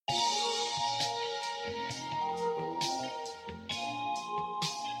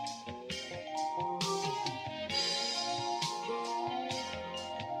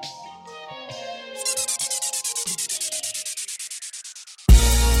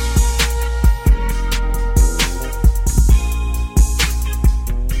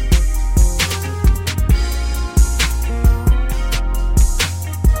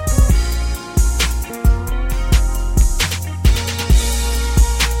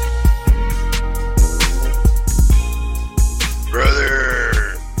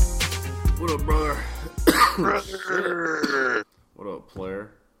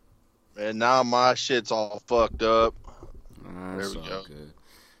and now my shit's all fucked up. There we go. Good.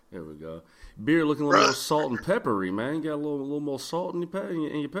 There we go. Beer looking a little salt and peppery, man. You got a little more salt in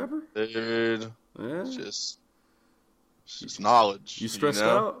your pepper? Dude. Yeah. It's just knowledge. You stressed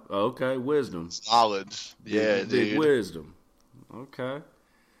out? Oh, okay, wisdom. It's knowledge. Yeah, big, dude. Big wisdom. Okay.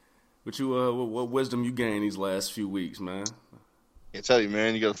 What wisdom you gained these last few weeks, man? I can't tell you,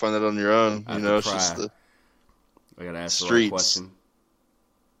 man. You got to find that on your own. I It's just the I got to ask streets. the right question.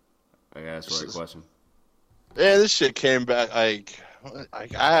 I got to ask the right question. Yeah, this shit came back. Like I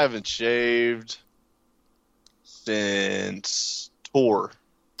haven't shaved since tour.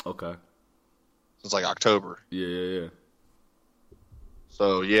 Okay. Since like October. Yeah.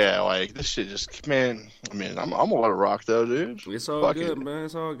 So yeah, like this shit just, man. I mean, I'm a lot of rock though, dude. It's all good, man.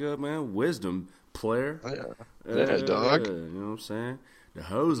 It's all good, man. Wisdom, player. Yeah, dog. You know what I'm saying? The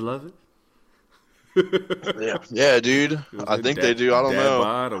hoes love it. Yeah, dude. I think they do. I don't know.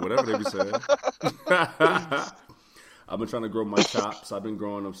 Bod or whatever they be saying. I've been trying to grow my chops. I've been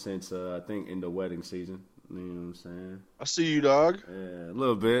growing them since I think in the wedding season. You know what I'm saying? I see you, dog. Yeah, a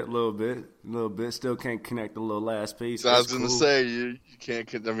little bit. Still can't connect the little last piece. I was gonna say you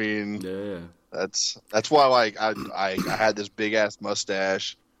can't. I mean, yeah. That's why like I had this big ass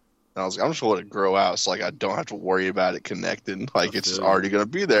mustache. And I was like, I'm just gonna let it grow out, so like I don't have to worry about it connecting. Like it's already gonna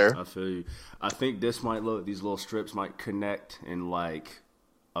be there. I feel you. I think these little strips might connect in like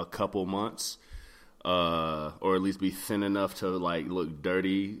a couple months, or at least be thin enough to like look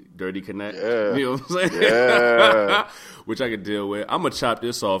dirty connect. Yeah. You know what I'm saying? Yeah. Which I could deal with. I'm gonna chop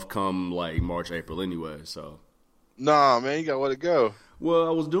this off come like March, April anyway. So. Nah, man, you gotta let it go. Well,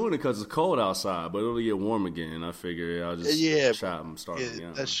 I was doing it because it's cold outside, but it'll get warm again. I figured I'll just chop and start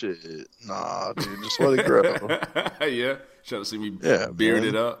again. That shit, nah, dude, just let it grow. Yeah, trying to see me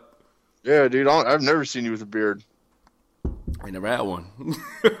bearded up. Yeah, dude, I've never seen you with a beard. I never had one.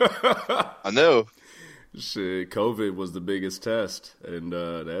 I know. Shit, COVID was the biggest test, and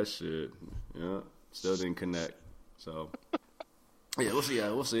that shit, still didn't connect. So, yeah,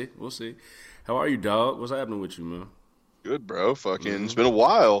 we'll see. How are you, dog? What's happening with you, man? Good, bro. Fucking, It's been a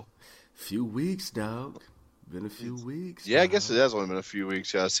while. Few weeks, dog. Been a few weeks. Yeah, dog. I guess it has only been a few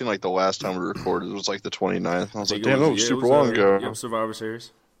weeks. Yeah, it seemed like the last time we recorded was like the 29th. I was like, damn, that was super long ago. Yeah, Survivor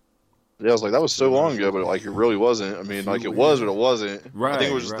Series. Yeah, I was like, that was so long ago, but like it really wasn't. I mean, like it was, but it wasn't. Right. I think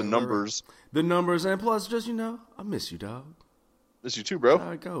it was just the numbers. Right. The numbers, and plus, just I miss you, dog. Miss you too, bro.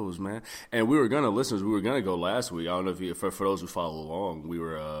 How it goes, man. And we were gonna go last week. I don't know if for those who follow along, we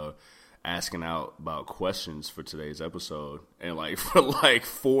were asking out about questions for today's episode, and like for like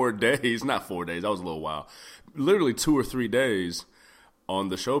 4 days, not 4 days, that was a little while, literally 2 or 3 days on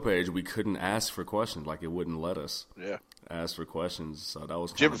the show page, we couldn't ask for questions, like it wouldn't let us ask for questions. So that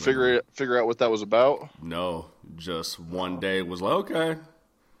was. Did you ever figure out what that was about? No, just one day was like, okay,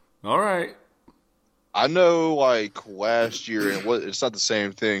 all right. I know, like last year, and it's not the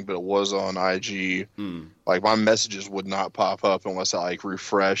same thing, but it was on IG. Like my messages would not pop up unless I like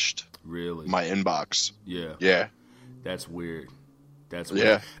refreshed. Really? My inbox. Yeah. Yeah. That's weird. That's weird.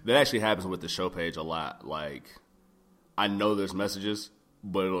 Yeah. That actually happens with the show page a lot. Like, I know there's messages,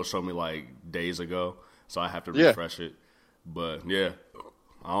 but it'll show me like days ago, so I have to refresh it. But yeah,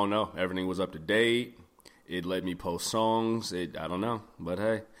 I don't know. Everything was up to date. It let me post songs. I don't know. But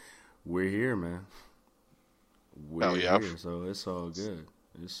hey, we're here, man. We're here, so it's all good.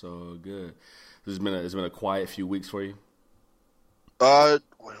 It's all good. It's been a quiet few weeks for you. When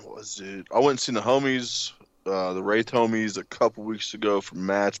was it? I went and seen the homies, the Wraith homies, a couple weeks ago for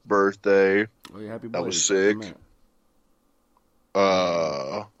Matt's birthday. Oh yeah, happy birthday! That was sick.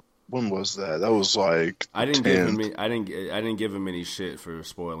 When was that? That was like I didn't give him any shit for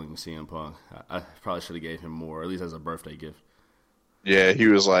spoiling CM Punk. I probably should have gave him more, at least as a birthday gift. Yeah, he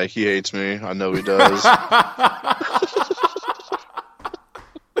was like, he hates me. I know he does.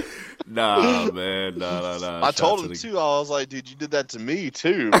 Nah, man. Nah. I told him, too. I was like, dude, you did that to me,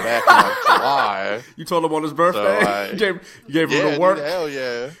 too, back in like July. You told him on his birthday? You gave him the work? Dude, hell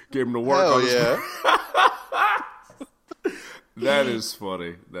yeah. Gave him the work hell on his yeah. That is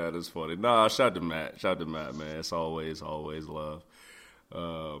funny. Nah, shout to Matt, man. It's always love.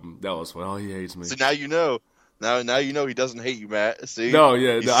 That was funny. Oh, he hates me. So now you know. Now you know he doesn't hate you, Matt. See? No,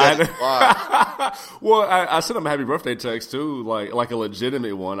 yeah. He said it. Well, I sent him a happy birthday text, too, like a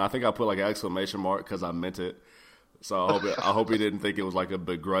legitimate one. I think I put like an exclamation mark because I meant it. So I hope he didn't think it was like a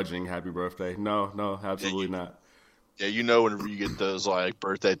begrudging happy birthday. No, absolutely not. Yeah, you know whenever you get those like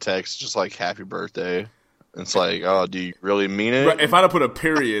birthday texts, just like happy birthday. It's like, oh, do you really mean it? Right, if I'd have put a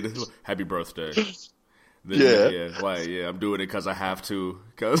period, happy birthday. I'm doing it because I have to.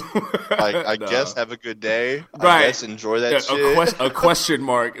 Cause like, I guess have a good day. Right. I guess enjoy that shit. A question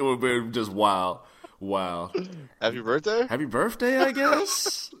mark. It would be just wow. Happy birthday? Happy birthday, I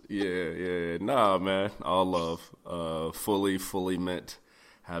guess. Yeah. Nah, man. All love. Fully meant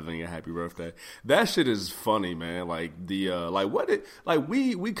having a happy birthday. That shit is funny, man. Like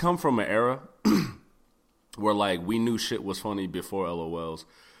we come from an era where like we knew shit was funny before LOLs.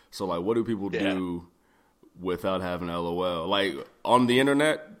 So like, what do people do without having LOL? Like on the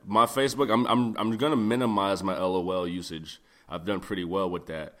internet, my Facebook, I'm gonna minimize my LOL usage. I've done pretty well with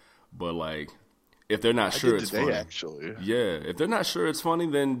that. But like, if they're not sure it's funny, actually, if they're not sure it's funny,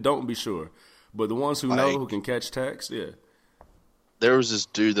 then don't be sure. But the ones who know, who can catch text, There was this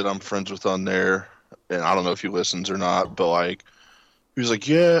dude that I'm friends with on there, and I don't know if he listens or not, but like, he was like,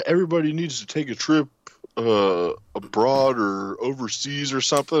 yeah, everybody needs to take a trip abroad or overseas or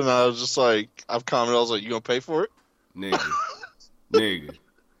something. And I was just like, I've commented, I was like, you gonna pay for it? Nigga.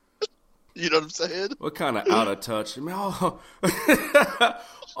 You know what I'm saying? What kind of out of touch? I mean,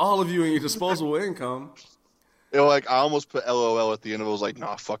 all of you and your disposable income. You know, like, I almost put LOL at the end of it. I was like,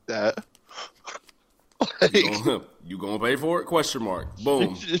 nah, fuck that. Like, you gonna pay for it? Question mark.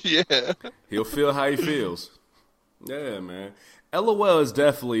 Boom. Yeah. He'll feel how he feels. Yeah, man. LOL is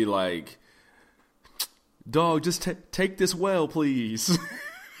definitely like, dog, just take this well, please.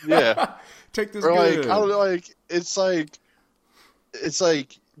 Yeah. Take this or good. Like, I don't know, like, it's like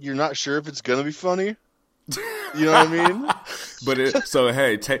you're not sure if it's gonna be funny. You know what I mean? But so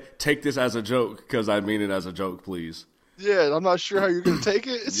hey, take this as a joke because I mean it as a joke, please. Yeah, I'm not sure how you're gonna take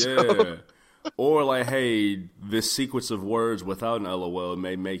it. So. Or like, hey, this sequence of words without an LOL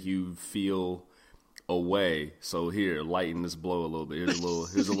may make you feel away. So here, lighten this blow a little bit.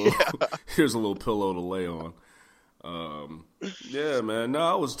 Here's a little pillow to lay on. Yeah, man. No,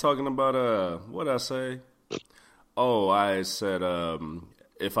 I was talking about what did I say? Oh, I said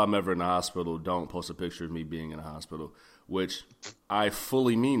if I'm ever in the hospital, don't post a picture of me being in the hospital, which I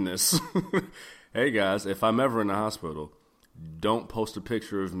fully mean this. Hey guys, if I'm ever in the hospital, don't post a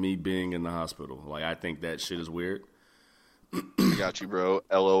picture of me being in the hospital. Like, I think that shit is weird. I got you, bro.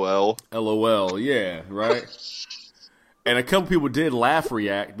 LOL, yeah, right? And a couple people did laugh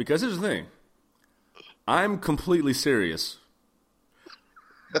react because here's the thing. I'm completely serious.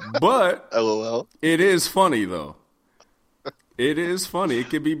 But LOL. It is funny, though. It is funny. It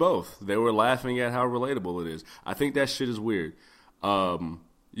could be both. They were laughing at how relatable it is. I think that shit is weird.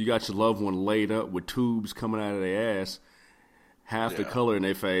 You got your loved one laid up with tubes coming out of their ass, half the color in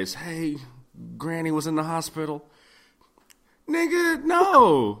their face. Hey, Granny was in the hospital. Nigga,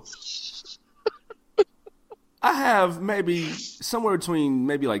 no. I have maybe somewhere between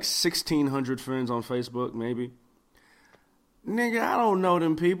maybe like 1,600 friends on Facebook, maybe. Nigga, I don't know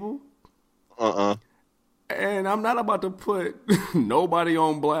them people. And I'm not about to put nobody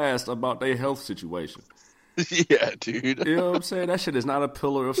on blast about their health situation. Yeah, dude. You know what I'm saying? That shit is not a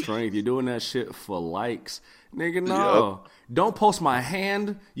pillar of strength. You're doing that shit for likes. Nigga, no. Yep. Don't post my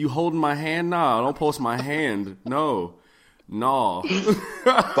hand. You holding my hand? Nah, don't post my hand. No.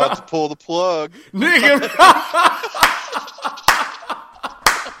 About to pull the plug. Nigga.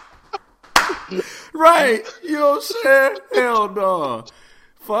 Right. You know what I'm saying? Hell no.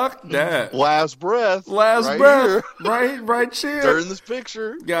 Fuck that. Last breath. Here. Right here. During this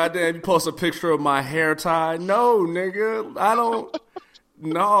picture. Goddamn, you post a picture of my hair tie. No, nigga. I don't.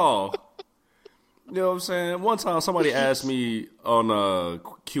 No. You know what I'm saying? One time somebody asked me on a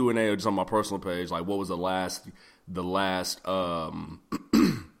Q&A or just on my personal page, like, what was the last it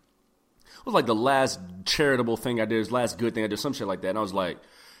was like the last charitable thing I did, last good thing I did, some shit like that. And I was like,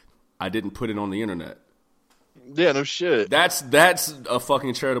 I didn't put it on the internet. Yeah, no shit. That's a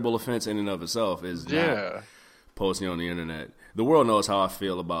fucking charitable offense in and of itself, is not posting on the internet. The world knows how I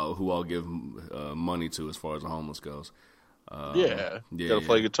feel about who I'll give money to as far as the homeless goes. Gotta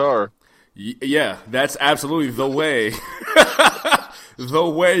play guitar. Yeah, that's absolutely the way. The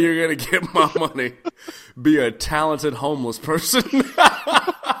way you're going to get my money. Be a talented homeless person.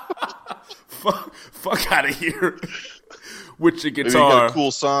 Fuck out of here. With your guitar. You got a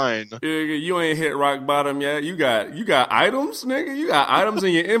cool sign. You ain't hit rock bottom yet. You got items, nigga? You got items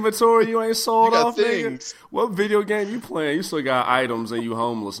in your inventory you ain't sold off, things. Nigga? What video game you playing? You still got items and you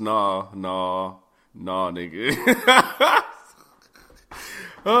homeless. Nah, nigga.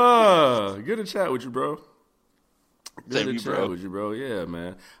 Good to chat with you, bro. Good to chat with you, bro. Yeah,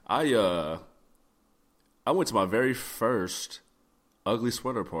 man. I went to my very first ugly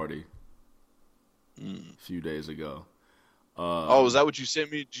sweater party a few days ago. Is that what you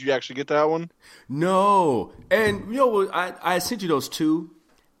sent me? Did you actually get that one? No. And, you know, I sent you those two,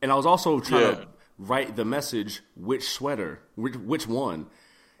 and I was also trying to write the message, which sweater, which one.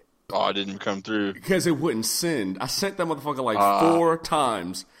 Oh, it didn't come through. Because it wouldn't send. I sent that motherfucker like 4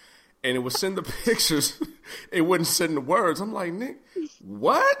 times, and it would send the pictures. It wouldn't send the words. I'm like, Nick,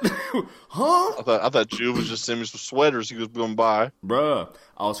 what? Huh? I thought Jude was just sending me some sweaters he was going to buy. Bruh,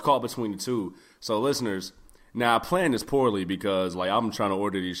 I was caught between the two. So listeners, now I planned this poorly because like I'm trying to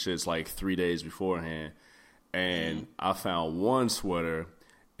order these shits like 3 days beforehand, and I found one sweater.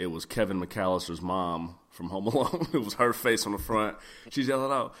 It was Kevin McAllister's mom from Home Alone. It was her face on the front. She's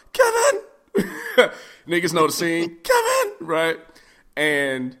yelling out, Kevin! Niggas know the scene. Kevin! Right?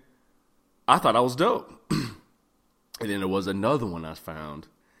 And I thought I was dope. And then there was another one I found.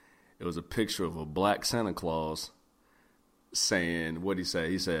 It was a picture of a black Santa Claus saying, what'd he say?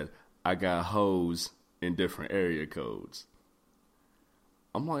 He said, I got hoes in different area codes.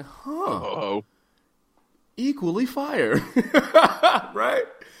 I'm like, huh. Uh-oh. Equally fire. Right?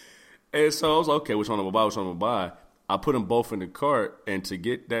 And so I was like, okay, which one I'm going to buy? I put them both in the cart, and to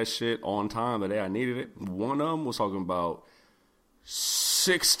get that shit on time the day I needed it, one of them was talking about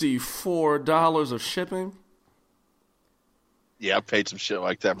 $64 of shipping. Yeah, I paid some shit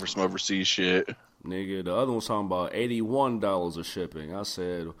like that for some overseas shit. Nigga, the other one was talking about $81 of shipping. I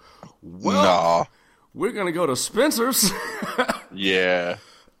said, well, we're going to go to Spencer's. Yeah.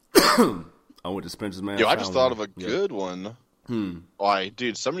 I went to Spencer's, man. Yo, I just thought of a good one. Like,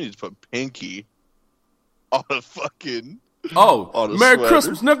 dude, somebody needs to put Pinky on a fucking... Oh, Merry sweater.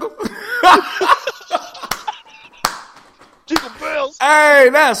 Christmas, nigga. Jingle bells. Hey,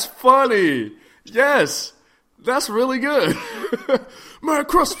 that's funny. Yes, that's really good. Merry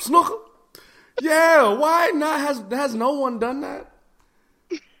Christmas, nigga. Yeah, why not? Has no one done that?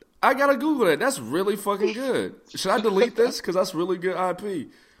 I gotta Google that. That's really fucking good. Should I delete this? Because that's really good IP.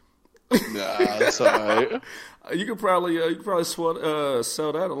 Nah, that's all right. You could probably sell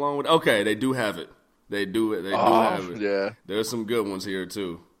that along with. Okay, they do have it. They do it. They do have it. Yeah. There's some good ones here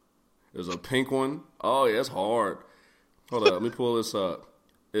too. There's a pink one. Oh yeah, it's hard. Hold on, let me pull this up.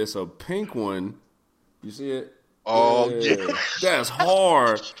 It's a pink one. You see it? Oh yeah. That's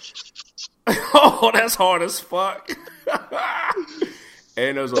hard. Oh, that's hard as fuck.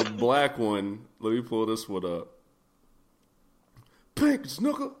 And there's a black one. Let me pull this one up. Pink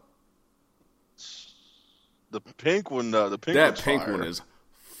snooker. The pink one, the pink that one's pink fire. one is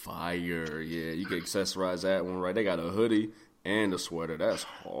fire. Yeah, you can accessorize that one, right? They got a hoodie and a sweater. That's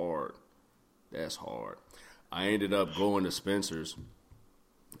hard. That's hard. I ended up going to Spencer's,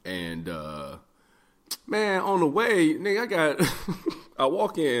 and man, on the way, nigga, I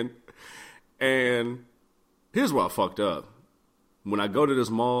walk in, and here's where I fucked up. When I go to this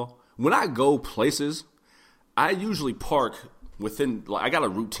mall, when I go places, I usually park within, like, I got a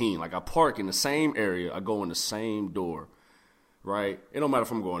routine. Like, I park in the same area. I go in the same door, right? It don't matter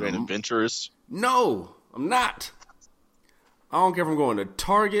if I'm going You're an adventurous. No, I'm not. I don't care if I'm going to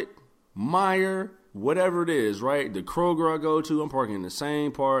Target, Meijer, whatever it is, right? The Kroger I go to, I'm parking in the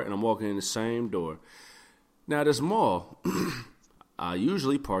same part, and I'm walking in the same door. Now, this mall, I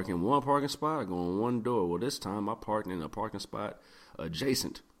usually park in one parking spot. I go in one door. Well, this time I parked in a parking spot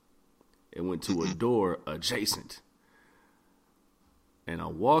adjacent. It went to a door adjacent. And I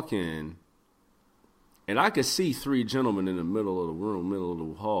walk in, and I could see 3 gentlemen in the middle of the room, middle of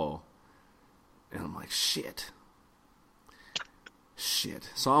the hall. And I'm like, shit.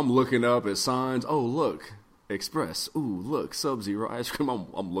 So I'm looking up at signs. Oh, look, Express. Ooh, look, Sub-Zero ice cream.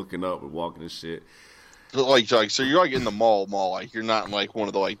 I'm looking up and walking and shit. Like, so you're like in the mall, like you're not in like one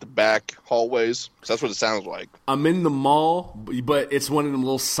of the back hallways. 'Cause that's what it sounds like. I'm in the mall, but it's one of them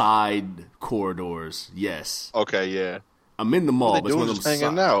little side corridors. Yes. Okay, yeah. I'm in the mall, What but it's one of them just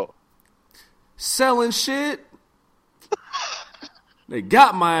hanging out. Selling shit. They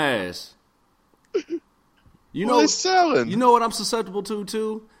got my ass. You know what are they selling? You know what I'm susceptible to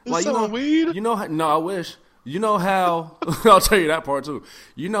too? They selling weed? You know how, no, I wish. You know how I'll tell you that part too.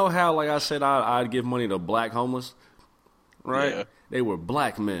 You know how, like I said, I'd give money to black homeless, right? Yeah. They were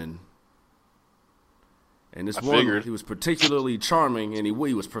black men. And this I one, figured. he was particularly charming, and he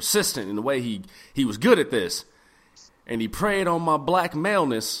was persistent in the way he was good at this. And he preyed on my black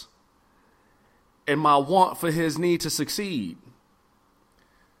maleness and my want for his need to succeed.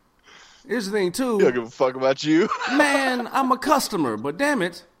 Here's the thing, too. He don't give a fuck about you. Man, I'm a customer, but damn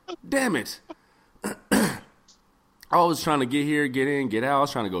it. I was trying to get here, get in, get out. I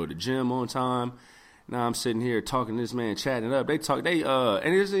was trying to go to the gym on time. Now I'm sitting here talking to this man, chatting it up.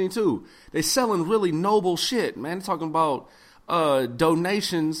 And here's the thing, too. They selling really noble shit, man. They're talking about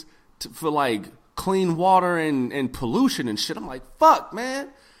donations for, like, clean water and pollution and shit. I'm like, fuck, man.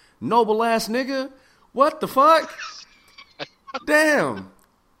 Noble ass nigga. What the fuck? Damn.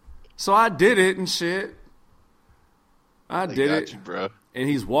 So I did it and shit. I They did got it, you, bro. and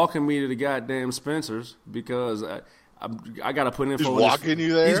he's walking me to the goddamn Spencer's because I got to put in. He's walking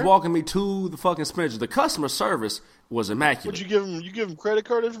you there. He's walking me to the fucking Spencer's. The customer service was immaculate. Would you give him? You give him credit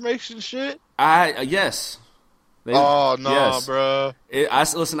card information, and shit. Yes. Oh no, bro.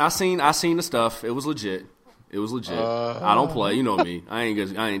 Listen. I seen the stuff. It was legit. I don't play. You know me. I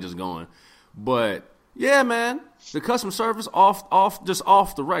ain't just going. But yeah, man. The customer service off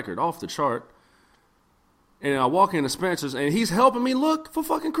the record, off the chart. And I walk into Spencer's, and he's helping me look for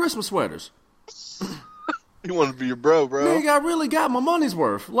fucking Christmas sweaters. He wanted to be your bro. Nigga, I really got my money's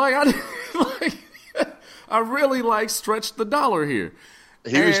worth. I really stretched the dollar here.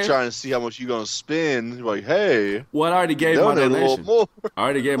 He was trying to see how much you gonna spend. Like, hey, well, I already gave my donation. More. I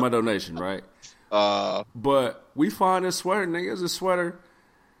already gave my donation, right? But we find this sweater, nigga. It's a sweater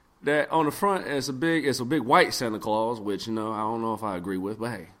that on the front it's a big white Santa Claus, which I don't know if I agree with, but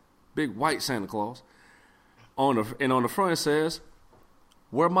hey, big white Santa Claus. On the front it says,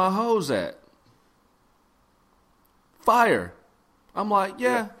 "Where my hoes at?" Fire. I'm like,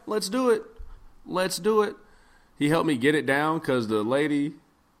 yeah, let's do it. He helped me get it down because the lady.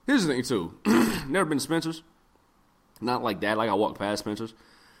 Here's the thing too. Never been to Spencer's. Not like that. Like I walked past Spencer's.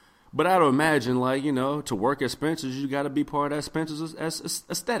 But I'd imagine, to work at Spencer's, you got to be part of that Spencer's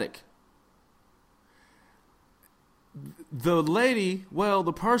aesthetic. The lady,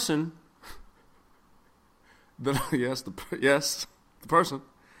 the person. The person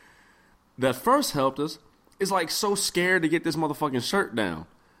that first helped us is so scared to get this motherfucking shirt down.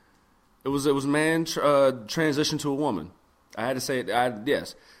 It was man transition to a woman. I had to say it.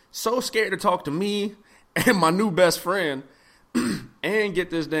 Yes, so scared to talk to me and my new best friend and get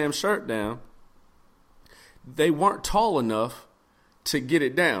this damn shirt down. They weren't tall enough to get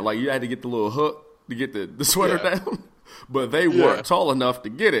it down. You had to get the little hook to get the sweater down, but they weren't tall enough to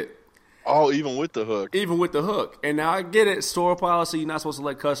get it. Oh, even with the hook. And now I get it. Store policy, you're not supposed to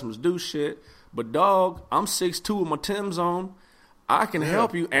let customers do shit. But, dog, I'm 6'2" with my Tim's on. I can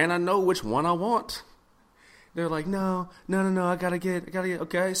help you, and I know which one I want. They're like, no, I gotta get.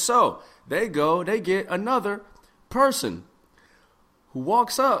 Okay, so they get another person who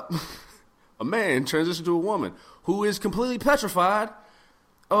walks up, a man transitioned to a woman, who is completely petrified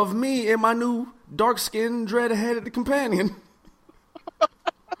of me and my new dark-skinned, dread-headed companion.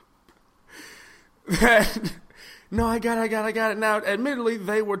 No, I got it. Now, admittedly,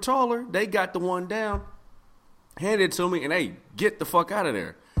 they were taller. They got the one down, handed it to me, and hey, get the fuck out of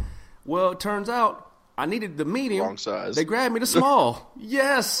there. Well, it turns out I needed the medium. Wrong size. They grabbed me the small.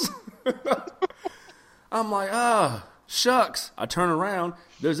 Yes. I'm like, shucks. I turn around.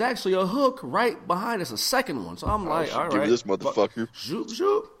 There's actually a hook right behind us, a second one. So I'm like, all right. Give me this motherfucker.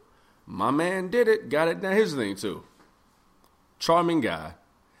 Shoot. My man did it. Got it. Now, here's the thing, too. Charming guy.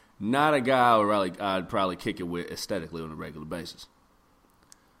 Not a guy I'd probably kick it with aesthetically on a regular basis.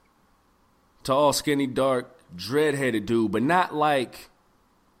 Tall, skinny, dark, dread-headed dude, but not like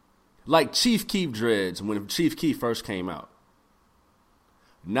Chief Keef dreads when Chief Keef first came out.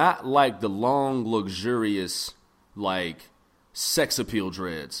 Not like the long, luxurious, sex appeal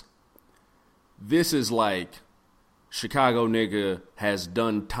dreads. This is Chicago nigga has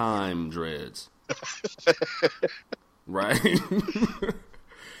done time dreads. Right?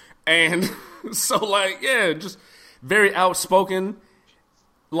 And so, just very outspoken.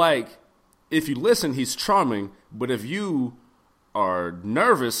 If you listen, he's charming. But if you are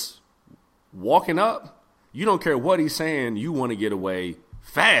nervous walking up, you don't care what he's saying. You want to get away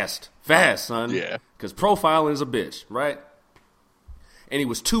fast, son. Yeah. Because profiling is a bitch, right? And he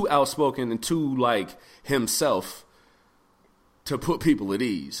was too outspoken and too, himself to put people at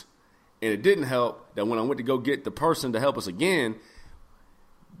ease. And it didn't help that when I went to go get the person to help us again,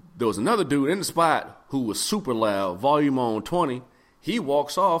 there was another dude in the spot who was super loud, volume on 20. He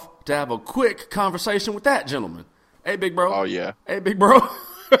walks off to have a quick conversation with that gentleman. Hey, big bro. Oh, yeah. Hey, big bro.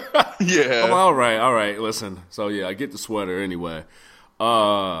 Yeah. I'm all right. Listen. So, yeah, I get the sweater anyway.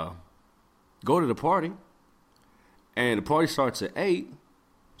 Go to the party. And the party starts at 8.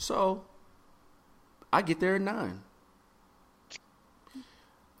 So, I get there at 9.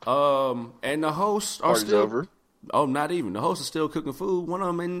 And the hosts are Party's still over. Oh, not even. The host is still cooking food. One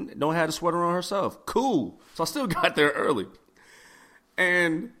of them don't have the sweater on herself. Cool. So I still got there early.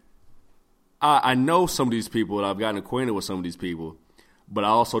 And I know some of these people, and I've gotten acquainted with some of these people, but I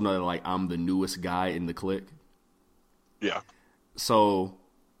also know that I'm the newest guy in the clique. Yeah. So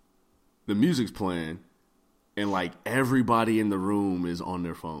the music's playing, and everybody in the room is on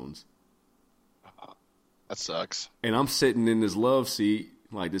their phones. That sucks. And I'm sitting in this love seat.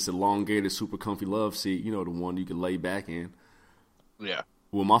 This elongated, super comfy love seat, the one you can lay back in. Yeah.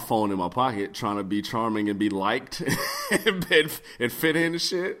 with my phone in my pocket, trying to be charming and be liked and fit in and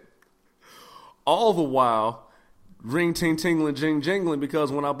shit. All the while, ring ting tingling, jing jingling,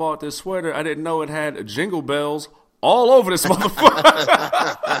 because when I bought this sweater, I didn't know it had jingle bells all over this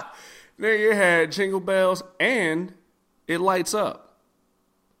motherfucker. There you had jingle bells and it lights up.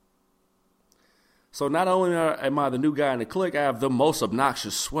 So not only am I the new guy in the clique, I have the most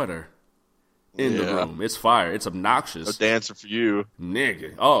obnoxious sweater in the room. It's fire. It's obnoxious. A dancer for you.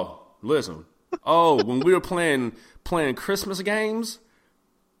 Nigga. Oh, listen. Oh, when we were playing Christmas games,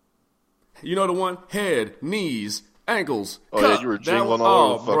 you know the one? Head, knees, ankles. Oh, cup. yeah, you were jingling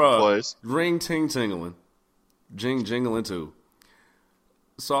all over the fucking place. Ring ting tingling. Jing jingling too.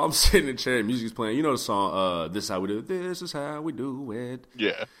 So I'm sitting in the chair, music's playing. You know the song, This Is How We Do It. This is how we do it.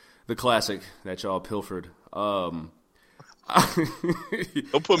 Yeah. The classic that y'all pilfered. Don't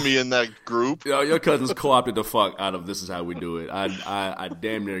put me in that group. Your cousins co-opted the fuck out of This Is How We Do It. I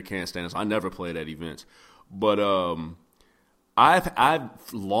damn near can't stand it. So I never played at events. But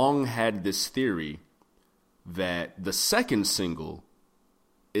I've long had this theory that the second single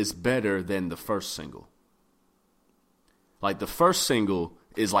is better than the first single. Like the first single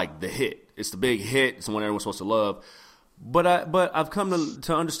is like the hit. It's the big hit. It's the one everyone's supposed to love. But I've come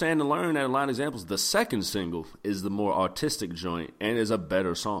to understand and learn that a lot of examples, the second single is the more artistic joint and is a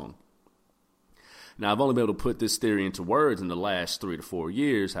better song. Now, I've only been able to put this theory into words in the last 3 to 4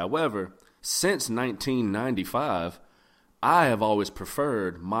 years. However, since 1995, I have always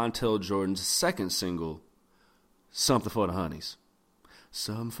preferred Montel Jordan's second single, Something for the Honeys.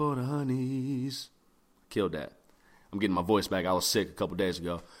 Something for the Honeys. Killed that. I'm getting my voice back. I was sick a couple days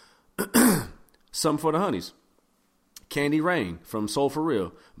ago. Something for the Honeys. Candy Rain from Soul for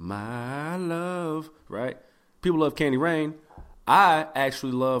Real. My love, right? People love Candy Rain. I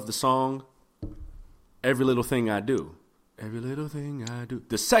actually love the song Every Little Thing I Do. Every Little Thing I Do.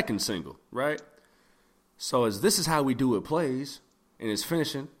 The second single, right? So as This Is How We Do It plays and it's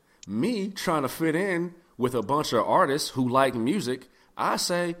finishing, me trying to fit in with a bunch of artists who like music, I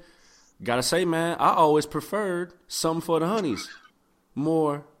say, gotta say, man, I always preferred Something for the Honeys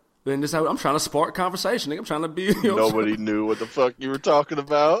more than this. I'm trying to spark conversation. I'm trying to be. Nobody knew what the fuck you were talking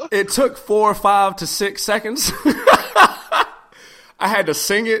about. It took 4, 5 to 6 seconds. I had to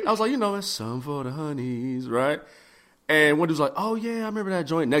sing it. I was like, it's Something for the Honeys, right? And one dude's like, oh yeah, I remember that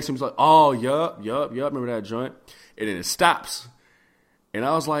joint. Next time he's like, oh yup, remember that joint. And then it stops. And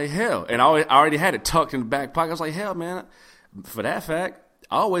I was like, hell. And I already had it tucked in the back pocket. I was like, hell, man. For that fact,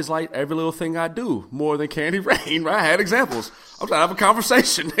 I always like Every Little Thing I Do more than Candy Rain, right? I had examples. I'm trying to have a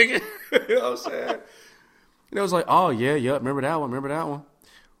conversation, nigga. You know what I'm saying? And it was like, oh, yeah, remember that one.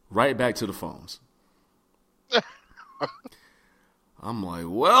 Right back to the phones. I'm like,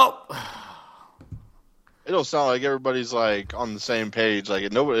 well. It don't sound like everybody's like on the same page. Like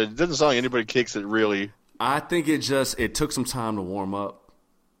it doesn't sound like anybody kicks it really. I think it took some time to warm up.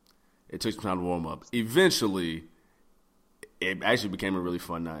 Eventually, it actually became a really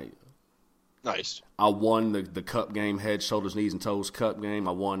fun night. Nice. I won the cup game, head, shoulders, knees, and toes cup game.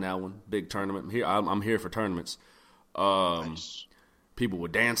 I won that one. Big tournament. I'm here for tournaments. Nice. People were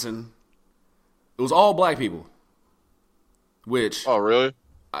dancing. It was all black people. Which? Oh, really?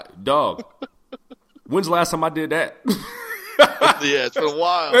 Dog. When's the last time I did that? Yeah, it's been a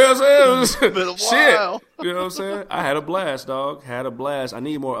while. It's been a while. Shit. You know what I'm saying? I had a blast, dog. Had a blast. I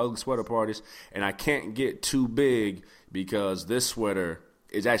need more ugly sweater parties, and I can't get too big because this sweater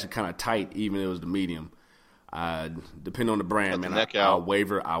is actually kind of tight, even if it was the medium. Depending on the brand, man, I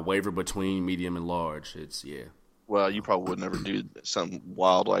waver between medium and large. Well, you probably would never do something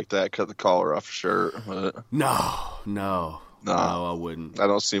wild like that, cut the collar off a shirt. But... No, I wouldn't. That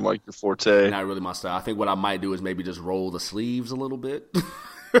don't seem like your forte. Not really my style. I think what I might do is maybe just roll the sleeves a little bit.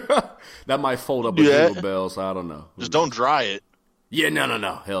 That might fold up a jingle bell, so I don't know. Just don't dry it. Yeah, no.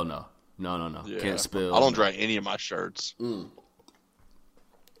 Hell no. No. Yeah. Can't spill. I don't dry any of my shirts.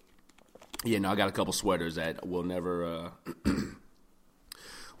 Yeah, no, I got a couple sweaters that will never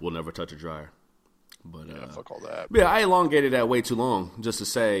touch a dryer. But fuck all that. Yeah, I elongated that way too long just to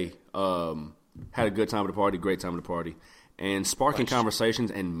say had a good time at the party, great time at the party. And sparking conversations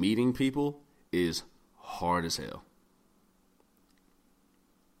and meeting people is hard as hell.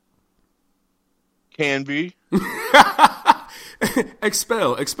 Can be.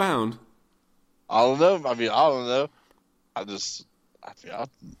 Expound. I don't know. I don't know.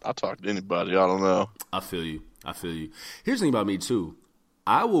 I'll talk to anybody. I don't know. I feel you. Here's the thing about me, too.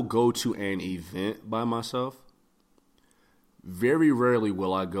 I will go to an event by myself. Very rarely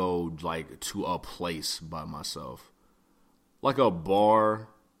will I go, like, to a place by myself. Like a bar.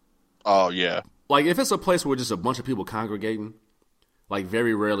 Oh, yeah. Like, if it's a place where just a bunch of people congregating, Like,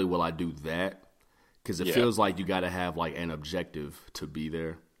 very rarely will I do that because it feels like you got to have, like, an objective to be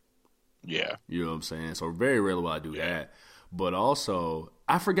there. Yeah. You know what I'm saying? So very rarely will I do that. But also,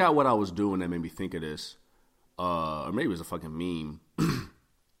 I forgot what I was doing that made me think of this. Or maybe it was a fucking meme.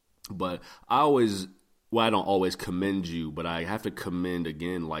 But I don't always commend you, but I have to commend,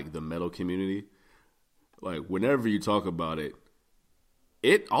 again, like, the metal community. Like, whenever you talk about it,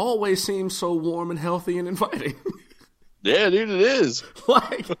 it always seems so warm and healthy and inviting. Yeah, dude, it is.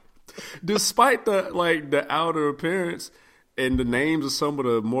 Like, despite the outer appearance and the names of some of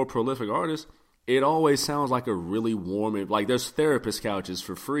the more prolific artists, it always sounds like a really warm and, like, there's therapist couches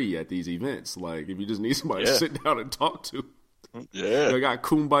for free at these events. Like, if you just need somebody to sit down and talk to. Yeah. They got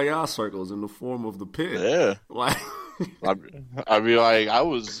kumbaya circles in the form of the pit. Yeah. Like, I mean, like,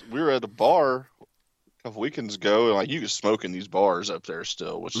 we were at a bar a couple weekends ago, and, like, you could smoke in these bars up there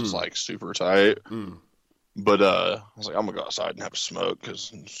still, which is, like, super tight. But I was like, I'm gonna go outside and have a smoke because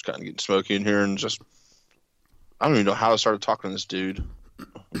I'm just kind of getting smoky in here, and just I don't even know how I started talking to this dude,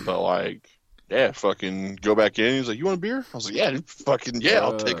 but like, yeah, fucking go back in. He's like, you want a beer? I was like, yeah, dude, fucking yeah,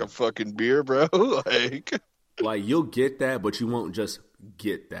 I'll take a fucking beer, bro. like you'll get that, but you won't just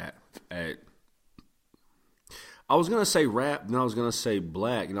get that at. I was gonna say rap, then I was gonna say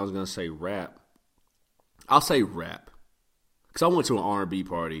black, and I was gonna say rap. I'll say rap because I went to an R&B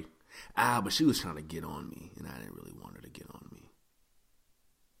party. But she was trying to get on me, and I didn't really want her to get on me.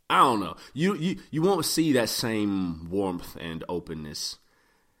 I don't know. You won't see that same warmth and openness,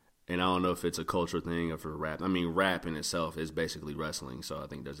 and I don't know if it's a cultural thing or for rap. I mean, rap in itself is basically wrestling, so I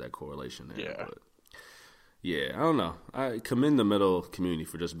think there's that correlation there. Yeah. But yeah, I don't know. I commend the metal community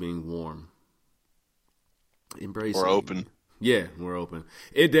for just being warm, embracing. We're open. Yeah, we're open.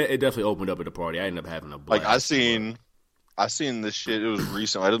 It definitely opened up at the party. I ended up having a blast. Like I seen this shit. It was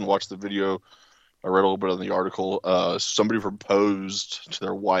recent. I didn't watch the video. I read a little bit on the article. Somebody proposed to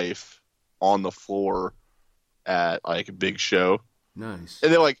their wife on the floor at like a big show. Nice.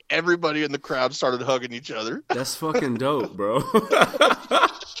 And then like everybody in the crowd started hugging each other. That's fucking dope, bro.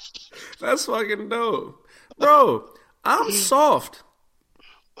 That's fucking dope, bro. I'm soft.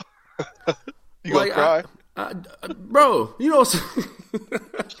 You gonna cry? Bro, you know,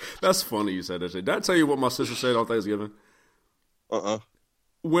 that's funny you said that shit. Did I tell you what my sister said on Thanksgiving?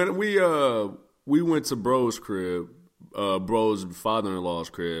 When we went to bro's crib, bro's father-in-law's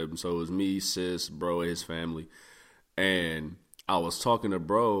crib, so it was me, sis, bro, and his family, and I was talking to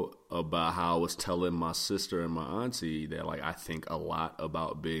bro about how I was telling my sister and my auntie that like I think a lot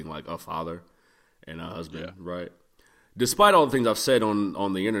about being like a father and a husband, right? Despite all the things I've said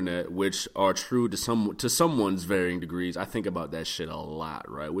on the internet, which are true to someone's varying degrees, I think about that shit a lot,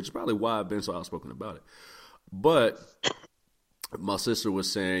 right? Which is probably why I've been so outspoken about it. But my sister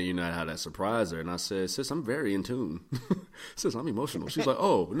was saying, you know, how that surprised her. And I said, sis, I'm very in tune. Sis, I'm emotional. She's like,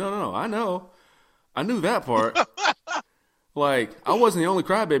 oh, no, I know. I knew that part. Like, I wasn't the only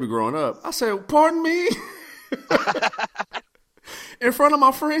crybaby growing up. I said, pardon me? In front of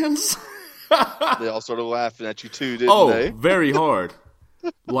my friends? They all started laughing at you too, didn't they? Oh, very hard.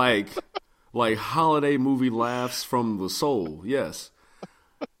 Like holiday movie laughs from the soul. Yes.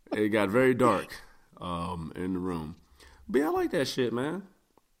 It got very dark in the room. But yeah, I like that shit, man.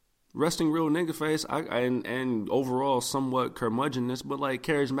 Resting real nigga face, and overall somewhat curmudgeonness, but like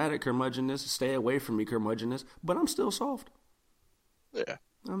charismatic curmudgeonness, stay away from me curmudgeonness, but I'm still soft. Yeah.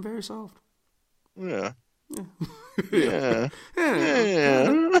 I'm very soft. Yeah. Yeah.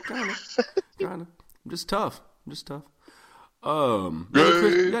 Kinda. I'm just tough.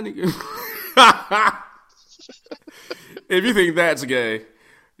 If you think that's gay,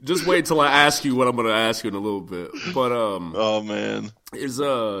 just wait till I ask you what I'm gonna ask you in a little bit. But oh man, you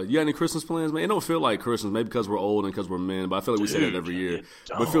got any Christmas plans, man? It don't feel like Christmas, maybe because we're old and because we're men, but I feel like we say that every year.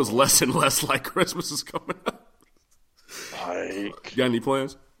 But it feels less and less like Christmas is coming up. Like, got any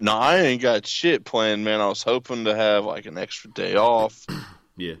plans? No, I ain't got shit planned, man. I was hoping to have like an extra day off.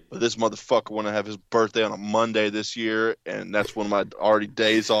 Yeah. But this motherfucker want to have his birthday on a Monday this year, and that's one of my already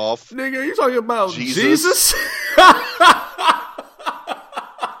days off. Nigga, you talking about Jesus?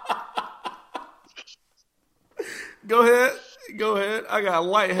 Go ahead. I got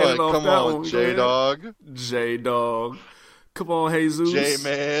lightheaded off come that on, one. J-Dog. Come on, Jesus.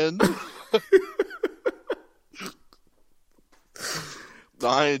 J-Man. No,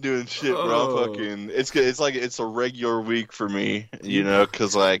 I ain't doing shit, bro. Fucking, it's like it's a regular week for me, you know,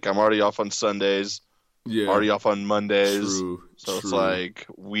 because like I'm already off on Sundays, already off on Mondays, True. It's like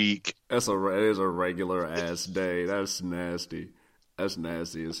week. It is a regular ass day. That's nasty. That's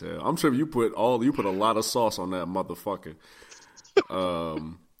nasty as hell. I'm sure you put a lot of sauce on that motherfucker.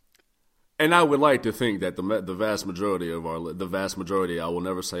 And I would like to think that the vast majority of the vast majority, I will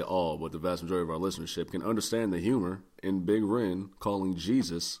never say all, but the vast majority of our listenership can understand the humor in Big Ren calling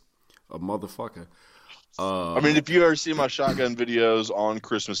Jesus a motherfucker. I mean, if you ever see my shotgun videos on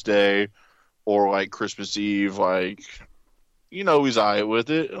Christmas Day or like Christmas Eve, like, you know, he's alright with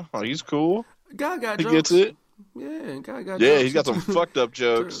it. Like, he's cool. Guy got he jokes. gets it. Yeah, guy got yeah, jokes. He's got some fucked up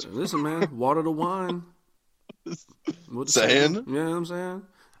jokes. Listen, man, water to wine. Saying? You know what I'm saying?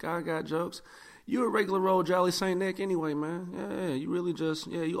 Guy got jokes. You a regular old Jolly Saint Nick anyway, man. Yeah, you really just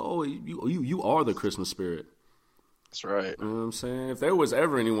you are the Christmas spirit. That's right. You know what I'm saying? If there was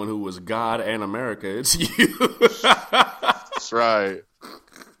ever anyone who was God and America, it's you. That's right.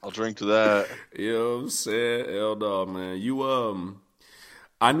 I'll drink to that. You know what I'm saying? Hell no, man. You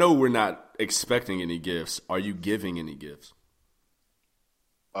I know we're not expecting any gifts. Are you giving any gifts?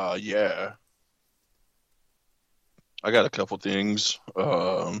 Yeah. I got a couple things.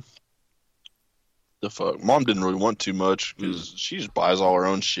 The fuck, Mom didn't really want too much because she just buys all her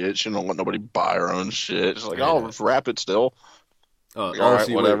own shit. She don't let nobody buy her own shit. She's like, I'll just wrap it still. Like, all right,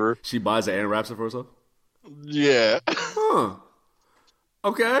 whatever. She buys it and wraps it for herself? Yeah. Huh.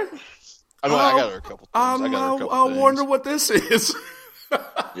 Okay. I mean, I got her a couple things. I wonder what this is.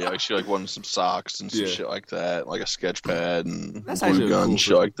 Yeah, like she wanted some socks and some shit like that, like a sketch pad and that's glue gun and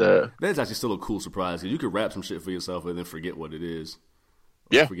shit like that. That's actually still a cool surprise because you could wrap some shit for yourself and then forget what it is.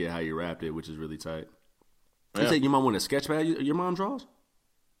 Yeah. Forget how you wrapped it, which is really tight. Yeah. You say your mom wanted a sketch pad? Your mom draws?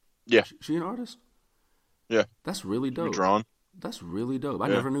 Yeah. She an artist? Yeah. That's really dope. You drawn? That's really dope. I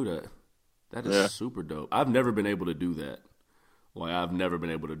never knew that. That is super dope. I've never been able to do that. Like, I've never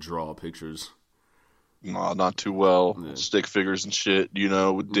been able to draw pictures. No, not too well. Yeah. Stick figures and shit, you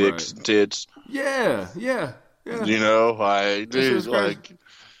know, with dicks and tits. Yeah. You know, like, dude, like,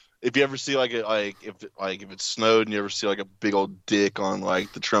 if you ever see if it snowed and you ever see like a big old dick on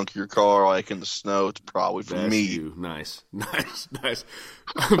like the trunk of your car, like in the snow, it's probably for me. You. Nice.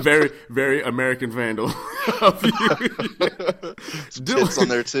 Very, very American Vandal of you. Tits on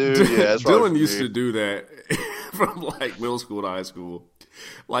there too. Yeah, Dylan used to do that from like middle school to high school.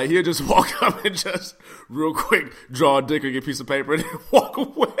 Like, he'd just walk up and just real quick draw a dick on a piece of paper and then walk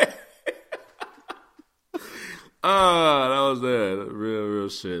away. That was that. Real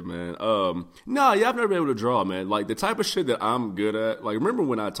shit, man. I've never been able to draw, man. Like, the type of shit that I'm good at, like, remember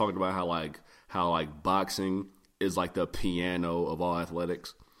when I talked about how boxing is like the piano of all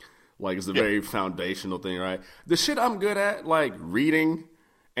athletics? Like, it's the very foundational thing, right? The shit I'm good at, like reading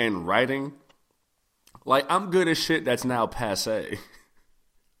and writing, like, I'm good at shit that's now passé.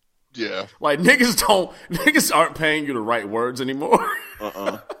 Yeah. Like, niggas aren't paying you to write words anymore.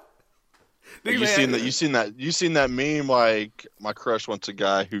 You seen that meme? Like, my crush wants a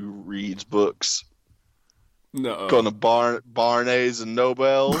guy who reads books. No. Going to Barney's and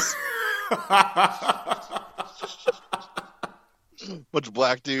Nobels. Bunch of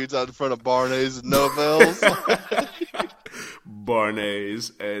black dudes out in front of Barney's and Nobels.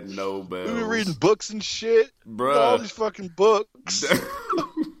 Barney's and Nobels. We been reading books and shit. Bruh. All these fucking books.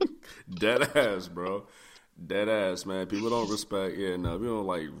 Dead ass, bro. Dead ass, man. People don't respect. Yeah, no, we don't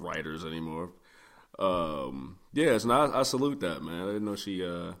like writers anymore. Yeah, so I salute that, man. I didn't know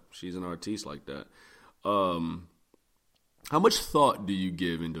she's an artiste like that. How much thought do you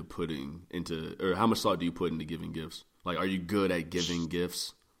give or how much thought do you put into giving gifts? Like, are you good at giving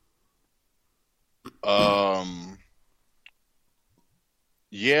gifts?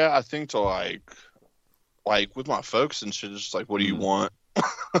 Yeah, I think to like with my folks and shit, it's just like, what do you want?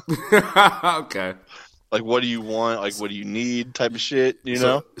 Okay. Like, what do you want? Like, what do you need? Type of shit, you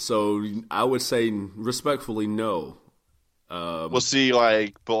know? So I would say respectfully, no. We'll see,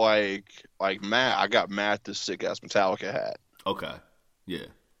 like Matt, I got Matt this sick ass Metallica hat. Okay. Yeah.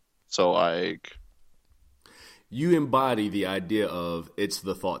 So, like, you embody the idea of it's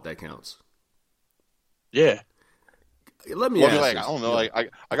the thought that counts. Yeah. Let me ask you. I don't know. Like,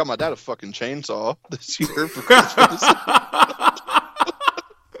 I got my dad a fucking chainsaw this year for Christmas.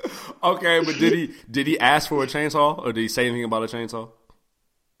 Okay, but did he ask for a chainsaw, or did he say anything about a chainsaw?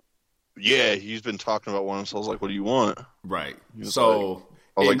 Yeah, he's been talking about one, so I was like, what do you want? Right. So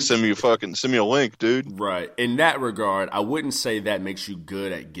I was like, send me a link, dude. Right. In that regard, I wouldn't say that makes you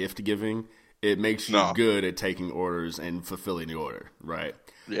good at gift giving. It makes you good at taking orders and fulfilling the order, right?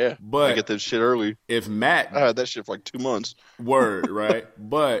 Yeah, but I get that shit early. If Matt, I had that shit for like 2 months. Word, right?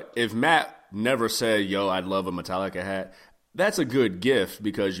 But if Matt never said, "Yo, I'd love a Metallica hat," that's a good gift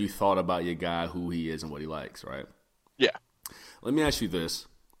because you thought about your guy, who he is, and what he likes, right? Yeah. Let me ask you this: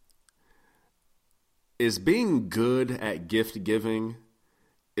 is being good at gift giving,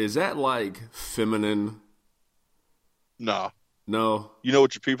 is that like feminine? Nah. No. You know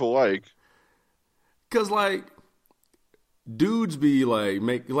what your people like. Cause like dudes be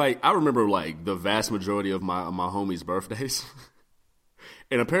like I remember like the vast majority of my homies' birthdays,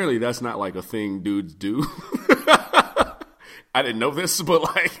 and apparently that's not like a thing dudes do. I didn't know this, but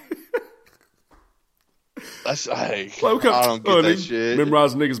like. That's like I don't get that shit.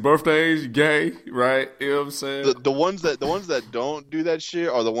 Memorize niggas' birthdays, gay, right? You know what I'm saying? The ones that don't do that shit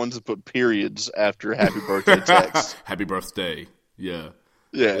are the ones that put periods after happy birthday text. Happy birthday. Yeah.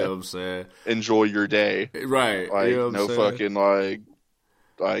 Yeah. You know what I'm saying? Enjoy your day. Right. Like you know what no I'm saying? fucking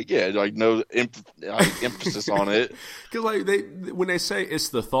like no emphasis on it. Cuz like when they say it's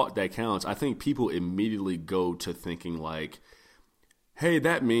the thought that counts, I think people immediately go to thinking like, "Hey,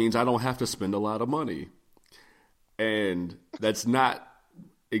 that means I don't have to spend a lot of money." And that's not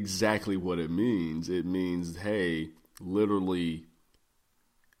exactly what it means. It means, hey, literally,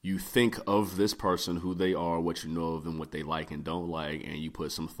 you think of this person, who they are, what you know of them, what they like and don't like, and you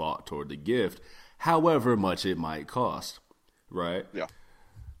put some thought toward the gift, however much it might cost, right? Yeah.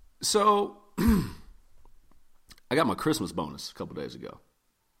 So, I got my Christmas bonus a couple days ago.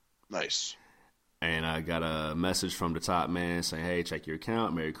 Nice. And I got a message from the top man saying, hey, check your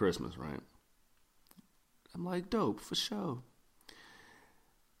account, Merry Christmas, right? I'm like, dope, for sure.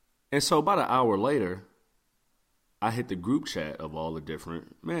 And so about an hour later, I hit the group chat of all the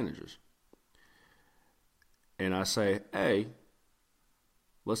different managers. And I say, hey,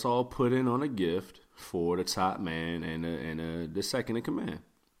 let's all put in on a gift for the top man and the second in command.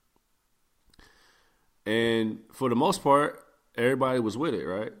 And for the most part, everybody was with it,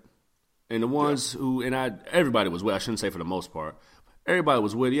 right? And the ones everybody was with, I shouldn't say for the most part. Everybody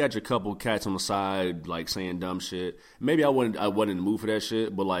was with it. You had your couple cats on the side, like, saying dumb shit. Maybe I wasn't in the mood for that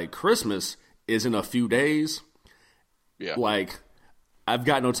shit, but, like, Christmas is in a few days. Yeah. Like, I've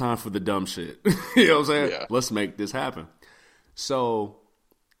got no time for the dumb shit. You know what I'm saying? Yeah. Let's make this happen. So,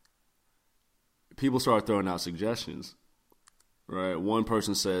 people start throwing out suggestions, right? One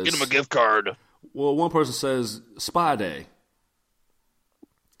person says... Get him a gift card. Well, one person says, Spa Day.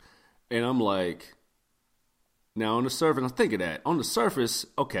 And I'm like... Now, on the surface, I'm thinking that. On the surface,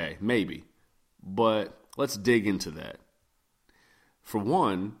 okay, maybe. But let's dig into that. For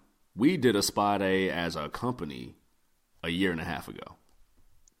one, we did a spa day as a company a year and a half ago.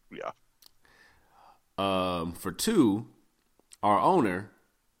 Yeah. For two, our owner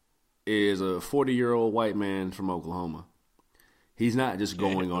is a 40-year-old white man from Oklahoma. He's not just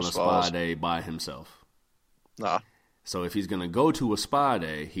going on a spa day by himself. Nah. So if he's going to go to a spa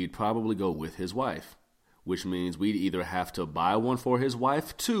day, he'd probably go with his wife. Which means we'd either have to buy one for his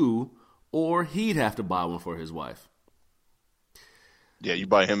wife too, or he'd have to buy one for his wife. Yeah, you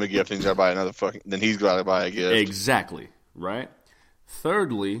buy him a gift, and he's got to buy another fucking... Then he's got to buy a gift. Exactly, right?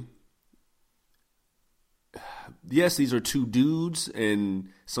 Thirdly, yes, these are two dudes, and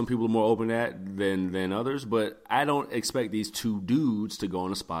some people are more open to that than others, but I don't expect these two dudes to go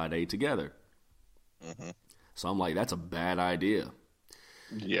on a spa day together. Mm-hmm. So I'm like, that's a bad idea.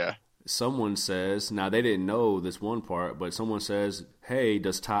 Yeah. Someone says, now they didn't know this one part, but someone says, hey,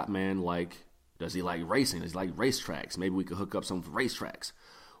 does Top Man does he like racing? Does he like racetracks? Maybe we could hook up some racetracks.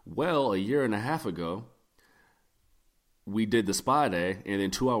 Well, a year and a half ago, we did the spa day, and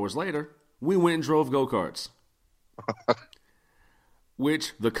then 2 hours later, we went and drove go-karts.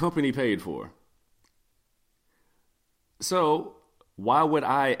 Which the company paid for. So, why would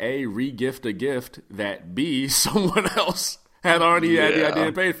I, A, re-gift a gift that, B, someone else had already had the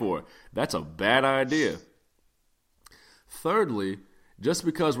idea paid for? That's a bad idea. Thirdly, just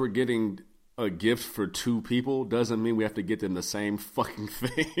because we're getting a gift for two people doesn't mean we have to get them the same fucking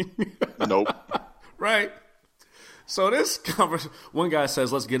thing. Nope. Right? So this one guy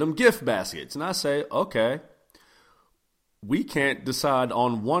says, let's get them gift baskets. And I say, okay, we can't decide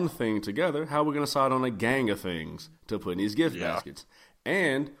on one thing together. How are we going to decide on a gang of things to put in these gift baskets?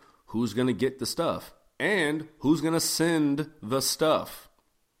 And who's going to get the stuff? And who's going to send the stuff?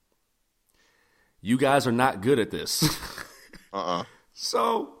 You guys are not good at this.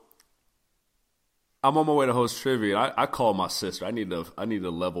 So I'm on my way to host trivia. I call my sister. I need a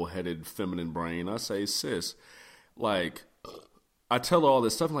level-headed feminine brain. I say, sis, like, I tell her all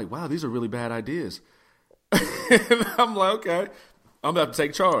this stuff. I'm like, wow, these are really bad ideas. And I'm like, okay, I'm about to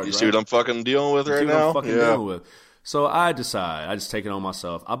take charge. You see what I'm fucking dealing with right now? Dealing with. So I decide. I just take it on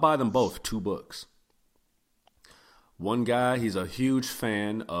myself. I buy them both 2 books. One guy, he's a huge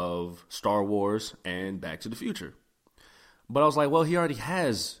fan of Star Wars and Back to the Future. But I was like, well, he already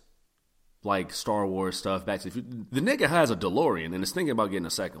has, like, Star Wars stuff, Back to the Future. The nigga has a DeLorean and is thinking about getting a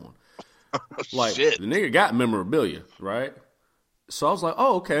second one. Like, shit. The nigga got memorabilia, right? So I was like,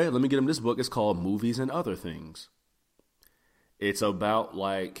 oh, okay, let me get him this book. It's called Movies and Other Things. It's about,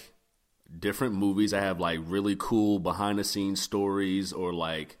 like, different movies that have like really cool behind the scenes stories or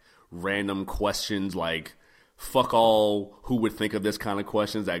like random questions like fuck all who would think of this kind of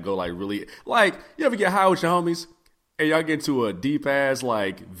questions that go like really like you ever get high with your homies and y'all get into a deep ass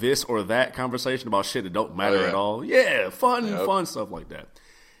like this or that conversation about shit that don't matter at all. Yeah, fun stuff like that.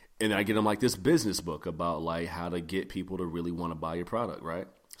 And then I get them like this business book about like how to get people to really want to buy your product, right?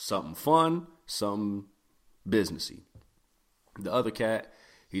 Something fun, something businessy. The other cat,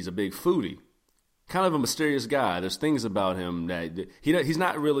 he's a big foodie, kind of a mysterious guy. There's things about him that he's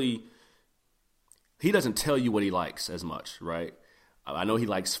not really. He doesn't tell you what he likes as much, right? I know he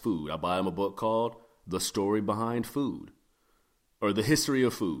likes food. I buy him a book called The Story Behind Food or The History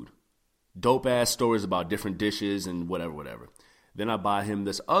of Food. Dope ass stories about different dishes and whatever. Then I buy him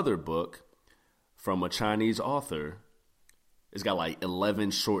this other book from a Chinese author. It's got like 11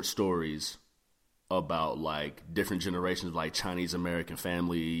 short stories about like different generations of like Chinese American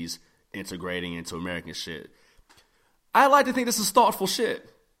families integrating into American shit. I like to think this is thoughtful shit.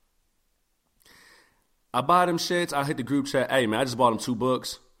 I buy them shits. I hit the group chat. Hey, man, I just bought them 2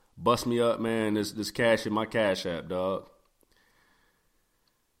 books. Bust me up, man. This cash in my Cash App, dog.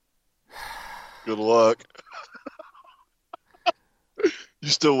 Good luck. You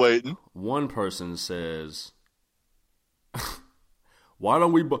still waiting? One person says, "Why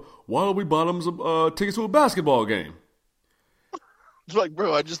don't we buy them some tickets to a basketball game?" It's like,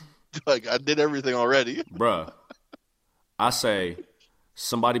 bro, I did everything already, bruh. I say,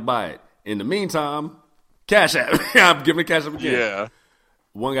 somebody buy it. In the meantime, Cash App. I'm giving the Cash App again. Yeah.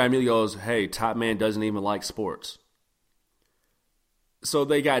 One guy immediately goes, "Hey, Top Man doesn't even like sports." So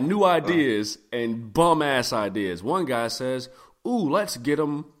they got new ideas and bum ass ideas. One guy says, "Ooh, let's get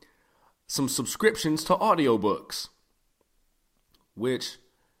them some subscriptions to audiobooks," which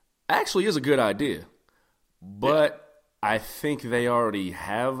actually is a good idea. But I think they already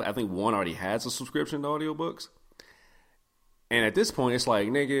have. I think one already has a subscription to audiobooks. And at this point, it's like,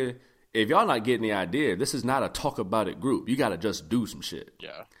 nigga, if y'all not getting the idea, this is not a talk about it group. You got to just do some shit.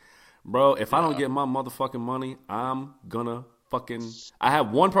 Yeah. Bro, if I don't get my motherfucking money, I'm gonna fucking... I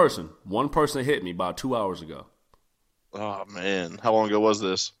have one person hit me about 2 hours ago. Oh, man. How long ago was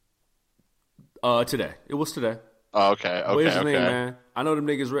this? Today. It was today. Oh, okay. But here's the thing, man. I know them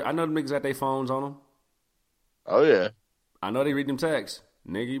niggas got their phones on them. Oh, yeah. I know they read them texts.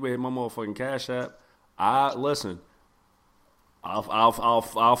 Nigga, you better hit my motherfucking Cash App. Listen.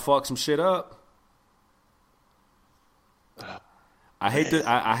 I'll fuck some shit up. I hate to.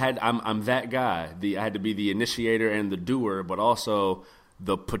 I'm that guy. I had to be the initiator and the doer, but also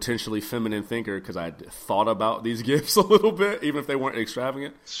the potentially feminine thinker because I thought about these gifts a little bit, even if they weren't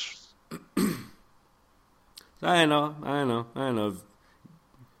extravagant. I know. If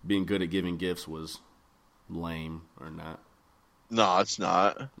being good at giving gifts was lame or not. No, it's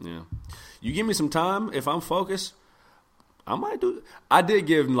not. Yeah, you give me some time if I'm focused. I might do. I did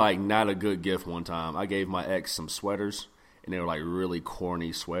give like not a good gift one time. I gave my ex some sweaters, and they were like really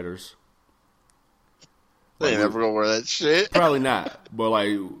corny sweaters. They never gonna wear that shit. Probably not. But like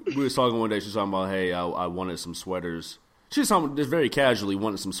we was talking one day, she was talking about, hey, I wanted some sweaters. She was talking just very casually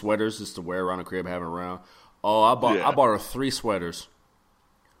wanted some sweaters just to wear around the crib, have around. Oh, I bought her 3 sweaters.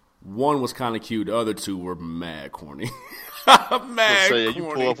 One was kind of cute. The other 2 were mad corny. Mad corny.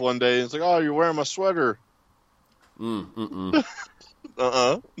 You pull up one day and it's like, oh, you're wearing my sweater. No.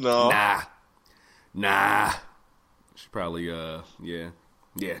 Nah. She probably, nah.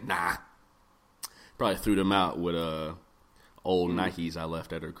 Probably threw them out with old Nikes I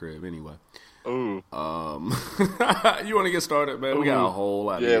left at her crib anyway. Ooh. You want to get started, man? We got a whole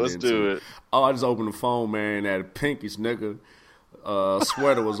lot. Yeah, let's do it. Oh, I just opened the phone, man. That pinkish nigga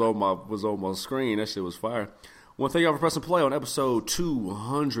sweater was on my screen. That shit was fire. Want to thank y'all for pressing play on episode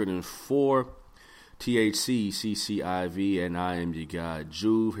 204. THC, CCIV, and I am your guy,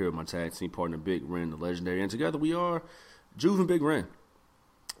 Juve, here with my tag team partner, Big Ren, the legendary. And together we are Juve and Big Ren.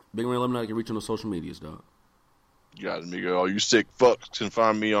 Big Ren, let me know how you can reach on the social medias, dog. You got it, amigo. All you sick fucks can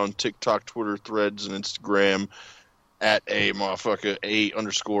find me on TikTok, Twitter, Threads, and Instagram at @MAAFFHUCKA.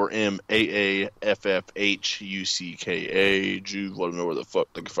 Juve, let them know where the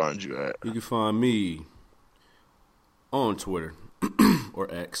fuck they can find you at. You can find me on Twitter. Or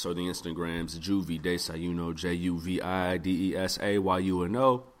X, or the Instagrams, Juvie Desayuno,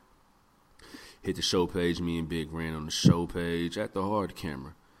 JUVIDESAYUNO. Hit the show page, me and Big Ren on the show page at the hard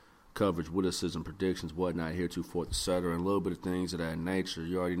camera. Coverage, witticism, predictions, whatnot, heretofore, etc., and a little bit of things of that nature.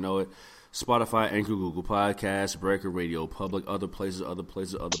 You already know it. Spotify, Anchor, Google Podcasts, Breaker, Radio Public, other places,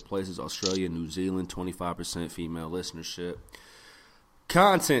 Australia, New Zealand, 25% female listenership.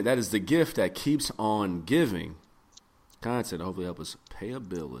 Content, that is the gift that keeps on giving. Content to hopefully help us pay a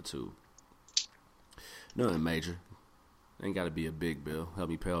bill or two. Nothing major. Ain't got to be a big bill. Help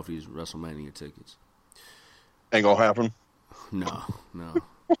me pay off these WrestleMania tickets. Ain't gonna happen. No.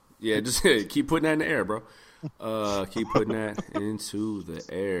 Yeah, just keep putting that in the air, bro. Keep putting that into the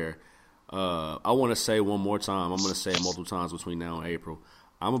air. I want to say one more time. I'm going to say it multiple times between now and April.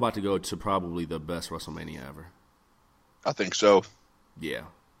 I'm about to go to probably the best WrestleMania ever. I think so. Yeah.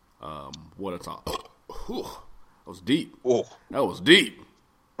 What a time. That was deep. Oh. That was deep.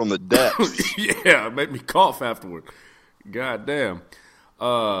 From the depths. Yeah, it made me cough afterward. God damn.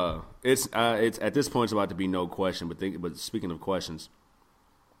 It's at this point it's about to be no question, but speaking of questions,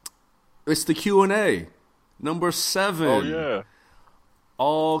 it's the Q&A. Number 7. Oh yeah.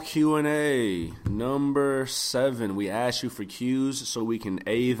 All Q&A. Number 7. We asked you for cues so we can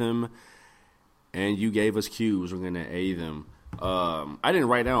A them, and you gave us cues. We're going to A them. I didn't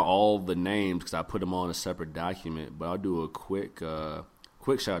write down all the names because I put them all in a separate document, but I'll do a quick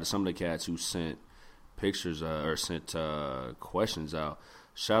shout out to some of the cats who sent pictures or sent questions out.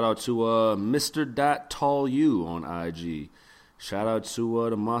 Shout out to Mr. Tall U on IG. Shout out to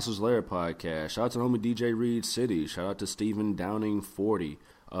the Monsters Lair podcast. Shout out to homie DJ Reed City. Shout out to Stephen Downing 40.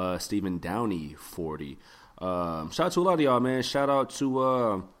 Stephen Downey 40. Shout out to a lot of y'all, man. Shout out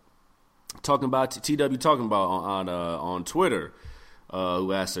to talking about TW talking about on Twitter,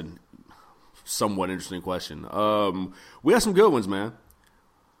 who asked a somewhat interesting question. We got some good ones, man.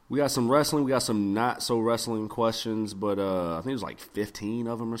 We got some wrestling. We got some not so wrestling questions, but I think there's like 15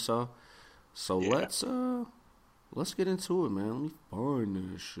 of them or so. So yeah. Let's get into it, man. Let me find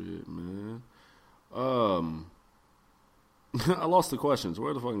that shit, man. I lost the questions.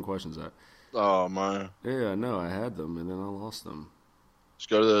 Where are the fucking questions at? Oh man. Yeah, I know. I had them and then I lost them. Just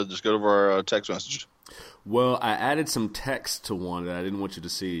go to our text message. Well, I added some text to one that I didn't want you to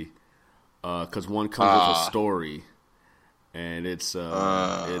see, because one comes with a story, and it is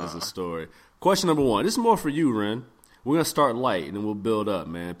a story. Question number 1. This is more for you, Ren. We're gonna start light and then we'll build up,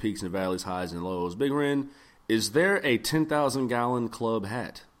 man. Peaks and valleys, highs and lows. Big Ren, is there a 10,000-gallon club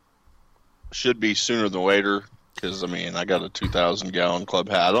hat? Should be sooner than later, because I got a 2,000-gallon club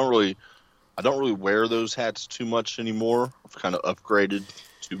hat. I don't really wear those hats too much anymore. I've kind of upgraded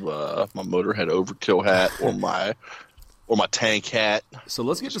to my Motorhead Overkill hat or my tank hat. So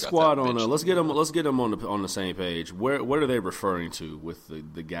let's get the squad on. Let's get them on the same page. What are they referring to with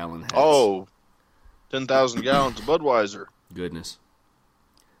the gallon hats? Oh, 10,000 gallons of Budweiser. Goodness.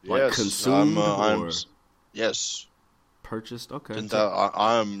 Yes, like consumed yes. Purchased. Okay. I got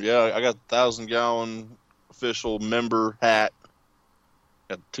 1,000-gallon official member hat.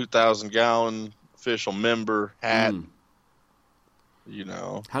 Got 2,000-gallon official member hat. You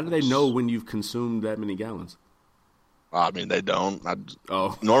know. How do they know when you've consumed that many gallons? They don't.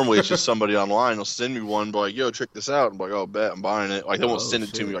 Normally, it's just somebody online will send me one, be like, yo, check this out. I'm like, oh, bet, I'm buying it. Like, they won't send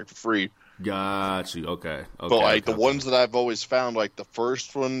it to me, like, for free. Got you. Okay. But, the ones that I've always found, like, the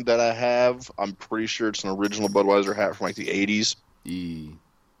first one that I have, I'm pretty sure it's an original Budweiser hat from, like, the 80s.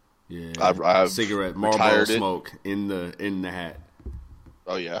 Yeah. I've cigarette, Marlboro smoke in the hat.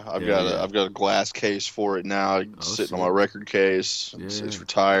 Oh yeah, I've got a glass case for it now, sitting on my record case. Yeah. It's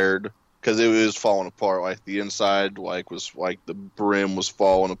retired because it was falling apart. Like the inside, was the brim was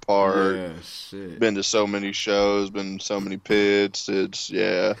falling apart. Yeah, shit. Been to so many shows, been to so many pits.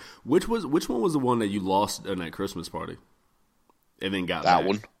 Which one was the one that you lost in that Christmas party, and then got that back?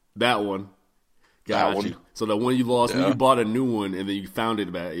 one? That one. Got you. So the one you lost, when you bought a new one, and then you found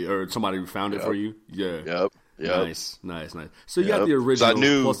it back, or somebody found it for you. Yeah. Yep. Nice. So you got the original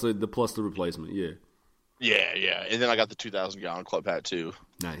plus the replacement, yeah. Yeah. And then I got the 2,000-gallon club hat too.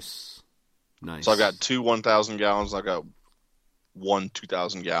 Nice. So I got 2 1,000 gallons. I got 1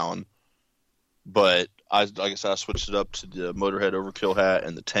 2,000-gallon. But I switched it up to the Motorhead Overkill hat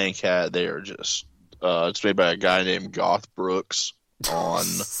and the tank hat. They are just it's made by a guy named Goth Brooks on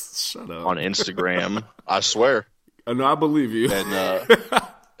Instagram. I swear. No, I believe you.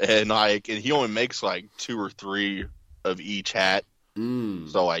 And he only makes like 2 or 3 of each hat.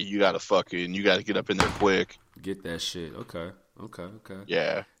 So you gotta get up in there quick. Get that shit. Okay.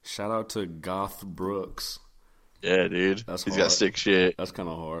 Yeah. Shout out to Goth Brooks. Yeah, dude. He's got sick shit. That's kind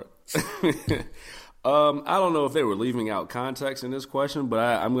of hard. I don't know if they were leaving out context in this question, but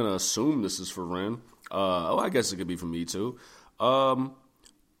I'm gonna assume this is for Ren. I guess it could be for me too.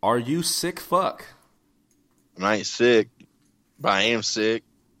 Are you sick fuck? I ain't sick, but I am sick.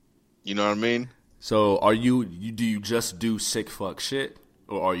 You know what I mean? So do you just do sick fuck shit,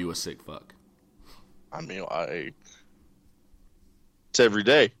 or are you a sick fuck? It's every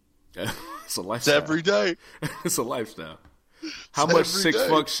day. It's a lifestyle. It's every day. It's a lifestyle. How much sick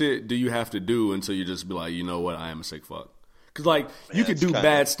fuck shit do you have to do until you just be like, you know what, I am a sick fuck? Because, like, you could do kinda...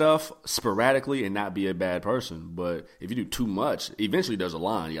 bad stuff sporadically and not be a bad person. But if you do too much, eventually there's a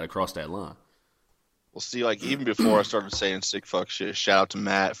line. You got to cross that line. Well, see, like, even before I started saying sick fuck shit, shout out to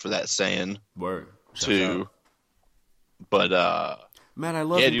Matt for that saying. Word. Too. But, Matt, I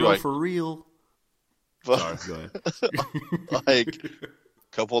love you, bro, like, for real. Sorry, go ahead. Like, a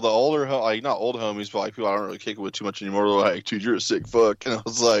couple of the older, like, not old homies, but, like, people I don't really kick it with too much anymore. They're like, dude, you're a sick fuck. And I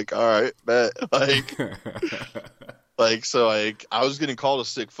was like, all right, bet. Like... Like, so, like, I was getting called a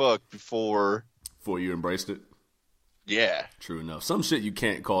sick fuck before you embraced it? Yeah. True enough. Some shit you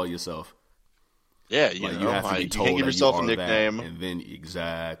can't call yourself. Yeah, you have to be told you can't give yourself a nickname. And then,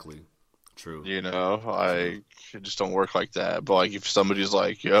 exactly. True. You know, like, it just don't work like that. But, like, if somebody's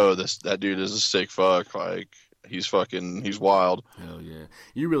like, yo, that dude is a sick fuck, like, he's wild. Hell yeah.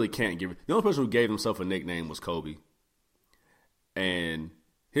 You really can't give it. The only person who gave himself a nickname was Kobe. And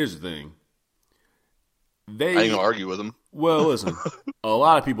here's the thing. I ain't gonna argue with him. Well, listen, a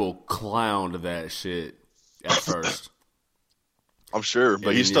lot of people clowned that shit at first. I'm sure,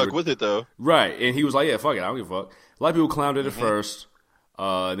 but he stuck with it though. Right, and he was like, "Yeah, fuck it, I don't give a fuck." A lot of people clowned it at first.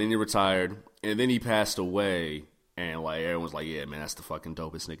 Then he retired, and then he passed away, and like everyone's like, "Yeah, man, that's the fucking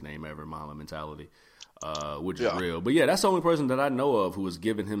dopest nickname ever, Mama mentality," which is real. But yeah, that's the only person that I know of who was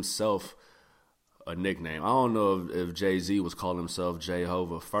giving himself a nickname. I don't know if Jay-Z was calling himself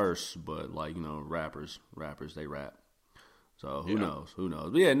Jehovah first, but like, you know, rappers, they rap. So who knows?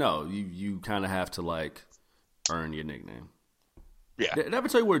 But yeah, no, you kind of have to like earn your nickname. Yeah. Did I ever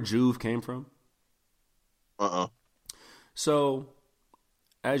tell you where Juve came from? So,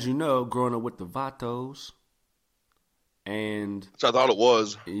 as you know, growing up with the Vatos, and which I thought it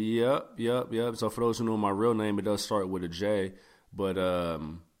was. Yep. So for those who know my real name, it does start with a J, but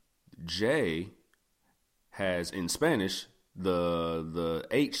J has in Spanish the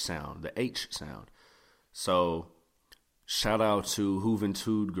H sound, So shout out to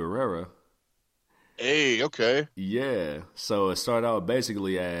Juventud Guerrera. Hey, okay. Yeah. So it started out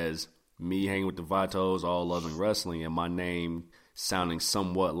basically as me hanging with the Vatos, all loving wrestling, and my name sounding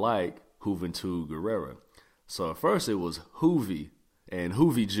somewhat like Juventud Guerrera. So at first it was Hoovy and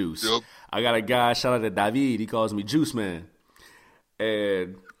Hoovy Juice. Yep. I got a guy, shout out to David, he calls me Juice Man.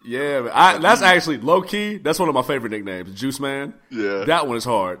 And yeah, that's actually low key. That's one of my favorite nicknames, Juice Man. Yeah, that one is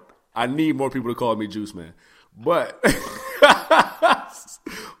hard. I need more people to call me Juice Man. But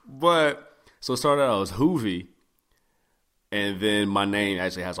so it started out as Hoovy, and then my name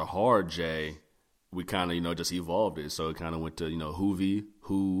actually has a hard J. We kind of just evolved it, so it kind of went to Hoovy,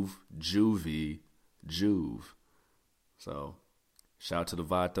 Hoove, Juvie, Juve. So shout out to the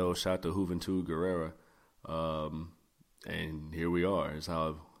Vato, shout out to Juventud Guerrera. And here we are. It's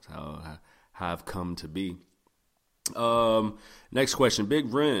how I've come to be. Next question.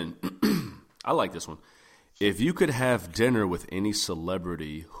 Big Ren. I like this one. If you could have dinner with any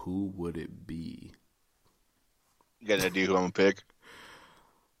celebrity, who would it be? You got an idea who I'm going to pick?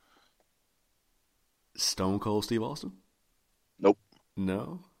 Stone Cold Steve Austin? Nope.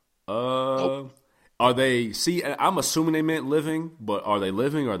 No? Nope. Are they... See, I'm assuming they meant living, but are they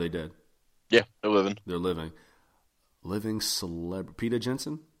living or are they dead? Yeah, they're living. They're living. Living celebrity. Peter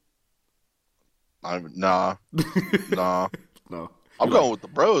Jensen? Nah. No. I'm going with the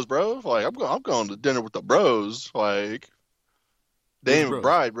bros, bro. Like I'm going to dinner with the bros. Like Danny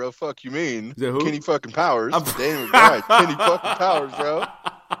McBride, bro. Fuck you mean? Kenny fucking Powers. Danny McBride. Kenny fucking Powers, bro.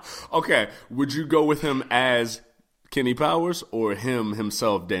 Okay. Would you go with him as Kenny Powers or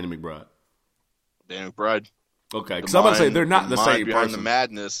himself, Danny McBride? Danny McBride. Okay, because I'm about to say they're not the same person. The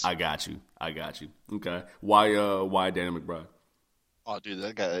madness. I got you. Okay, why Danny McBride? Oh, dude,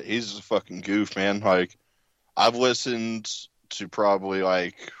 that guy, he's a fucking goof, man. Like, I've listened to probably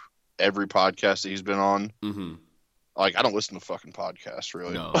like every podcast that he's been on. Mm-hmm. Like, I don't listen to fucking podcasts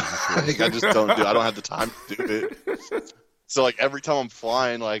really. No, I just don't do. I don't have the time to do it. So like every time I'm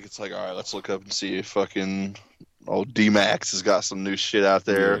flying, like it's like, all right, let's look up and see if fucking old D-Max has got some new shit out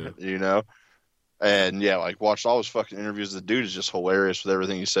there, And yeah, like watched all his fucking interviews. The dude is just hilarious with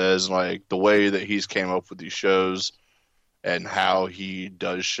everything he says. And, like the way that he's came up with these shows and how he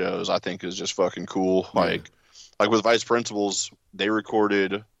does shows, I think is just fucking cool. Yeah. Like with Vice Principals, they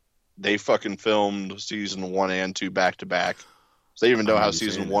fucking filmed season 1 and 2 back to back. So they even know how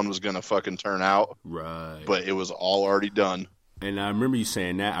season 1 was gonna fucking turn out. Right. But it was all already done. And I remember you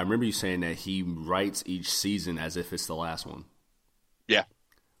saying that. I remember you saying that he writes each season as if it's the last one. Yeah.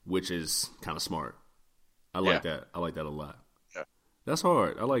 Which is kind of smart. I like that. I like that a lot. Yeah. That's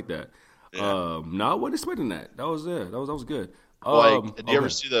hard. I like that. Yeah. No, I wasn't expecting that. That was there. That was good. Did you ever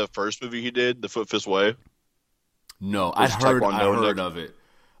see the first movie he did, The Foot Fist Way? No, I heard of it.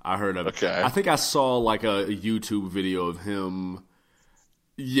 I heard of it. Okay. I think I saw like a YouTube video of him.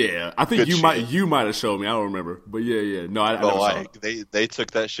 Yeah, I think Good you might have showed me. I don't remember, but yeah. No, I never saw it. They took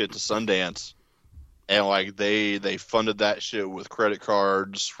that shit to Sundance, and like they funded that shit with credit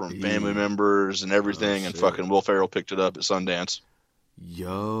cards from family members and everything, and fucking Will Ferrell picked it up at Sundance.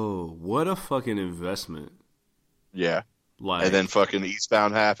 Yo, what a fucking investment! Yeah, like, and then fucking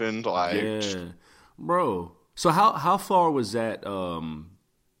Eastbound happened. Like, yeah, bro. So how far was that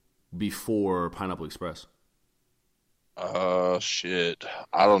before Pineapple Express? Shit.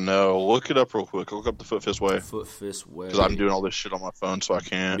 I don't know. Look it up real quick. Look up the Foot Fist Way. Foot Fist Way. Because I'm doing all this shit on my phone, so I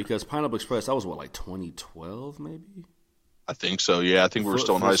can't. Because Pineapple Express, that was what, like 2012, maybe? I think so. Yeah, I think we were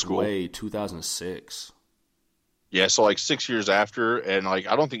still in high school. Foot Fist Way, 2006. Yeah, so like 6 years after, and like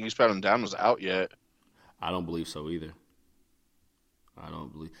I don't think Eastbound and Down was out yet. I don't believe so either. I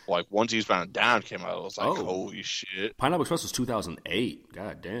don't believe. Like once Eastbound and Down came out, I was like, holy shit. Pineapple Express was 2008.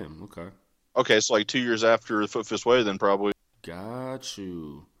 God damn. Okay. Okay, so like 2 years after Foot Fist Way, then probably. Got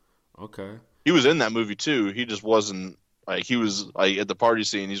you. Okay. He was in that movie too. He just wasn't like he was like at the party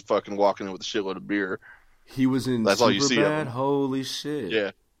scene. He's fucking walking in with a shitload of beer. He was in. That's all you see. Bad? Holy shit.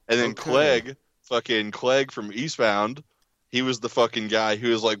 Yeah, and then Clegg from Eastbound. He was the fucking guy who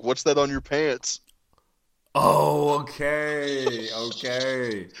was like, "What's that on your pants?" Oh, okay. I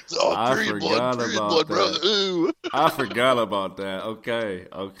forgot about that. I forgot about that. Okay.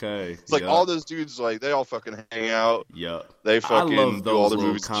 It's like all those dudes, like they all fucking hang out. Yeah, they fucking do all their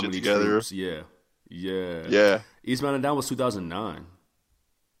movies and shit together. Troops. Yeah. Eastbound and Down was 2009.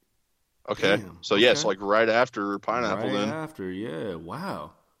 Okay, damn. So okay. So like right after Pineapple. Right after, yeah.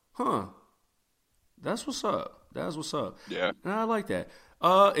 Wow. Huh. That's what's up. Yeah, and I like that.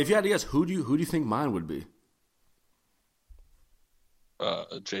 If you had to guess, who do you think mine would be?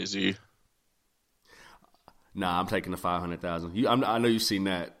 Jay-Z. Nah, I'm taking the 500,000. I know you've seen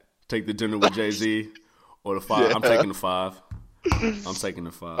that. Take the dinner with Jay-Z or the 5. Yeah. I'm taking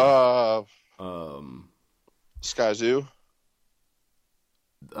the 5. Sky Zoo.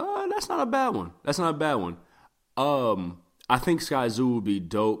 That's not a bad one. I think Sky Zoo would be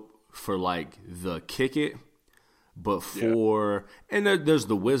dope for like the kick it, but and there's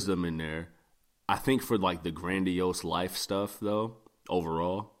the wisdom in there. I think for like the grandiose life stuff though.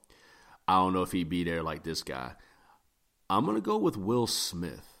 Overall, I don't know if he'd be there like this guy. I'm going to go with Will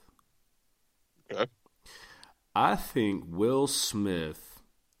Smith. Okay. I think Will Smith,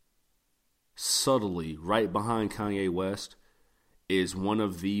 subtly, right behind Kanye West, is one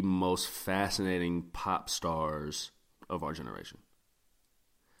of the most fascinating pop stars of our generation.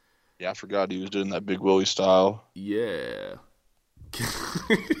 Yeah, I forgot he was doing that Big Willie style. Yeah.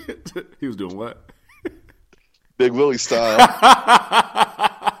 He was doing what? Big Willie style.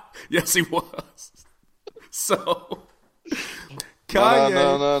 Yes, he was. So, Kanye.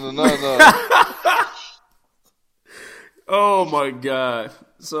 No. Oh my God.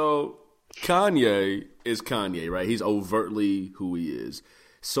 So, Kanye is Kanye, right? He's overtly who he is.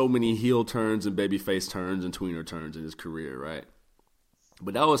 So many heel turns and babyface turns and tweener turns in his career, right?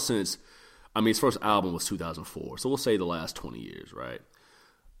 But that was his first album was 2004. So we'll say the last 20 years, right?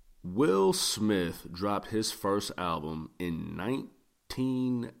 Will Smith dropped his first album in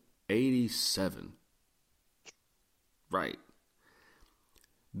 1987. Right.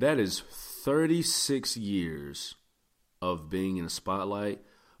 That is 36 years of being in the spotlight,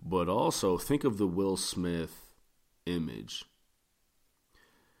 but also think of the Will Smith image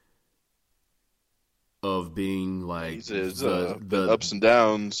of being like the ups and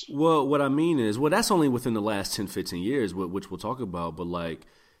downs. Well, what I mean is, that's only within the last 10, 15 years, which we'll talk about, but like,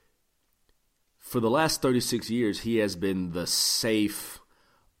 for the last 36 years, he has been the safe,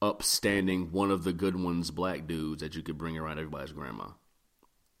 upstanding, one of the good ones black dudes that you could bring around everybody's grandma.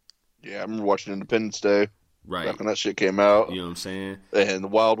 Yeah, I remember watching Independence Day. Right. Back when that shit came out. You know what I'm saying? And the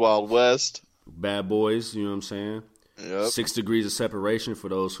Wild Wild West. Bad Boys, you know what I'm saying? Yep. 6 Degrees of Separation for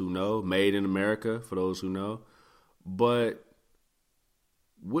those who know. Made in America for those who know. But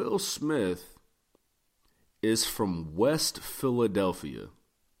Will Smith is from West Philadelphia.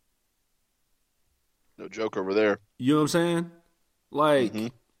 No joke over there. You know what I'm saying?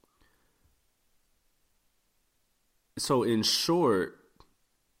 Like, So in short,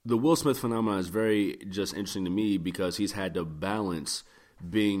 the Will Smith phenomenon is very just interesting to me because he's had to balance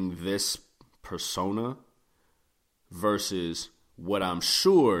being this persona versus what I'm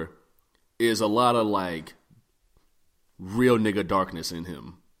sure is a lot of like real nigga darkness in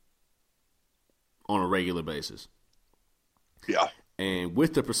him on a regular basis. Yeah. And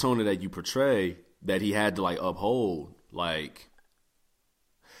with the persona that you portray, that he had to like uphold, like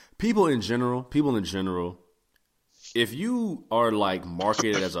people in general if you are like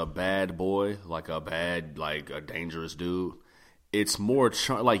marketed as a bad boy, like a dangerous dude, it's more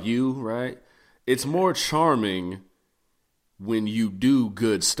like you, right? It's more charming when you do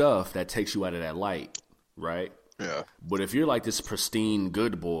good stuff that takes you out of that light, right? Yeah. But if you're like this pristine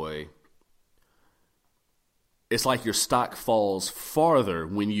good boy, it's like your stock falls farther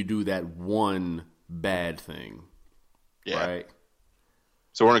when you do that one bad thing. Yeah. Right?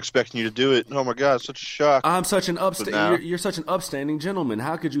 So we're expecting you to do it. Oh my God, it's such a shock. I'm such an you're such an upstanding gentleman.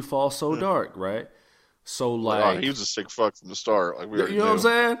 How could you fall so dark, right? So like he was a sick fuck from the start. Like you know what I'm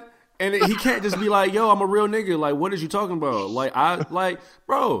saying? And he can't just be like, yo, I'm a real nigga. Like, what is you talking about?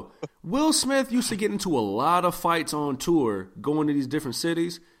 Bro, Will Smith used to get into a lot of fights on tour going to these different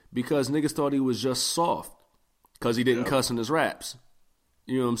cities because niggas thought he was just soft because he didn't cuss in his raps.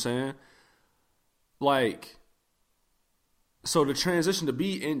 You know what I'm saying? Like, so the transition to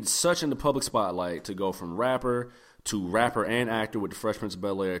be in the public spotlight, to go from rapper to rapper and actor with the Fresh Prince of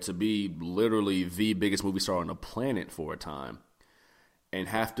Bel-Air to be literally the biggest movie star on the planet for a time. And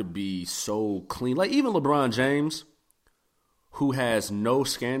have to be so clean. Like, even LeBron James, who has no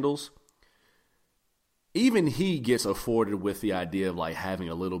scandals, even he gets afforded with the idea of, like, having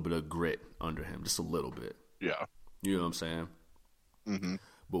a little bit of grit under him. Just a little bit. Yeah. You know what I'm saying? Mm-hmm.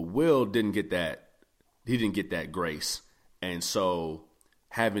 But Will didn't get that. He didn't get that grace. And so,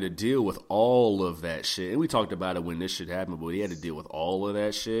 having to deal with all of that shit, and we talked about it when this shit happened, but he had to deal with all of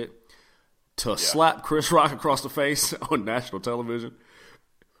that shit to slap Chris Rock across the face on national television.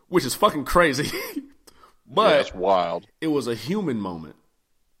 Which is fucking crazy. But it's wild. It was a human moment.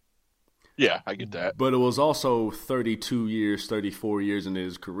 Yeah, I get that. But it was also 34 years into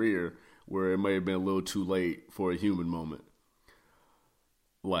his career where it may have been a little too late for a human moment.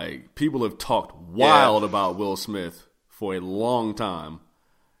 Like, people have talked wild about Will Smith for a long time.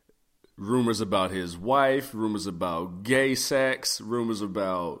 Rumors about his wife, rumors about gay sex, rumors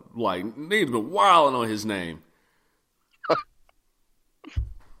about, like, niggas been wilding on his name.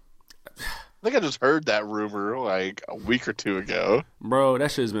 I think I just heard that rumor like a week or two ago. Bro, that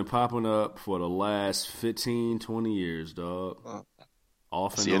shit's been popping up for the last 15, 20 years, dog.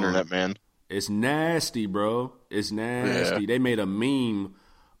 Off and on. The internet, man. It's nasty, bro. It's nasty. Yeah. They made a meme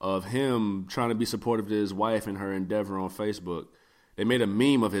of him trying to be supportive to his wife and her endeavor on Facebook. They made a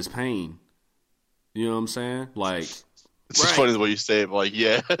meme of his pain. You know what I'm saying? Like, it's just funny the way you say it, but like,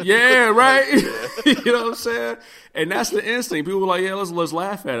 yeah. Yeah, right? You know what I'm saying? And that's the instinct. People were like, yeah, let's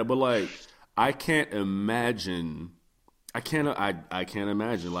laugh at it. But like, I can't imagine. I can't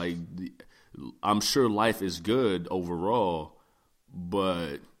imagine. Like, I'm sure life is good overall,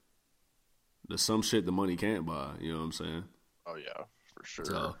 but there's some shit the money can't buy. You know what I'm saying? Oh yeah, for sure.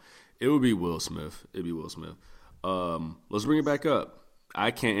 So it would be Will Smith. It'd be Will Smith. Let's bring it back up.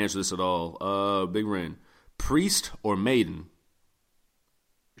 I can't answer this at all. Big Ren, Priest or Maiden?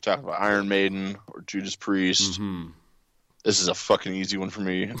 You're talking about Iron Maiden or Judas Priest. Mm-hmm. This is a fucking easy one for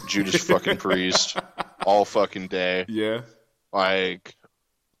me. Judas fucking Priest. All fucking day. Yeah. Like,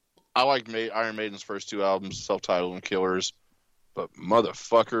 I like Iron Maiden's first two albums, Self-Titled and Killers. But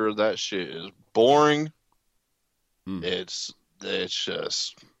motherfucker, that shit is boring. It's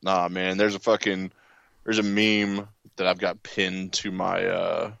just, nah, man. There's a meme that I've got pinned to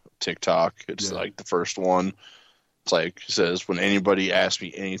my TikTok. It's like the first one. It's like, it says, when anybody asks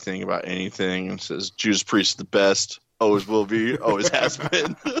me anything about anything, it says, Judas Priest is the best. Always will be. Always has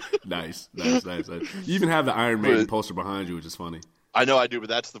been. Nice. You even have the Iron Maiden poster behind you, which is funny. I know I do, but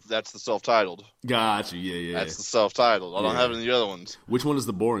that's the self-titled. Gotcha. Yeah. That's the self-titled. I don't have any of the other ones. Which one is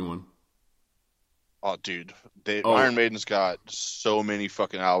the boring one? Oh, dude. Iron Maiden's got so many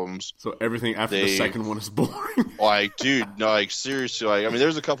fucking albums. So everything after the second one is boring? Like, dude, no, like, seriously. Like, I mean,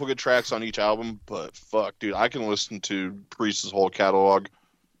 there's a couple good tracks on each album, but fuck, dude, I can listen to Priest's whole catalog.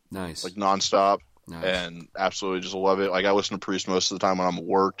 Nice. Like, nonstop. Nice. And absolutely just love it. Like, I listen to Priest most of the time when I'm at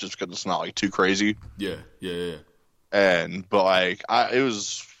work just because it's not, like, too crazy. Yeah. But, like, it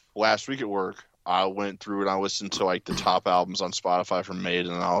was last week at work. I went through and I listened to, like, the top albums on Spotify from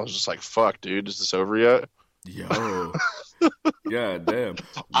Maiden, and I was just like, fuck, dude, is this over yet? Yo. God damn.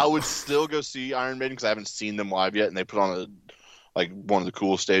 I would still go see Iron Maiden because I haven't seen them live yet, and they put on one of the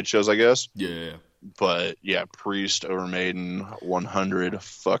cool stage shows, I guess. Yeah. But yeah, Priest over Maiden,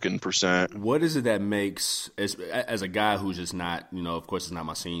 100%. What is it that makes, as a guy who's just not, of course it's not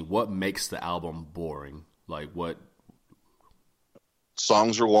my scene, what makes the album boring? Like, what?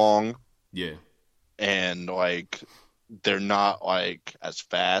 Songs are long. Yeah. And, like, they're not, like, as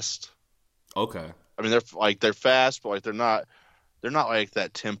fast. Okay. I mean, they're fast, but, like, they're not like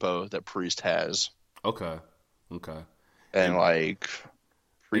that tempo that Priest has. Okay. And, like,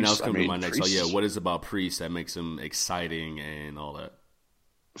 And I was coming to my next. So Priest, yeah, what is it about Priest that makes him exciting and all that?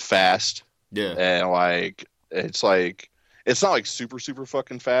 fast. Yeah. And it's not like super super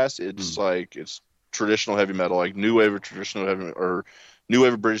fucking fast. It's like it's traditional heavy metal, like new wave of traditional heavy or new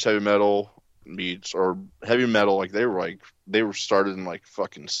wave of British heavy metal meets or heavy metal. They were started in like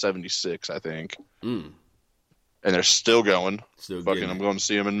fucking 76, I think. And they're still going. I'm going to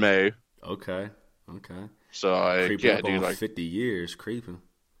see them in May. Okay. So creeping up on 50 years, creeping.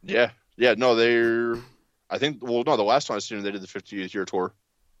 Yeah. No, I think. Well, no, the last time I seen them, they did the 50th year tour.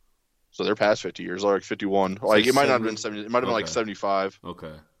 So they're past 50 years. They're like 51. Like it might not have been 70. It might have been like 75.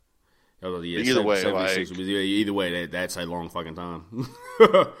 Okay. Either way, that's a long fucking time.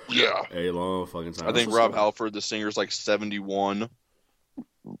 Yeah. A long fucking time. I think Rob Halford, the singer's like 71.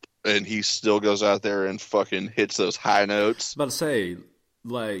 And he still goes out there and fucking hits those high notes. I was about to say,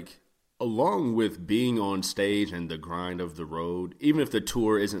 like, along with being on stage and the grind of the road, even if the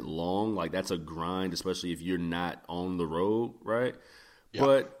tour isn't long, like, that's a grind, especially if you're not on the road, right? Yep.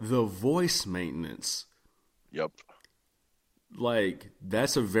 But the voice maintenance. Yep. Like,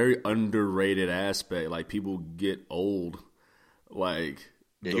 that's a very underrated aspect. Like, people get old. Like,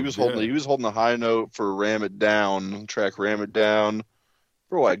 yeah, he was holding the high note for Ram It Down, track Ram It Down,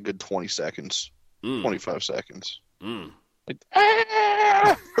 for like a good 20 seconds, 25 seconds. Like,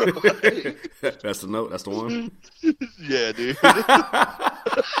 ah! That's the note. That's the one. Yeah, dude.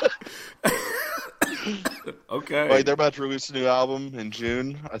 Okay. Like they're about to release a new album in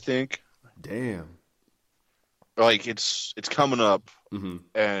June, I think. Damn. Like it's coming up,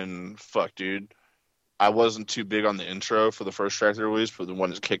 and fuck, dude. I wasn't too big on the intro for the first track they released, but the one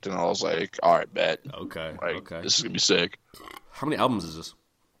that kicked in, I was like, all right, bet. Okay. This is gonna be sick. How many albums is this?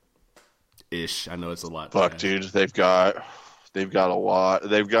 Ish. I know it's a lot. Fuck, dude. They've got a lot.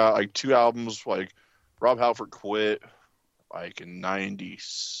 They've got like 2 albums. Like Rob Halford quit like in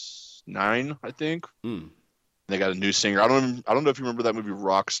 '99, I think. They got a new singer. I don't know if you remember that movie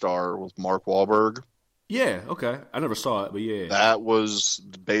Rockstar with Mark Wahlberg. Yeah. Okay. I never saw it, but yeah. That was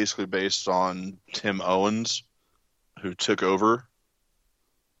basically based on Tim Owens, who took over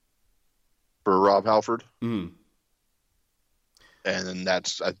for Rob Halford. And then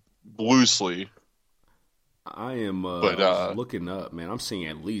that's loosely. I am looking up, man. I'm seeing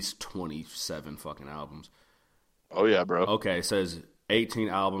at least 27 fucking albums. Oh, yeah, bro. Okay, it says 18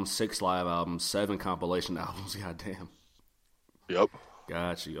 albums, 6 live albums, 7 compilation albums. Goddamn. Yep.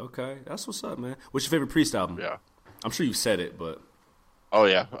 Got you. Okay. That's what's up, man. What's your favorite Priest album? Yeah. I'm sure you said it, but. Oh,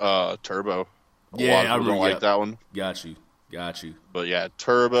 yeah. Turbo. Yeah, I don't like that one. Got you. But yeah,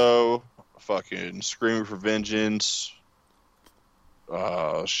 Turbo, fucking Screaming for Vengeance.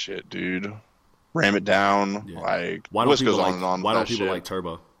 Shit, dude. Ram It Down. Yeah. Like, list goes on and on. Why don't people like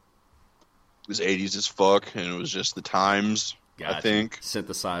Turbo? It was 80s as fuck, and it was just the times, I think.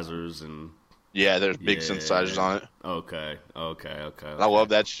 Synthesizers and... Yeah, there's big synthesizers on it. Okay. I love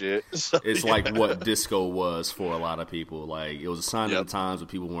that shit. So, it's like what disco was for a lot of people. Like, it was a sign of the times, but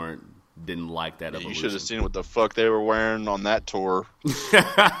people didn't like that evolution. You should have seen what the fuck they were wearing on that tour.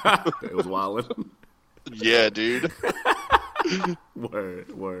 It was wild. Yeah, dude.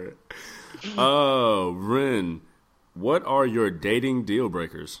 Word. Oh, Ren, what are your dating deal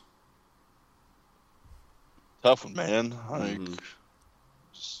breakers? Tough one, man. Like,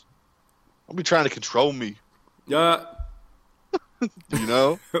 I'll be trying to control me. Yeah. You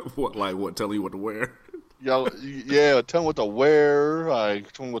know? What? Telling you what to wear? Yeah, tell me what to wear.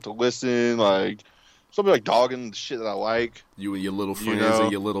 Like, tell me what to listen. Like, something like dogging the shit that I like. You and your little friends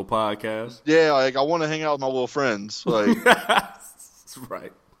and your little podcast. Yeah, like I want to hang out with my little friends. Like, that's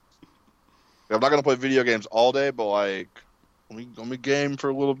right. I'm not gonna play video games all day, but like, let me game for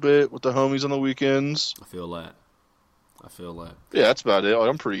a little bit with the homies on the weekends. I feel that. Yeah, that's about it. Like,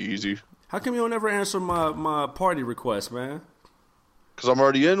 I'm pretty easy. How come you don't ever answer my party request, man? Because I'm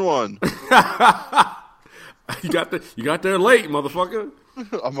already in one. You got there late, motherfucker.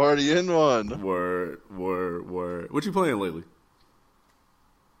 I'm already in one. Word. What you playing lately?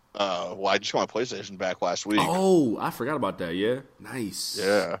 Well, I just got my PlayStation back last week. Oh, I forgot about that. Yeah, nice.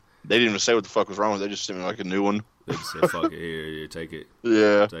 Yeah, they didn't even say what the fuck was wrong with it. They just sent me like a new one. They just said, "Fuck it, here, take it."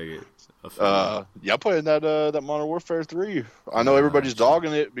 Yeah, take it. Yeah, I'm playing that Modern Warfare 3. I know everybody's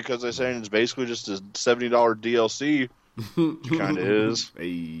dogging it because they're saying it's basically just a $70 DLC. It kind of is.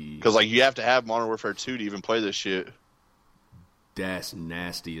 Because like you have to have Modern Warfare 2 to even play this shit. That's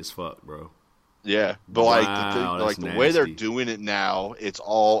nasty as fuck, bro. Yeah, but like the way they're doing it now, it's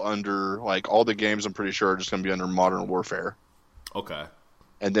all under like all the games. I'm pretty sure are just going to be under Modern Warfare. Okay.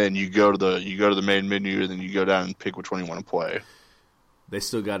 And then you go to the main menu, and then you go down and pick which one you want to play. They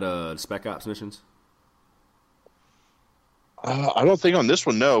still got Spec Ops missions. I don't think on this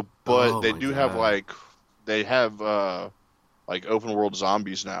one, no, but Oh they my do have god. they have like open world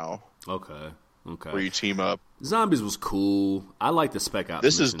zombies now Okay. where Okay. you team up. Zombies was cool. I like the Spec Ops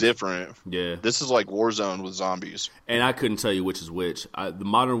This is missions. different. Yeah. This is like Warzone with zombies. And I couldn't tell you which is which. The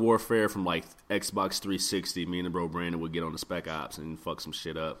Modern Warfare from like Xbox 360, me and the bro Brandon would get on the Spec Ops and fuck some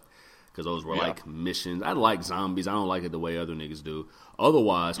shit up. Because those were Yeah, like missions. I like zombies. I don't like it the way other niggas do.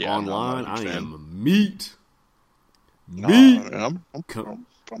 Otherwise, yeah, no, I'm not a online, huge I fan. am meat. Nah, Meat. man, Come,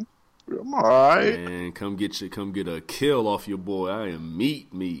 I'm all right. man, come get a kill off your boy. I am meat.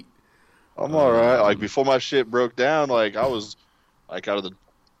 I'm all right. Like before my shit broke down, like I was like out of the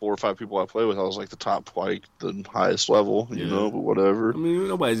 4 or 5 people I play with, I was like the top, like the highest level, Yeah. but whatever. I mean,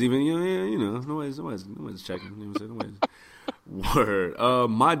 nobody's even, nobody's checking. You know what I'm saying? Word.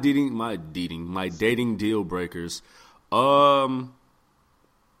 My dating deal breakers.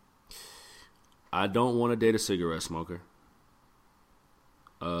 I don't want to date a cigarette smoker.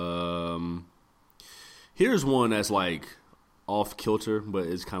 Here's one that's like off kilter, but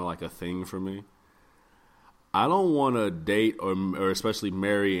it's kind of like a thing for me. I don't want to date or especially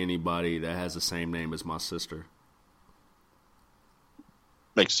marry anybody that has the same name as my sister.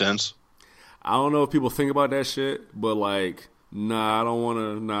 Makes sense. I don't know if people think about that shit, but like, nah, I don't want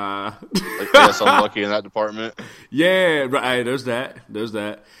to. Nah. Like, yes, I'm lucky in that department. Yeah, right. There's that.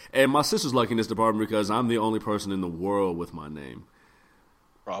 And my sister's lucky in this department because I'm the only person in the world with my name.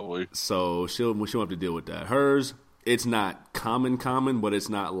 Probably. So she'll have to deal with that. Hers, it's not common, but it's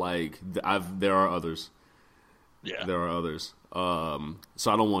not like there are others. Yeah. There are others.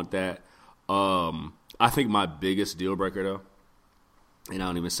 So I don't want that. I think my biggest deal breaker though, and I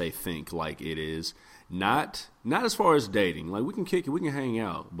don't even say think like it is not as far as dating. Like we can kick it, we can hang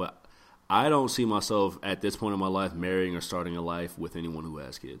out, but I don't see myself at this point in my life marrying or starting a life with anyone who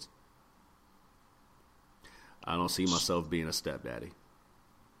has kids. I don't see myself being a stepdaddy.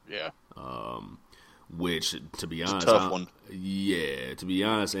 Yeah. Which, to be It's a honest, tough one. Yeah, to be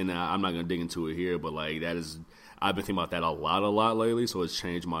honest, and I'm not gonna dig into it here, but like that is, I've been thinking about that a lot lately, so it's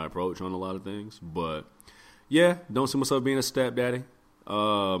changed my approach on a lot of things. But yeah, don't see myself being a stepdaddy.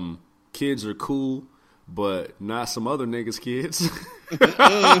 Kids are cool, but not some other niggas' kids.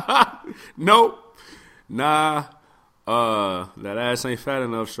 Nope, nah. That ass ain't fat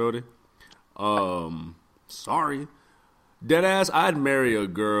enough, shorty. Sorry. Deadass, I'd marry a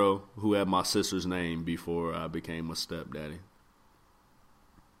girl who had my sister's name before I became a stepdaddy.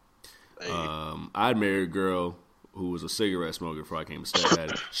 Hey, I'd marry a girl who was a cigarette smoker before I became a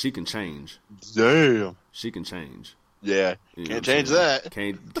stepdaddy. She can change. damn. She can change. Yeah. You know Can't what I'm change saying?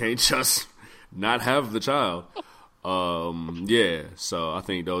 that. Can't just not have the child. Yeah. So I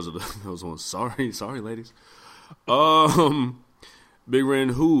think those are those ones. Sorry, ladies. Big Ren,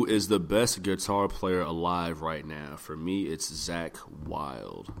 who is the best guitar player alive right now? For me, it's Zach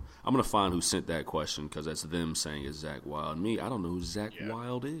Wild. I'm going to find who sent that question because that's them saying it's Zach Wild. Me, I don't know who Zach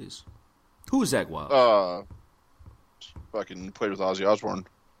Wild is. Who is Zach Wild? Fucking played with Ozzy Osbourne.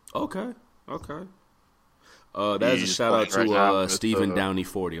 Okay. That is a He's shout out playing to right now with, Stephen Downey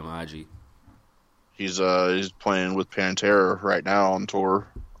 40 on IG. He's playing with Pantera right now on tour.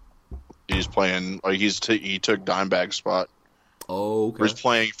 He's playing like he took Dimebag's spot. Oh, okay. Or he's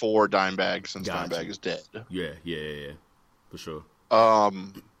playing for Dimebag since Gotcha. Dimebag is dead. Yeah. For sure.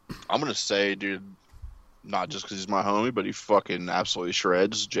 I'm gonna say, dude, not just because he's my homie, but he fucking absolutely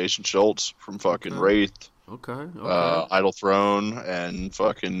shreds. Jason Schultz from fucking Wraith, Okay. Idle Throne, and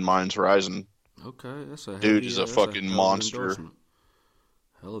fucking Mind's Horizon. Okay. That's a Dude is a that's fucking hell of an monster. endorsement.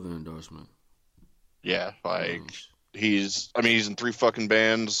 Hell of an endorsement. Yeah, like Nice. he's in 3 fucking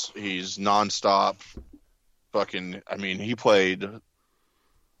bands. He's nonstop. Fucking, he played a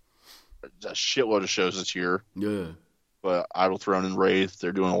shitload of shows this year. Yeah. But Idle Throne and Wraith,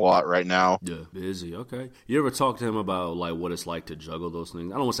 they're doing a lot right now. Yeah, busy. Okay. You ever talk to him about like what it's like to juggle those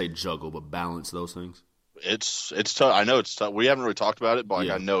things? I don't want to say juggle, but balance those things. It's tough. I know it's tough. We haven't really talked about it, but like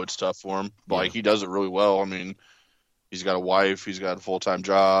Yeah. I know it's tough for him. But like Yeah. he does it really well. He's got a wife, he's got a full-time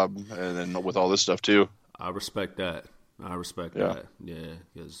job, and then with all this stuff too. I respect that. Yeah. That. Yeah,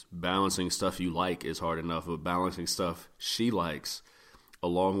 because balancing stuff you like is hard enough, but balancing stuff she likes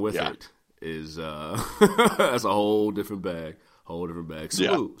along with Yeah. it is that's a whole different bag.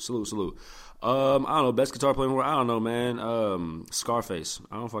 Salute. I don't know, best guitar player in the world. I don't know, man. Scarface.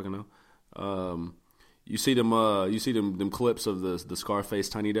 I don't fucking know. You see them clips of the Scarface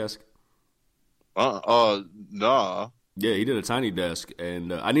Tiny Desk? Nah. Yeah, he did a Tiny Desk,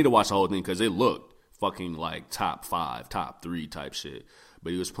 and I need to watch the whole thing because it looked fucking like top 5, top 3 type shit.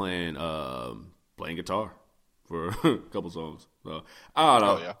 But he was playing guitar for a couple songs. So, I don't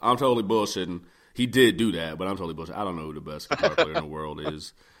know. Oh, yeah. I'm totally bullshitting. He did do that, but I'm totally bullshit. I don't know who the best guitar player in the world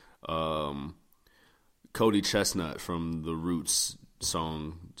is. Cody Chestnut from the Roots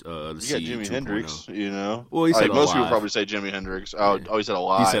song. The you got Jimi Hendrix, you know. Well, he said alive. Most people probably say Jimi Hendrix. Oh, he said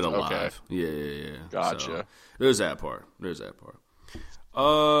alive. He said alive. Okay. Yeah. Gotcha. So, there's that part.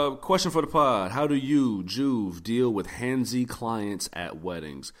 Question for the pod. How do you, Juve, deal with handsy clients at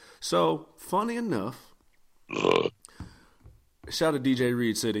weddings? So, funny enough, shout out to DJ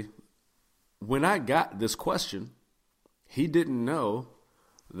Reed City. When I got this question, he didn't know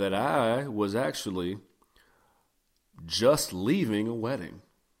that I was actually just leaving a wedding.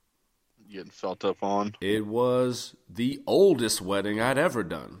 Getting felt up on. It was the oldest wedding I'd ever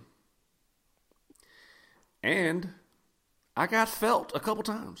done. And I got felt a couple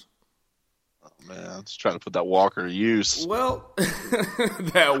times. Oh, man, I was trying to put that walker to use. Well,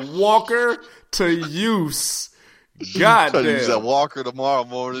 that walker to use. God damn. Use that walker tomorrow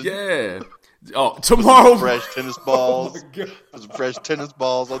morning. Yeah. Oh, tomorrow. Fresh tennis balls. Oh, my God. Some fresh tennis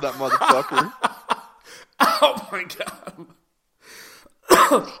balls on that motherfucker. Oh, my God.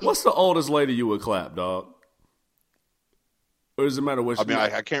 What's the oldest lady you would clap, dog? Or does it matter what she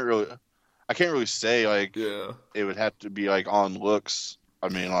I can't really say, like, yeah. It would have to be, like, on looks. I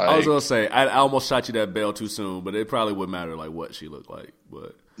mean, like. I was going to say, I almost shot you that bell too soon, but it probably wouldn't matter, like, what she looked like.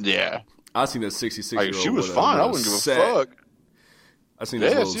 But yeah. I seen that 66-year-old. Like, she was fine. I wouldn't give a fuck. I seen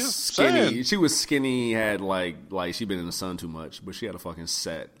that little skinny. Sad. She was skinny, had, like she'd been in the sun too much, but she had a fucking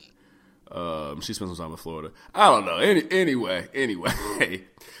set. She spent some time in Florida. I don't know. Anyway.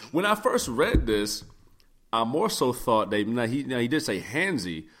 When I first read this, I more so thought he did say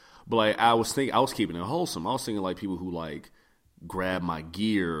handsy, but like I was keeping it wholesome. I was thinking like people who like grab my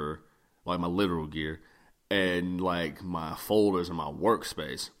gear, like my literal gear, and like my folders in my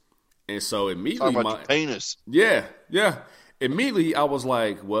workspace. And so immediately talk about your penis. Yeah. Immediately I was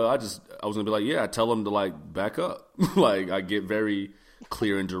like, well, I was gonna be like, yeah, I tell them to like back up. Like I get very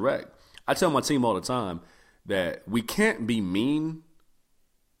clear and direct. I tell my team all the time that we can't be mean,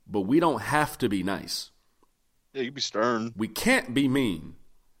 but we don't have to be nice. Yeah, you can be stern. We can't be mean.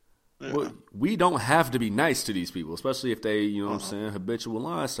 Yeah. We don't have to be nice to these people, especially if they, you know what I'm saying, habitual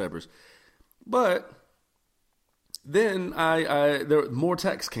line steppers. But then there more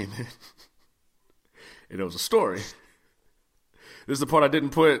texts came in. And it was a story. This is the part I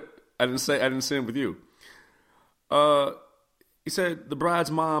didn't send with you. He said the bride's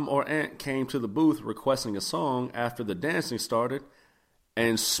mom or aunt came to the booth requesting a song after the dancing started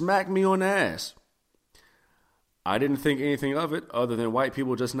and smacked me on the ass. I didn't think anything of it other than white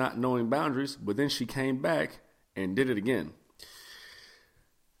people just not knowing boundaries, but then she came back and did it again.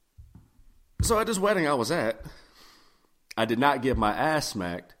 So at this wedding I was at, I did not get my ass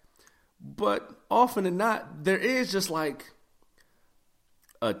smacked, but often than not, there is just like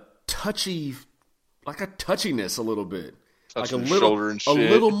a touchiness a little bit. Like a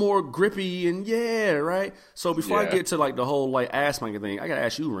little more grippy and yeah, right? So before I get to like the whole like ass smacking thing, I gotta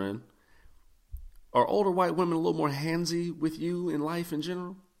ask you, Ren. Are older white women a little more handsy with you in life in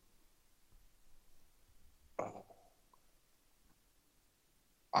general?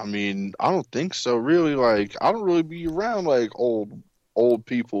 I mean, I don't think so. Really, like I don't really be around like old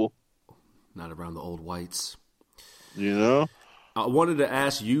people. Not around the old whites. You know? I wanted to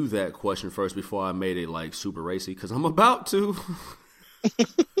ask you that question first before I made it like super racy because I'm about to.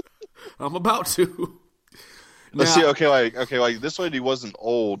 Let's see. Okay, like this lady wasn't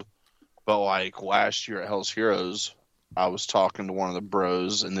old, but like last year at Hell's Heroes, I was talking to one of the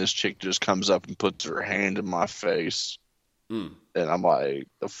bros, and this chick just comes up and puts her hand in my face, and I'm like,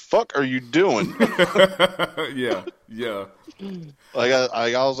 "The fuck are you doing?" Yeah. Like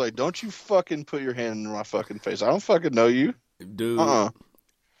I was like, "Don't you fucking put your hand in my fucking face? I don't fucking know you." Dude,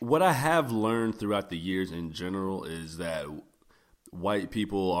 what I have learned throughout the years in general is that white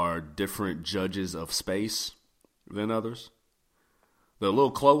people are different judges of space than others. They're a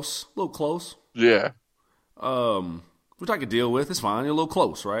little close. Yeah. Which I could deal with. It's fine. You're a little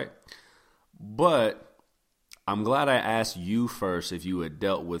close, right? But I'm glad I asked you first if you had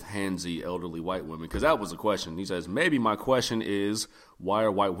dealt with handsy elderly white women, because that was a question. He says, maybe my question is, why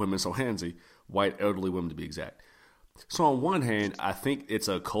are white women so handsy? White elderly women, to be exact. So on one hand, I think it's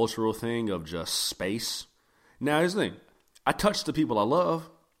a cultural thing of just space. Now, here's the thing. I touch the people I love.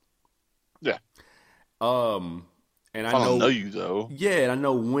 Yeah. And I don't know you, though. Yeah, and I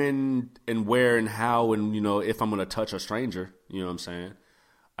know when and where and how and, you know, if I'm going to touch a stranger, you know what I'm saying?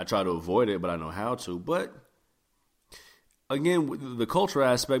 I try to avoid it, but I know how to. But, again, with the culture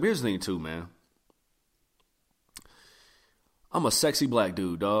aspect, here's the thing, too, man. I'm a sexy black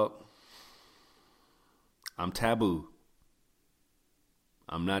dude, dog. I'm taboo.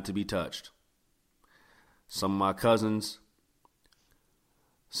 I'm not to be touched. Some of my cousins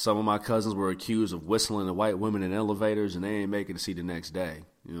were accused of whistling to white women in elevators, and they ain't making it to see the next day.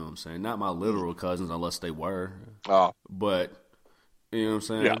 You know what I'm saying? Not my literal cousins, unless they were. Oh. But, you know what I'm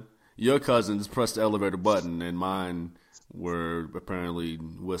saying? Yeah. Your cousins pressed the elevator button, and mine were apparently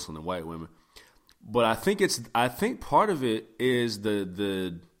whistling to white women. But I think part of it is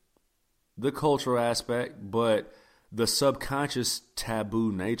the cultural aspect, but the subconscious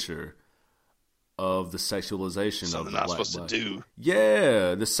taboo nature of the sexualization Something of the not black supposed body. to do.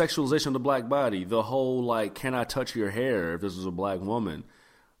 Yeah, the sexualization of the black body. The whole, like, can I touch your hair if this was a black woman?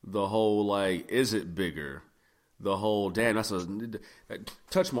 The whole, like, is it bigger? The whole, damn,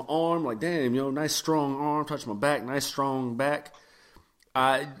 touch my arm, like, damn, nice strong arm. Touch my back, nice strong back.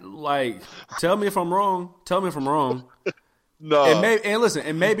 Tell me if I'm wrong. No. And listen,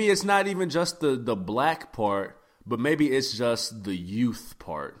 and maybe it's not even just the black part, but maybe it's just the youth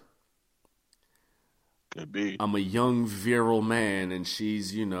part. Could be. I'm a young, virile man, and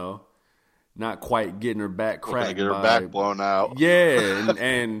she's, not quite getting her back cracked. Get her back blown out. Yeah,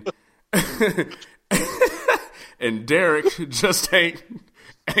 and and Derek just ain't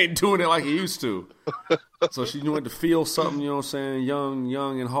doing it like he used to. So she wanted to feel something, you know what I'm saying,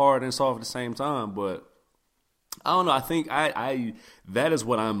 young and hard and soft at the same time. But I don't know. I think I that is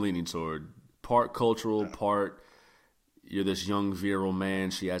what I'm leaning toward. Part cultural, part you're this young, virile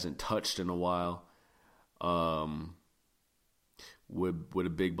man she hasn't touched in a while. With a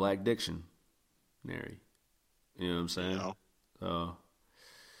big black dictionary. You know what I'm saying? I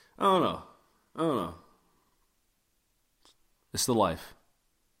don't know. It's the life.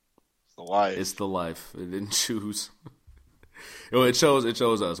 It's the life. It didn't choose. It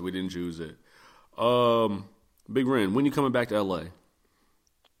chose us. We didn't choose it. Big Ren, when you coming back to LA?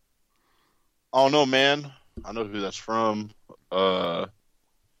 I don't know, man. I know who that's from.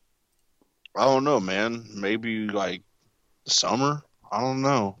 I don't know, man. Maybe like summer. I don't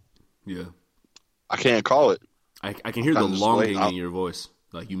know. Yeah, I can't call it. I can hear the longing in your voice.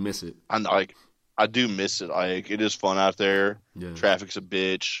 Like you miss it. I do miss it. Like it is fun out there. Yeah. Traffic's a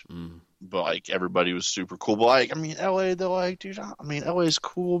bitch, but like everybody was super cool. But like, I mean, LA, they're like, dude. I mean, LA's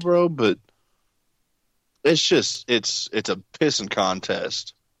cool, bro, but it's just it's a pissing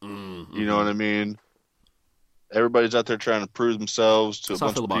contest. Mm-hmm. You know what I mean? Everybody's out there trying to prove themselves to a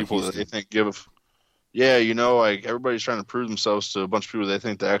bunch of people that they think give a. Yeah, like everybody's trying to prove themselves to a bunch of people they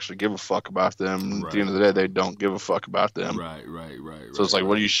think they actually give a fuck about them. Right. At the end of the day, they don't give a fuck about them. Right. So it's like,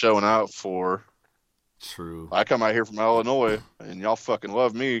 what are you showing out for? True. I come out here from Illinois, and y'all fucking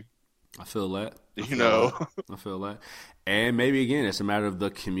love me. I feel that. I feel that. And maybe, again, it's a matter of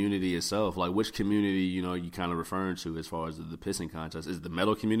the community itself. Like, which community, you kind of referring to as far as the pissing contest? Is the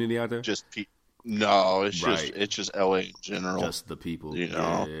metal community out there? No, it's just LA in general. Just the people.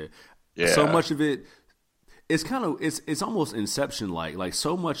 Yeah. So much of it, it's almost Inception-like. Like,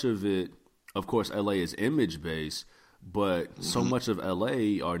 so much of it, of course, LA is image-based, but so much of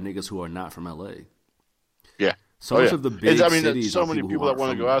LA are niggas who are not from LA. Yeah. So much of the big cities. So many people that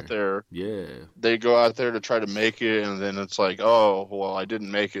want to go out there. Yeah. They go out there to try to make it, and then it's like, oh, well, I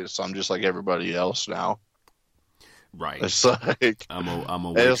didn't make it, so I'm just like everybody else now. Right. It's like I'm a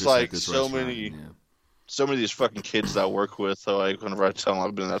and waitress it's like at this so restaurant. many of these fucking kids that I work with. Like whenever I tell them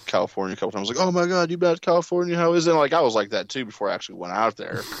I've been out to California a couple times, like, oh my god, you been out to California? How is it? Like I was like that too before I actually went out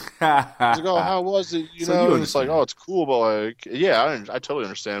there. I was like, oh, how was it? And it's like, oh, it's cool, but like, yeah, I totally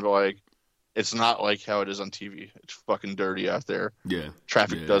understand, but like, it's not like how it is on TV. It's fucking dirty out there. Yeah,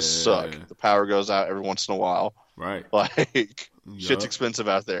 traffic does suck. The power goes out every once in a while. Right, like shit's expensive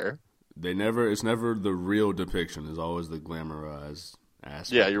out there. It's never the real depiction. It's always the glamorized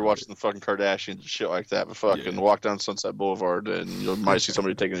aspect. Yeah, you're watching the fucking Kardashians and shit like that, but fucking walk down Sunset Boulevard and you might see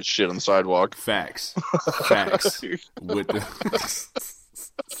somebody taking a shit on the sidewalk. Facts. With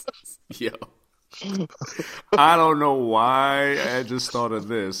yo, I don't know why I just thought of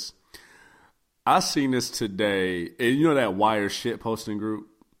this. I seen this today, and you know that Wire shit posting group?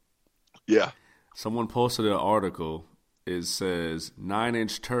 Yeah. Someone posted an article. It says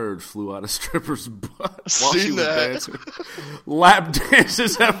 9-inch turd flew out of stripper's butt while she was dancing. Lap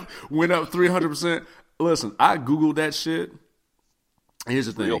dances went up 300%. Listen, I Googled that shit. And here's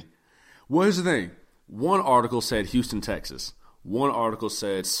the thing. Well, here's the thing. One article said Houston, Texas. One article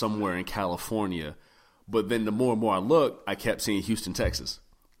said somewhere in California. But then the more and more I looked, I kept seeing Houston, Texas.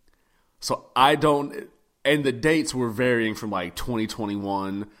 So I don't, and the dates were varying from like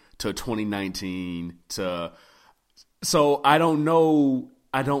 2021 to 2019 to, so I don't know.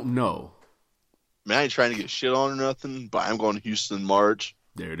 Man, I ain't trying to get shit on or nothing, but I'm going to Houston in March.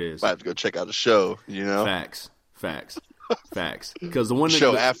 There it is. I have to go check out a show, Facts. Facts. Because the one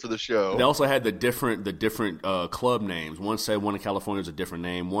show after the show. They also had the different club names. One said one in California was a different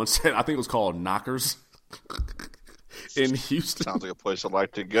name. One said I think it was called Knockers in Houston. Sounds like a place I'd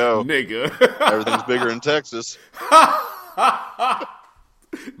like to go, nigga. Everything's bigger in Texas.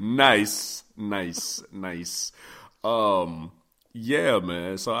 Nice. Yeah,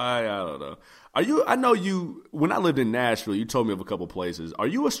 man. So I don't know. Are you? I know you. When I lived in Nashville, you told me of a couple places. Are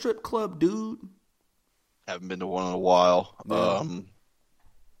you a strip club dude? Haven't been to one in a while. Yeah.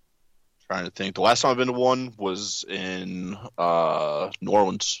 Trying to think. The last time I've been to one was in New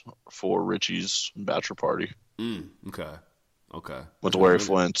Orleans for Richie's bachelor party. Okay. Went to Larry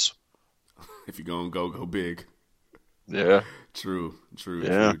Flint's. If you're gonna go big. Yeah. True.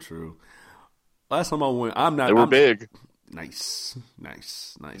 Last time I went, They were big. Nice.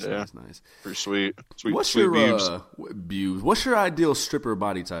 Pretty sweet. What's your views? What's your ideal stripper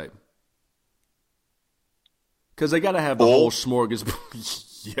body type? Because they gotta have the whole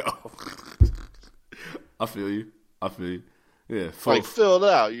smorgasbord. Yo, I feel you. Yeah, like filled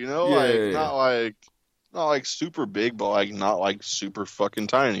out, not like super big, but like not like super fucking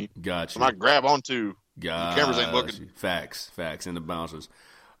tiny. Gotcha. I'm not grab onto. The cameras ain't looking. Facts, and the bouncers.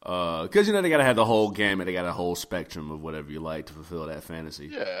 Because they gotta have the whole gamut. They got a whole spectrum of whatever you like to fulfill that fantasy.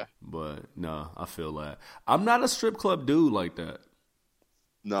 Yeah. But no, I feel that I'm not a strip club dude like that.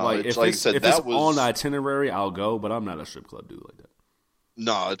 No, like it's if it's on the itinerary, I'll go. But I'm not a strip club dude like that.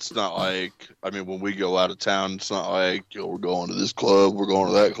 No, it's not like. I mean, when we go out of town, it's not like we're going to this club, we're going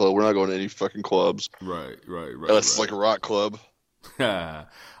to that club. We're not going to any fucking clubs. Right. That's like a rock club. Last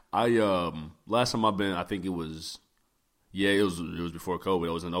time I've been, I think it was before COVID.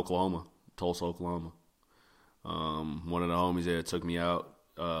 I was in Oklahoma, Tulsa, Oklahoma. One of the homies there took me out,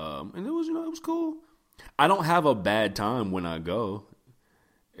 and it was cool. I don't have a bad time when I go.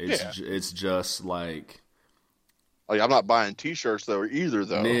 It's just like I'm not buying T-shirts though either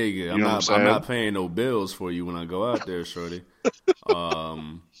though. Nigga, I'm not paying no bills for you when I go out there, shorty.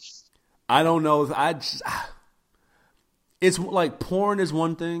 I don't know. It's like porn is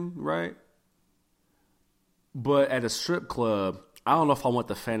one thing, right? But at a strip club, I don't know if I want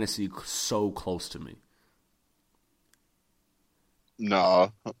the fantasy so close to me.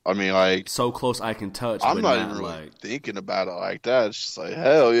 No, I mean like so close I can touch. I'm not even really thinking about it like that. It's just like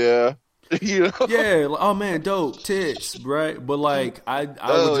hell yeah, Yeah, like, oh man, dope tits, right? But like I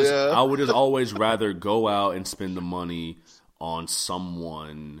would just always rather go out and spend the money on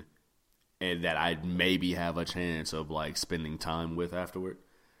someone, and that I'd maybe have a chance of like spending time with afterward.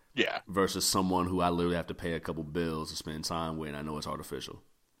 Yeah. Versus someone who I literally have to pay a couple bills to spend time with, and I know it's artificial.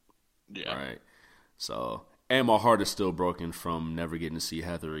 Yeah. Right. So, and my heart is still broken from never getting to see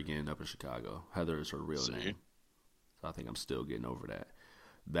Heather again up in Chicago. Heather is her real name. So I think I'm still getting over that.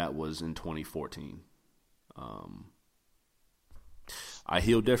 That was in 2014. I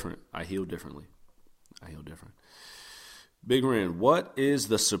heal different. I heal differently. Big Ren, what is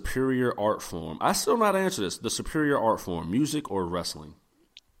the superior art form? I still not answer this. The superior art form, music or wrestling?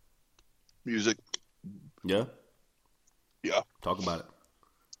 Music. Yeah? Yeah. Talk about it.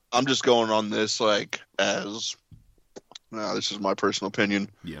 I'm just going on this this is my personal opinion.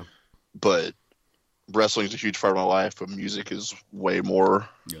 Yeah. But wrestling is a huge part of my life, but music is way more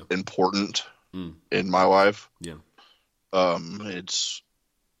important in my life. Yeah. It's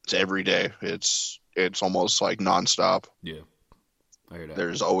every day. It's almost like nonstop. Yeah. I hear that.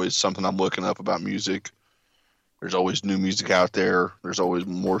 There's always something I'm looking up about music. There's always new music out there. There's always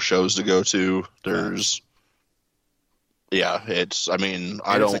more shows to go to. I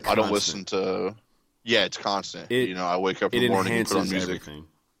don't listen to. Yeah, it's constant. I wake up in the morning and put on music. Everything.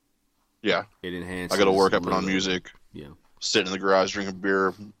 Yeah, it enhances. I go to work. I put on music. Yeah, sitting in the garage drinking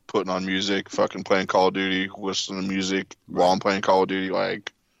beer, putting on music, fucking playing Call of Duty, listening to music while I'm playing Call of Duty.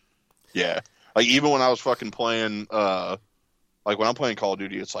 Even when I was fucking playing. When I'm playing Call of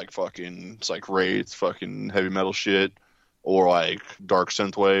Duty, it's like Wraith, fucking heavy metal shit, or like dark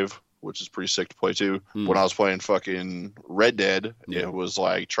synthwave, which is pretty sick to play too. When I was playing fucking Red Dead, it was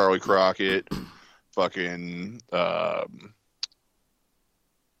like Charlie Crockett, fucking God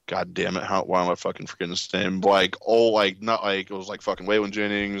damn it, why am I fucking forgetting this name? It was like fucking Waylon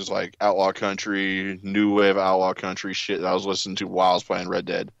Jennings, like Outlaw Country, new wave Outlaw Country shit that I was listening to while I was playing Red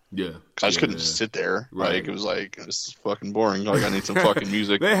Dead. Yeah. Cause I just couldn't sit there. Right. It was this is fucking boring. I need some fucking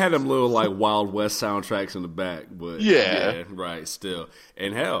music. They had them little Wild West soundtracks in the back, but right, still.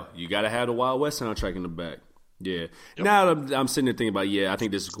 And hell, you gotta have the Wild West soundtrack in the back. Yeah. Yep. Now I'm sitting there thinking about, I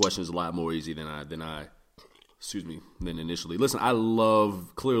think this question is a lot more easy than initially. Listen, I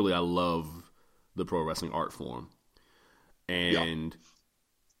love the pro wrestling art form. And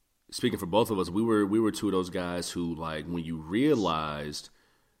speaking for both of us, we were two of those guys who, like, when you realized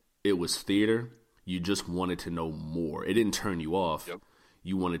it was theater, you just wanted to know more. It didn't turn you off. Yep.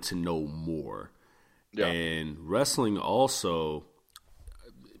 You wanted to know more. Yeah. And wrestling also,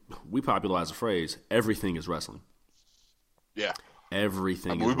 we popularized the phrase, everything is wrestling. Yeah.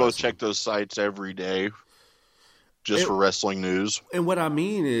 Everything we both check those sites every day just for wrestling news. And what I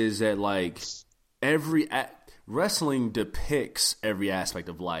mean is that, like, wrestling depicts every aspect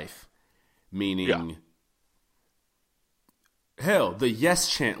of life. Meaning, hell, the yes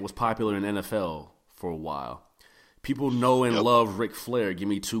chant was popular in NFL for a while. People know and love Ric Flair. Give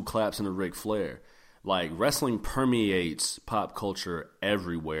me 2 claps and a Ric Flair. Like, wrestling permeates pop culture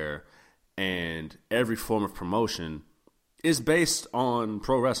everywhere, and every form of promotion is based on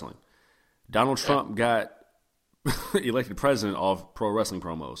pro wrestling. Donald Trump got elected president off pro wrestling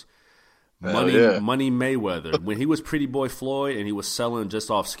promos. Money Mayweather. When he was Pretty Boy Floyd and he was selling just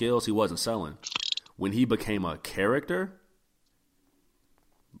off skills, he wasn't selling. When he became a character,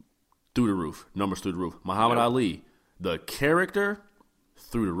 through the roof. Numbers through the roof. Muhammad Ali, the character,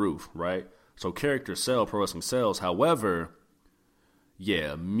 through the roof, right? So characters sell, pro wrestling sells. However,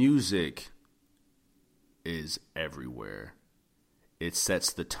 music is everywhere. It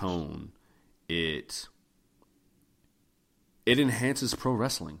sets the tone. It enhances pro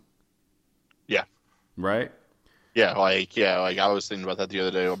wrestling. Yeah. Right? Yeah, like I was thinking about that the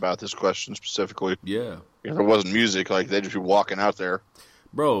other day about this question specifically. Yeah. If it wasn't music, like they'd just be walking out there.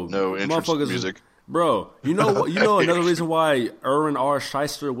 Bro, no interest in music. Bro, you know another reason why Erwin R.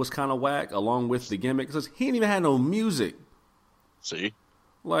 Shyster was kind of whack along with the gimmick? Because he didn't even have no music. See?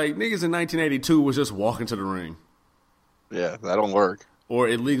 Like, niggas in 1982 was just walking to the ring. Yeah, that don't work. Or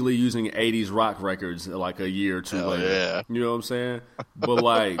illegally using 80s rock records like a year or two later. Yeah. You know what I'm saying? But,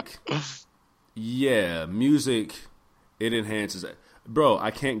 like, music, it enhances it. Bro, I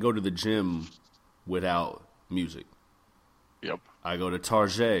can't go to the gym without music. Yep. I go to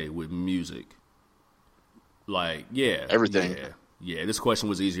Target with music. Like, everything. Yeah. This question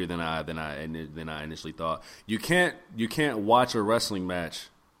was easier than I initially thought. You can't watch a wrestling match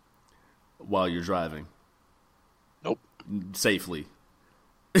while you're driving. Nope. Safely.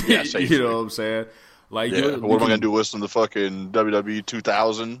 Yeah, safely. You know what I'm saying? Like, what am I gonna do? Listen to fucking WWE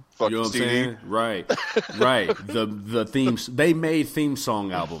 2000? Fucking you know what I'm CD? saying? Right. The themes, they made theme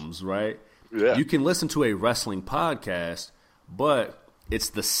song albums, right? Yeah. You can listen to a wrestling podcast, but it's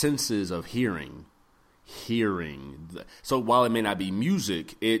the senses of hearing. So while it may not be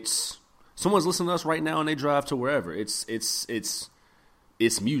music, it's someone's listening to us right now and they drive to wherever. It's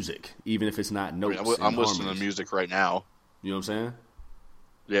music, even if it's not notes. I'm listening to music right now. You know what I'm saying?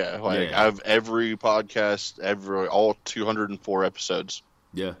 Yeah, I have every podcast, all 204 episodes.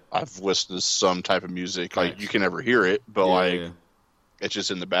 Yeah, I've listened to some type of music. Like you can never hear it, but it's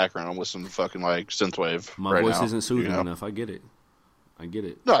just in the background. I'm listening to fucking like synthwave. My voice isn't soothing enough. I get it.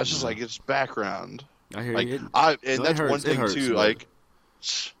 No, it's just like it's background. I hear like, you. That's one thing too. Like,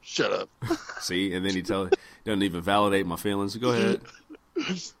 shut up. See, and then he doesn't even validate my feelings. Go ahead.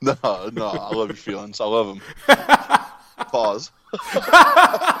 No, I love your feelings. I love them. Pause.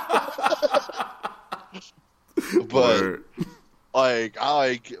 But I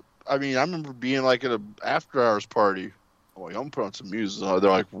remember being like at a after hours party. I'm like, I'm putting on some music. They're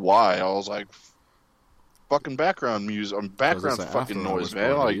like, why? I was like, fucking background music. Background fucking noise,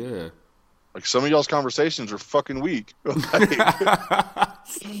 man. Party, like. Like, some of y'all's conversations are fucking weak. I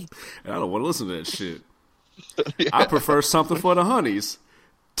don't want to listen to that shit. Yeah. I prefer something for the honeys.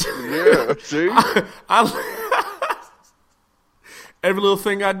 Yeah, see? Every little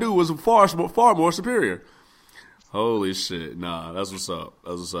thing I do was far more superior. Holy shit. Nah, that's what's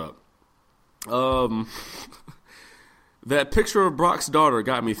up. That picture of Brock's daughter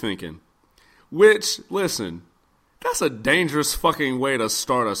got me thinking. Which, listen, that's a dangerous fucking way to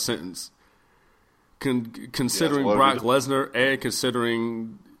start a sentence. Considering Brock Lesnar and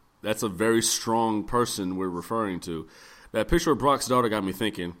considering that's a very strong person we're referring to. That picture of Brock's daughter got me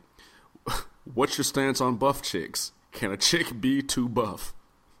thinking, what's your stance on buff chicks? Can a chick be too buff?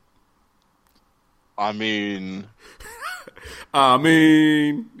 I mean, yeah. I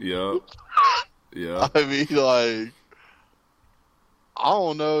mean, like, I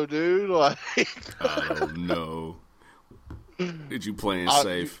don't know, dude. Like, I don't know. Did you playing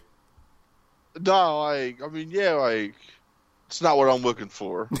safe? No, like, I mean, yeah, like, it's not what I'm looking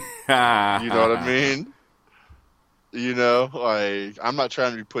for. You know what I mean? You know, like, I'm not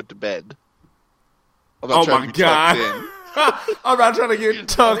trying to be put to bed. I'm not trying to be tucked in. I'm not trying to get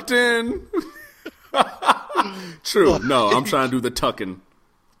tucked in. True. No, I'm trying to do the tucking.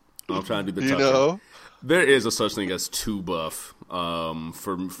 I'm trying to do the You Tucker. know? There is a such thing as too buff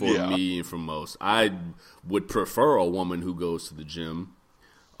for me and for most. I would prefer a woman who goes to the gym.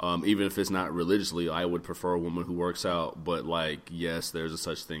 Even if it's not religiously, I would prefer a woman who works out. But, like, yes, there's a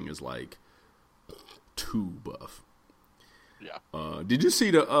such thing as, like, too buff. Yeah. Did you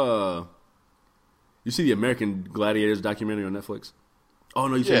see the American Gladiators documentary on Netflix? Oh,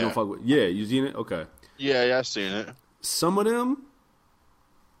 no, you said you don't fuck with. Yeah, you seen it? Okay. Yeah, I've seen it. Some of them,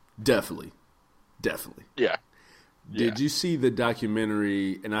 definitely. Yeah. Did you see the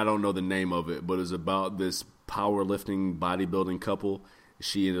documentary, and I don't know the name of it, but it was about this powerlifting bodybuilding couple.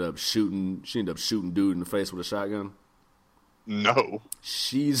 She ended up shooting dude in the face with a shotgun. No.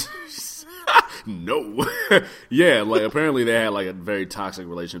 She's no. Yeah, like apparently they had like a very toxic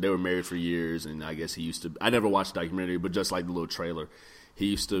relationship. They were married for years, and I guess he used to. I never watched the documentary, but just like the little trailer, he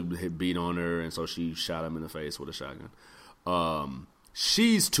used to beat on her, and so she shot him in the face with a shotgun.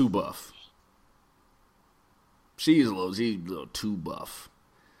 She's too buff. She's a little too buff.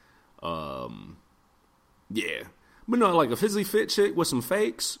 Yeah. But no, like a physically fit chick with some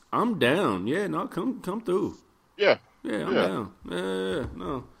fakes, I'm down. Yeah, no, come through. Yeah. Yeah, I'm down. Yeah,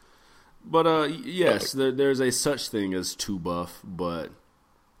 no. But yes, there's a such thing as too buff, but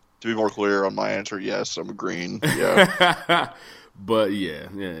to be more clear on my answer, yes, I'm agreeing. Yeah. But yeah.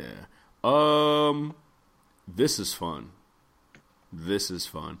 This is fun.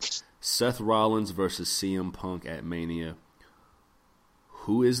 Seth Rollins versus CM Punk at Mania.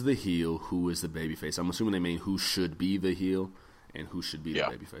 Who is the heel? Who is the babyface? I'm assuming they mean who should be the heel and who should be the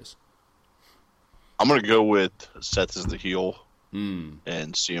babyface. I'm going to go with Seth as the heel and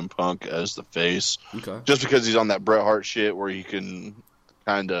CM Punk as the face. Okay. Just because he's on that Bret Hart shit where he can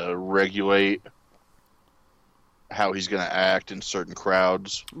kind of regulate how he's going to act in certain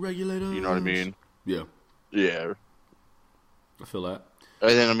crowds. Regulators. You know what I mean? Yeah. Yeah. I feel that.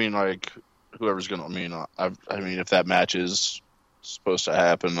 And then, I mean, like, whoever's going to, I mean, if that match is supposed to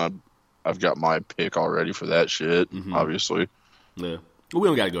happen, I've got my pick already for that shit, obviously. Yeah. Well, we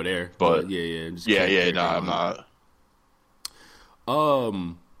don't got to go there. But yeah. No, I'm not.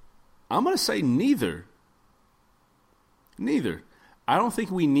 I'm going to say neither. I don't think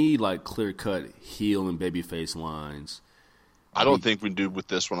we need, like, clear-cut heel and babyface lines. I don't think we do with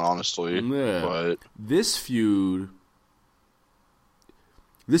this one, honestly. Yeah. But This feud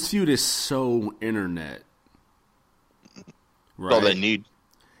is so internet. Right? That's all they need.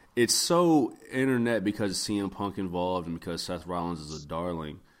 It's so internet because CM Punk involved and because Seth Rollins is a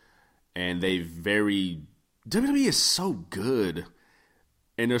darling. And WWE is so good.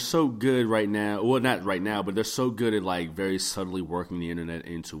 And they're so good right now. Well, not right now, but they're so good at, like, very subtly working the internet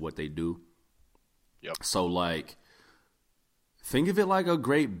into what they do. Yep. So, like, think of it like a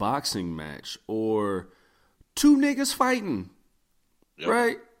great boxing match or two niggas fighting. Yep.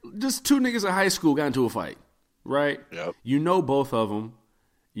 Right? Just two niggas in high school got into a fight. Right? Yep. You know both of them.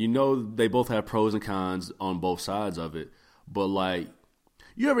 You know they both have pros and cons on both sides of it. But, like,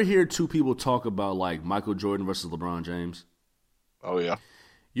 you ever hear two people talk about, like, Michael Jordan versus LeBron James? Oh, yeah.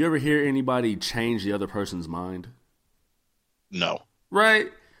 You ever hear anybody change the other person's mind? No.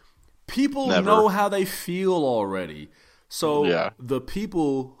 Right? People Never. know how they feel already. So Yeah. the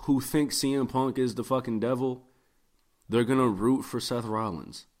people who think CM Punk is the fucking devil, they're going to root for Seth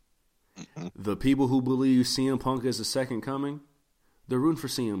Rollins. The people who believe CM Punk is the second coming, they're rooting for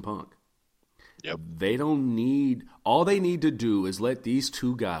CM Punk. Yep. All they need to do is let these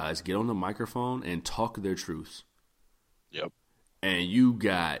two guys get on the microphone and talk their truths. Yep. And you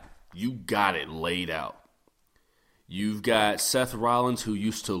got it laid out. You've got Seth Rollins, who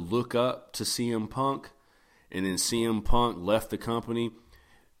used to look up to CM Punk, and then CM Punk left the company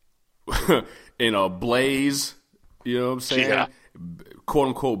in a blaze. You know what I'm saying? Yeah. Quote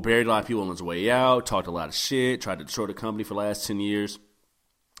unquote, buried a lot of people on his way out, talked a lot of shit, tried to destroy the company for the last 10 years.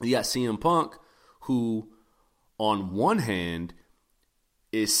 You got CM Punk, who, on one hand,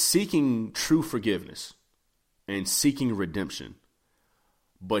 is seeking true forgiveness and seeking redemption.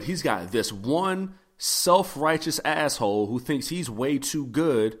 But he's got this one self-righteous asshole who thinks he's way too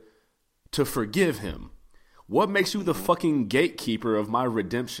good to forgive him. What makes you the fucking gatekeeper of my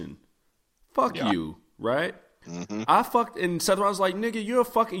redemption? Fuck you, right? And Seth Rollins like, nigga, you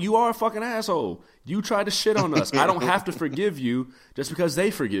are a fucking asshole. You tried to shit on us. I don't have to forgive you just because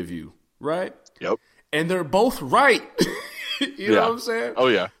they forgive you, right? Yep. And they're both right. You know what I'm saying? Oh,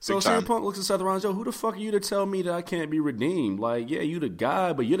 yeah. So CM Punk looks at Seth Rollins, yo, who the fuck are you to tell me that I can't be redeemed? Like, yeah, you the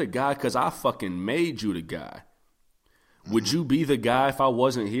guy, but you're the guy because I fucking made you the guy. Would you be the guy if I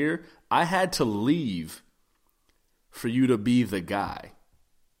wasn't here? I had to leave for you to be the guy.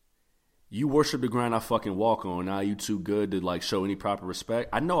 You worship the ground I fucking walk on. Now you too good to like show any proper respect.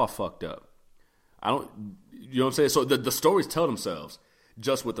 I know I fucked up. I don't. You know what I'm saying? So the stories tell themselves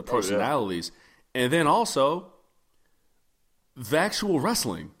just with the personalities, and then also the actual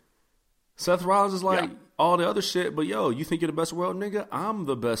wrestling. Seth Rollins is like all the other shit, but yo, you think you're the best in the world, nigga? I'm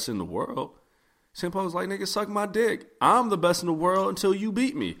the best in the world. CM Punk's like, nigga, suck my dick. I'm the best in the world until you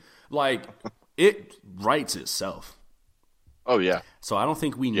beat me. Like, it writes itself. Oh, yeah. So I don't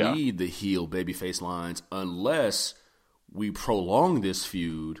think we need the heel babyface lines unless we prolong this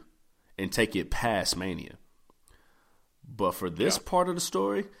feud and take it past Mania. But for this part of the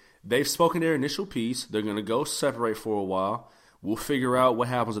story, they've spoken their initial piece. They're going to go separate for a while. We'll figure out what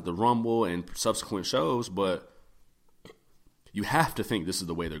happens at the Rumble and subsequent shows, but you have to think this is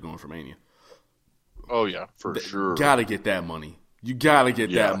the way they're going for Mania. Oh, yeah, for sure. Gotta get that money. You gotta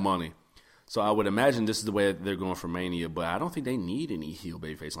get that money. So I would imagine this is the way they're going for Mania, but I don't think they need any heel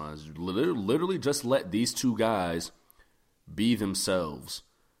babyface lines. Literally just let these two guys be themselves.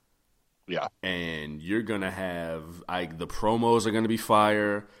 Yeah. And you're going to have, like, the promos are going to be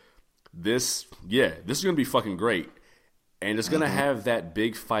fire. This is going to be fucking great. And it's going to have that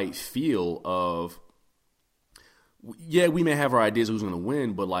big fight feel of, we may have our ideas who's going to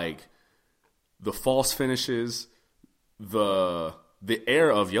win, but, like, the false finishes, the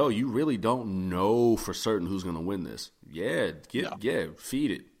air of, you really don't know for certain who's going to win this.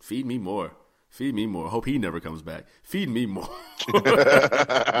 Feed it. Feed me more. Feed me more. Hope he never comes back. Feed me more. You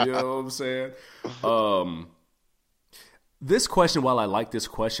know what I'm saying? This question, while I like this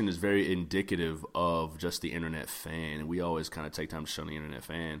question, is very indicative of just the internet fan. And we always kind of take time to show the internet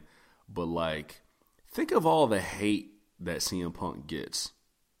fan. But, like, think of all the hate that CM Punk gets.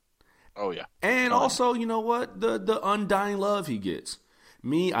 Oh, yeah. And also, you know what? The undying love he gets.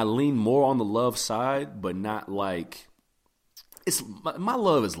 Me, I lean more on the love side, but not like... My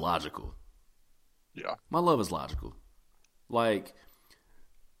love is logical. Yeah. My love is logical. Like,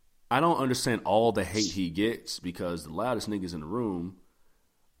 I don't understand all the hate he gets because the loudest niggas in the room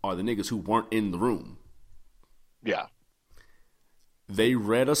are the niggas who weren't in the room. Yeah. They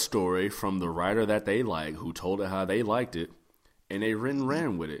read a story from the writer that they like, who told it how they liked it, and they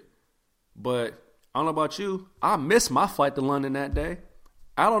ran with it. But I don't know about you. I missed my flight to London that day.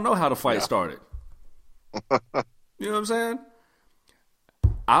 I don't know how the fight started. You know what I'm saying?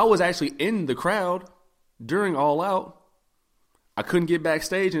 I was actually in the crowd during All Out. I couldn't get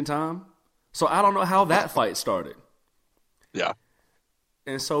backstage in time. So I don't know how that fight started. Yeah.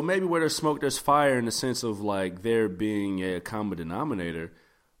 And so maybe where there's smoke, there's fire in the sense of like there being a common denominator.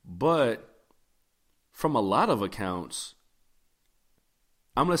 But from a lot of accounts,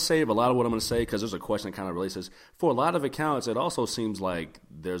 I'm going to save a lot of what I'm going to say because there's a question that kind of relates to this. For a lot of accounts, it also seems like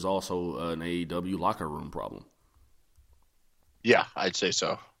there's also an AEW locker room problem. Yeah, I'd say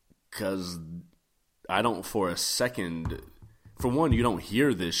so. Because I don't for a second... For one, you don't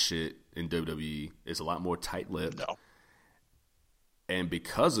hear this shit in WWE. It's a lot more tight-lipped. No. And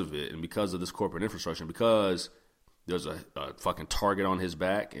because of it, and because of this corporate infrastructure, and because there's a fucking target on his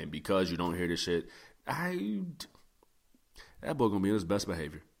back, and because you don't hear this shit, that boy gonna be in his best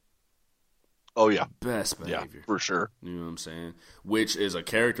behavior. Oh, yeah. Best behavior. Yeah, for sure. You know what I'm saying? Which is a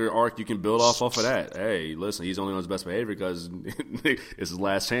character arc you can build off of that. Hey, listen, he's only on his best behavior because it's his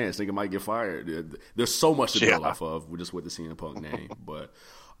last chance. Nigga might get fired. There's so much to build off of. We're just with the CM Punk name. But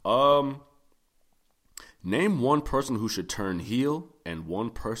name one person who should turn heel and one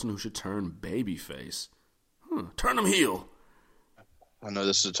person who should turn babyface. Turn them heel. I know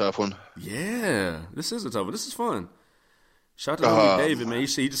this is a tough one. Yeah, this is a tough one. This is fun. Shout out to homie David, man.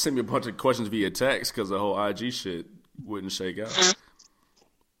 He just sent me a bunch of questions via text because the whole IG shit wouldn't shake out.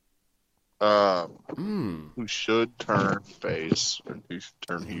 Who should turn face and who should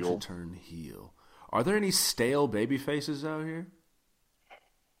turn heel? Turn heel. Are there any stale baby faces out here?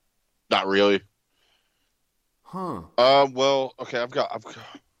 Not really. Huh. Well, okay, I've got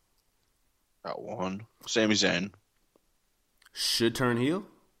one. Sami Zayn. Should turn heel?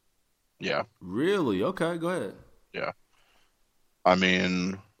 Yeah. Really? Okay, go ahead. Yeah. I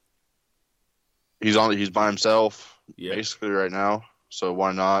mean, he's by himself basically right now. So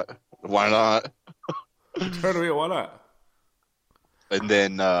why not? Why not? Turn heel, why not? And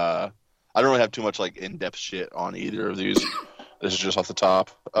then I don't really have too much like in-depth shit on either of these. This is just off the top.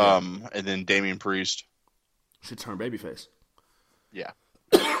 And then Damian Priest should turn babyface. Yeah.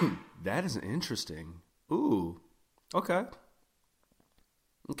 That is interesting. Ooh. Okay.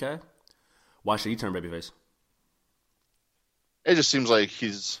 Why should he turn babyface? It just seems like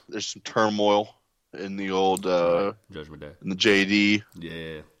there's some turmoil in the old Judgment Day. In the JD.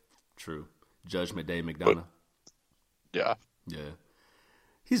 Yeah. True. Judgment Day McDonough. Yeah. Yeah.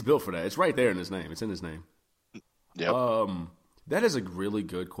 He's built for that. It's right there in his name. It's in his name. Yep. That is a really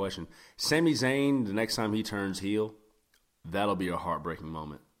good question. Sami Zayn, the next time he turns heel, that'll be a heartbreaking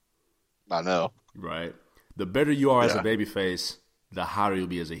moment. I know. Right? The better you are as a babyface, the hotter you'll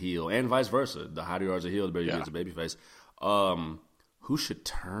be as a heel. And vice versa. The hotter you are as a heel, the better you'll be as a babyface. Who should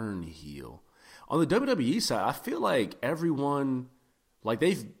turn heel? On the WWE side, I feel like everyone,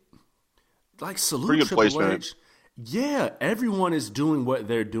 they've, salute pretty good Triple placement. H. Yeah, everyone is doing what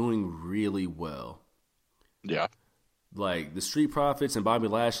they're doing really well. Yeah. Like the Street Profits and Bobby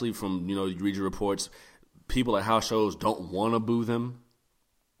Lashley from, you read your reports, people at house shows don't want to boo them.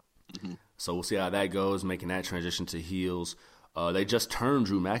 Mm-hmm. So we'll see how that goes, making that transition to heels. They just turned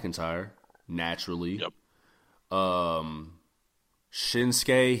Drew McIntyre, naturally. Yep.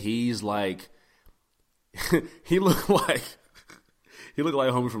 Shinsuke, he's like, he looked like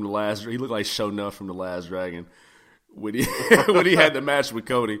homie from the last, he looked like Shonuff from The Last Dragon. When he had the match with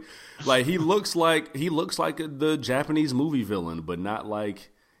Cody, he looks like the Japanese movie villain, but not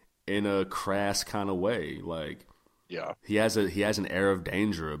in a crass kind of way. Yeah, he has an air of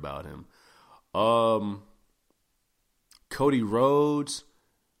danger about him. Cody Rhodes,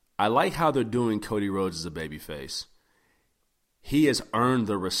 I like how they're doing Cody Rhodes as a babyface. He has earned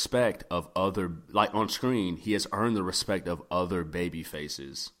the respect of other, on screen, he has earned the respect of other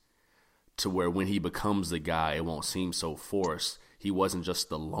babyfaces. To where when he becomes the guy, it won't seem so forced. He wasn't just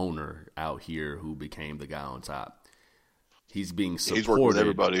the loner out here who became the guy on top. He's being supported. He's working with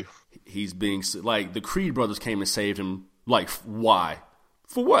everybody. He's being the Creed brothers came and saved him. Why?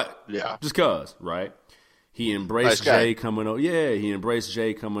 For what? Yeah, just cause, right? He embraced Jay coming over. Yeah, he embraced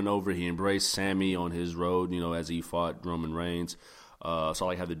Jay coming over. He embraced Sammy on his road. As he fought Roman Reigns. So I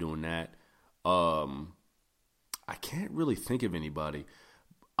like how they're doing that. I can't really think of anybody.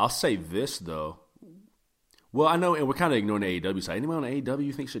 I'll say this, though. Well, I know, and we're kind of ignoring the AEW side. Anyone on AEW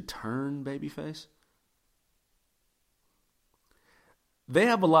you think should turn babyface? They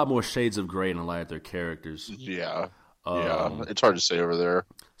have a lot more shades of gray in a lot of their characters. Yeah. It's hard to say over there.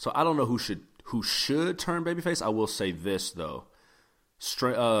 So I don't know who should turn babyface. I will say this, though.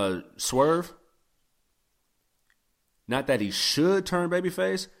 Swerve, not that he should turn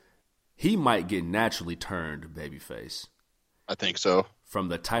babyface, he might get naturally turned babyface. I think so. From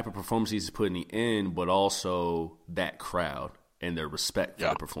the type of performance he's putting in, but also that crowd and their respect for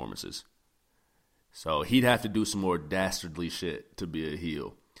the performances. So he'd have to do some more dastardly shit to be a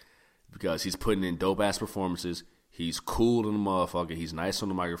heel. Because he's putting in dope-ass performances. He's cool in the motherfucker. He's nice on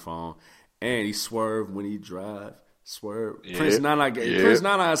the microphone. And he swerve when he drive. Swerve. Yeah. Prince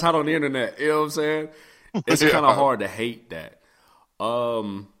Nana is hot on the internet. You know what I'm saying? It's kind of hard to hate that.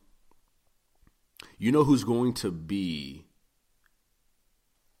 You know who's going to be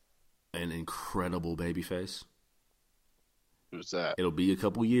an incredible babyface? Who's that? It'll be a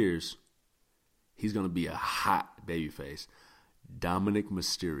couple years. He's going to be a hot babyface. Dominic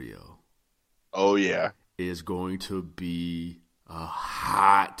Mysterio. Oh, yeah. Is going to be a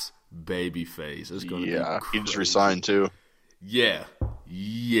hot babyface. It's going to be crazy. He just resigned, too. Yeah.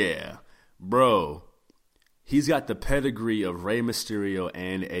 Bro, he's got the pedigree of Rey Mysterio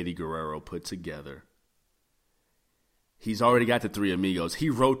and Eddie Guerrero put together. He's already got the three amigos.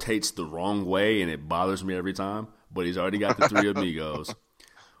 He rotates the wrong way, and it bothers me every time, but he's already got the three amigos.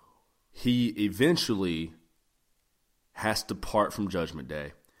 He eventually has to part from Judgment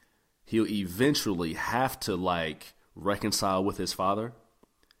Day. He'll eventually have to, reconcile with his father.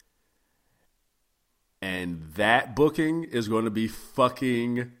 And that booking is going to be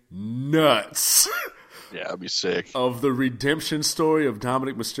fucking nuts. Yeah, that'd be sick. Of the redemption story of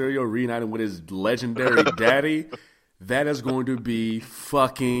Dominic Mysterio reuniting with his legendary daddy. That is going to be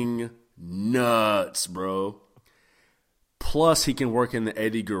fucking nuts, bro. Plus, he can work in the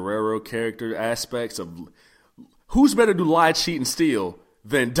Eddie Guerrero character aspects of who's better to lie, cheat, and steal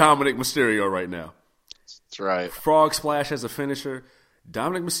than Dominic Mysterio right now. That's right. Frog Splash as a finisher.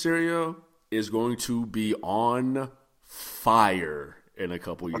 Dominic Mysterio is going to be on fire in a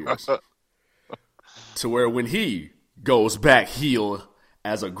couple years. To where when he goes back heel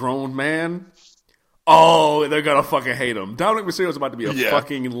as a grown man, oh, they're going to fucking hate him. Dominic Mysterio is about to be a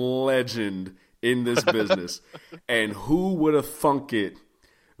fucking legend in this business. And who would have thunk it?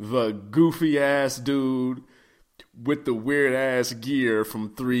 The goofy-ass dude with the weird-ass gear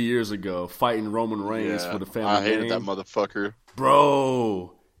from 3 years ago fighting Roman Reigns for the family I hated name. that motherfucker.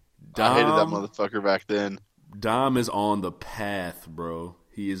 Bro. I hated that motherfucker back then. Dom is on the path, bro.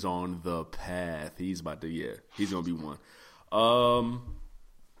 He is on the path. He's about to, he's going to be one.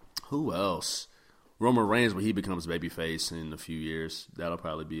 Who else? Roman Reigns, when he becomes babyface in a few years, that'll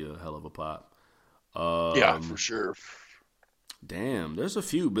probably be a hell of a pop. Yeah, for sure. Damn, there's a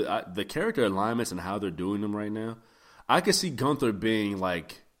few, but the character alignments and how they're doing them right now, I could see Gunther being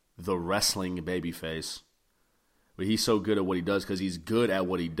like the wrestling babyface. But he's so good at what he does because he's good at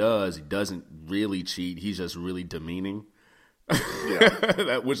what he does. He doesn't really cheat. He's just really demeaning,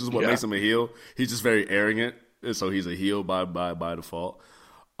 which is what makes him a heel. He's just very arrogant, and so he's a heel by default.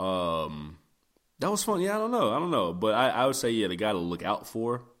 That was fun. Yeah, I don't know. But I would say, the guy to look out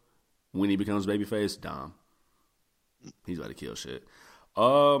for when he becomes babyface, Dom. He's about to kill shit.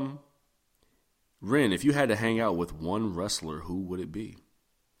 Ren, if you had to hang out with one wrestler, who would it be?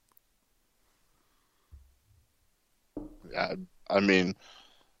 I mean,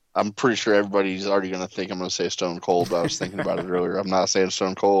 I'm pretty sure everybody's already going to think I'm going to say Stone Cold, but I was thinking about it earlier. I'm not saying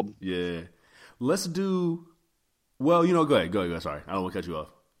Stone Cold. Yeah. Let's do... Well, go ahead. Sorry. I don't want to cut you off.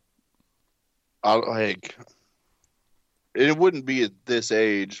 It wouldn't be at this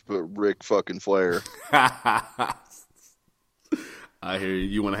age, but Ric fucking Flair. I hear you.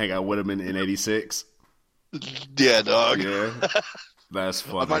 You want to hang out with him in 86? Yeah, dog. Yeah. That's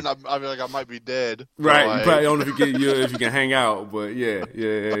funny. I might be dead. Right. You probably don't know if you can hang out, but yeah.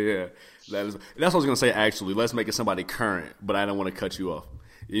 That's what I was gonna say. Actually, let's make it somebody current, but I don't want to cut you off.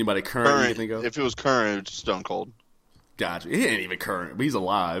 Anybody current you think of? If it was current, it's Stone Cold. Gotcha. He ain't even current, but he's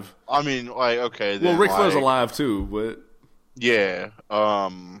alive. I mean, okay. Then, well, Ric Flair's alive too, but yeah.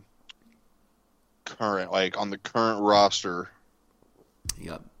 Current, on the current roster.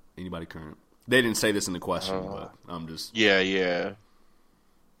 Yep. Anybody current? They didn't say this in the question, but I'm just. Yeah.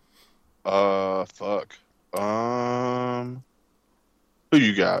 Fuck. Who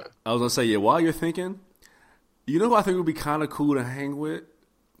you got? I was gonna say, while you're thinking, who I think would be kind of cool to hang with?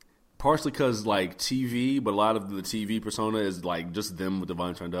 Partially because, TV, but a lot of the TV persona is, just them with the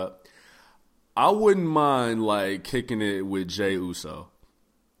volume turned up. I wouldn't mind, kicking it with Jey Uso.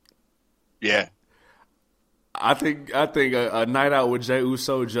 Yeah. I think a night out with Jey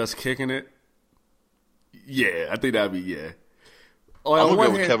Uso just kicking it. Yeah, I think that'd be, yeah. I'm going to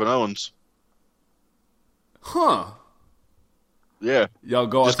go with Kevin Owens. Huh. Yeah. Y'all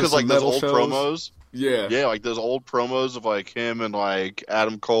go just because, those old shows? promos. Yeah. Yeah, those old promos of, him and,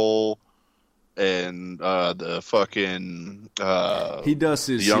 Adam Cole and the fucking he does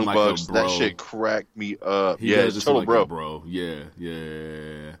his the Young Bucks. Like a bro. That shit cracked me up. He does this total like bro. Yeah.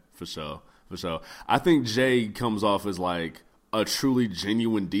 For sure. I think Jay comes off as, a truly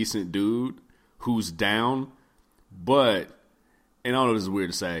genuine, decent dude who's down, but, and I don't know if this is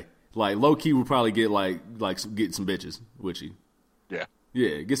weird to say, low key would probably get get some bitches with you.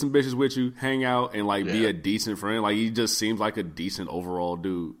 Yeah, get some bitches with you, hang out, and be a decent friend. He just seems like a decent overall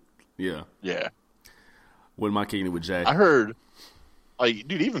dude. Yeah. Wouldn't mind kicking it with Jay. I heard,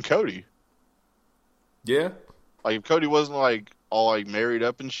 dude, even Cody. Yeah. If Cody wasn't all married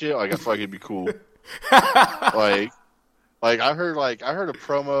up and shit, I feel like it'd be cool. I heard a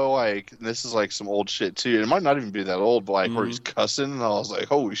promo and this is some old shit too. It might not even be that old, but where he's cussing, and I was like,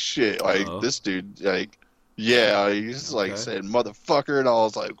 holy shit! This dude, he's saying motherfucker, and I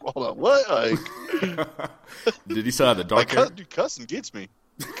was like, hold on, what? Did he still have the dark hair? Dude, cussing gets me.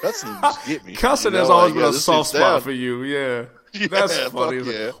 Cussing just get me. Cussing has always been a soft spot for you. Yeah, that's funny.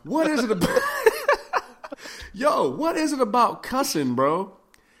 Yeah. What is it about? Yo, what is it about cussing, bro?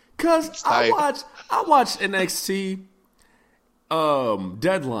 Cause I watched NXT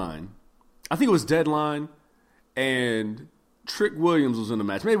Deadline. I think it was Deadline, and Trick Williams was in the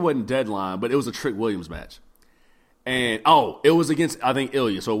match. Maybe it wasn't Deadline, but it was a Trick Williams match. And it was against, I think,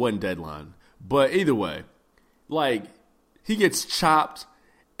 Ilya, so it wasn't Deadline. But either way, he gets chopped,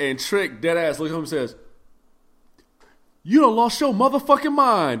 and Trick deadass looks at him and says, "You done lost your motherfucking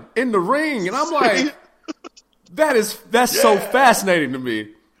mind in the ring." And I'm like, that's so fascinating to me.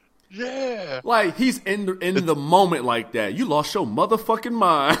 Yeah. He's in the moment like that. You lost your motherfucking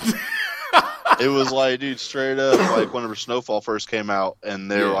mind. It was dude, straight up, whenever Snowfall first came out, and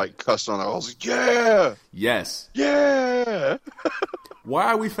they were cussing on it. I was like, yeah. Yes. Yeah. Why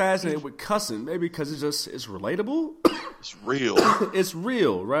are we fascinated with cussing? Maybe because it's relatable. It's real. It's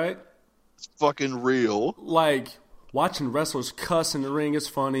real, right? It's fucking real. Watching wrestlers cuss in the ring is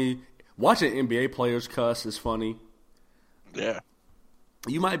funny. Watching NBA players cuss is funny. Yeah.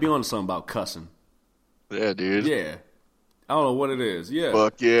 You might be on something about cussing. Yeah, dude. Yeah. I don't know what it is. Yeah.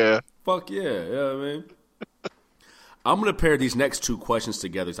 Fuck yeah. Yeah, I mean. I'm going to pair these next two questions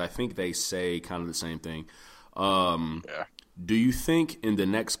together because I think they say kind of the same thing. Yeah. Do you think in the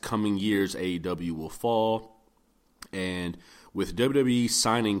next coming years AEW will fall? And with WWE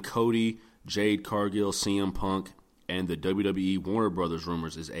signing Cody, Jade Cargill, CM Punk, and the WWE Warner Brothers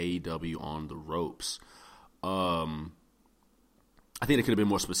rumors, is AEW on the ropes? I think it could have been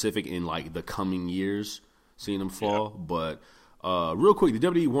more specific in the coming years, seeing them fall. But Real quick, the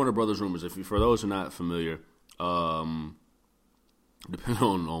WWE Warner Brothers rumors. For those who are not familiar, depending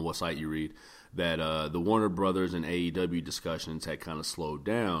on what site you read, that the Warner Brothers and AEW discussions had kind of slowed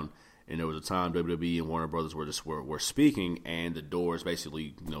down, and there was a time WWE and Warner Brothers were speaking, and the doors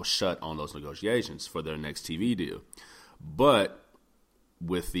basically shut on those negotiations for their next TV deal. But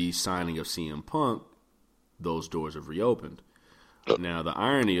with the signing of CM Punk, those doors have reopened. Now, the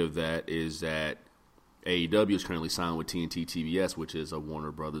irony of that is that AEW is currently signed with TNT TBS, which is a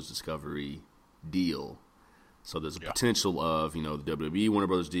Warner Brothers Discovery deal. So there's a potential of, the WWE Warner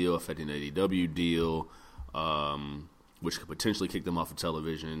Brothers deal affecting the AEW deal, which could potentially kick them off of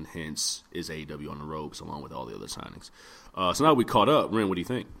television. Hence, is AEW on the ropes along with all the other signings. So now we caught up. Ren, what do you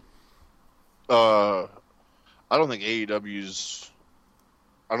think? I don't think AEW's.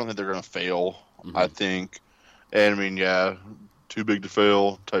 I don't think they're going to fail. Mm-hmm. I think, and I mean, too big to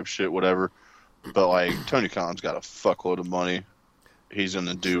fail type shit, whatever. But like Tony Khan's got a fuckload of money. He's going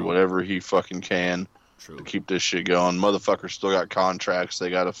to do whatever he fucking can. True. To keep this shit going. Motherfuckers still got contracts they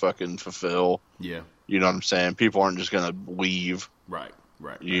got to fucking fulfill. Yeah. You know what I'm saying? People aren't just going to leave. Right.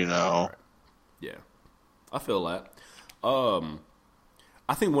 You know? Right. Yeah. I feel that.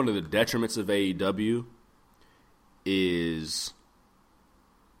 I think one of the detriments of AEW is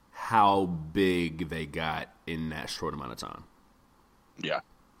how big they got in that short amount of time. Yeah.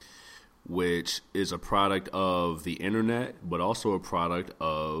 Which is a product of the internet, but also a product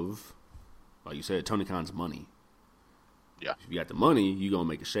of, like you said, Tony Khan's money. Yeah. If you got the money, you going to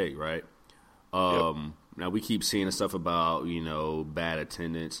make a shake, right? Now, we keep seeing stuff about, bad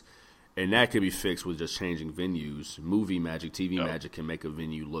attendance, and that could be fixed with just changing venues. Movie magic, TV magic can make a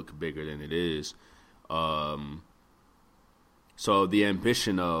venue look bigger than it is. So the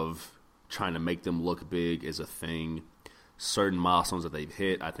ambition of trying to make them look big is a thing. Certain milestones that they've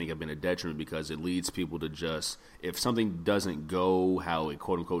hit, I think, have been a detriment because it leads people to just, if something doesn't go how it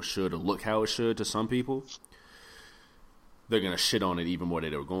quote-unquote should or look how it should to some people, they're going to shit on it even more than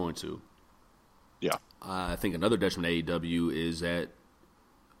they were going to. Yeah. I think another detriment to AEW is that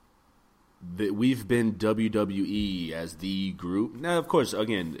we've been WWE as the group. Now, of course,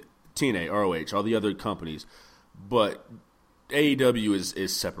 again, TNA, ROH, all the other companies, but AEW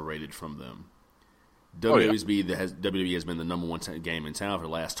is separated from them. WWE has been the number one game in town for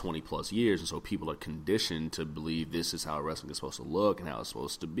the last 20-plus years, and so people are conditioned to believe this is how wrestling is supposed to look and how it's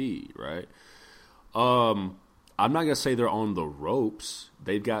supposed to be, right? I'm not going to say they're on the ropes.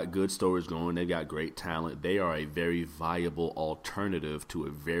 They've got good stories going. They've got great talent. They are a very viable alternative to a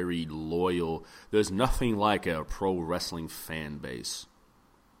very loyal – there's nothing like a pro wrestling fan base.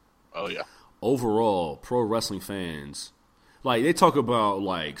 Oh, yeah. Overall, pro wrestling fans – like, they talk about,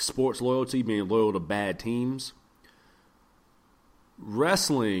 like, sports loyalty, being loyal to bad teams.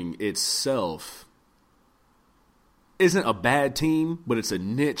 Wrestling itself isn't a bad team, but it's a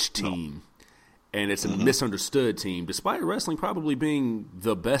niche team. No. And it's a misunderstood team, despite wrestling probably being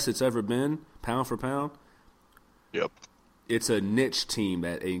the best it's ever been, pound for pound. Yep. It's a niche team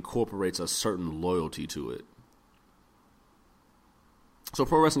that incorporates a certain loyalty to it. So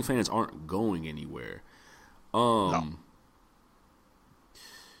pro wrestling fans aren't going anywhere. No.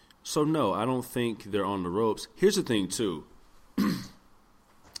 So, no, I don't think they're on the ropes. Here's the thing, too.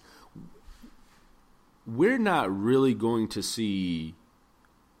 We're not really going to see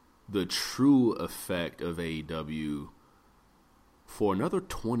the true effect of AEW for another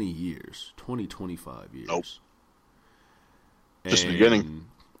 20 years, 25 years. Nope. Just the beginning.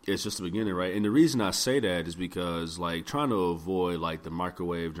 It's just the beginning, right? And the reason I say that is because, like, trying to avoid, like, the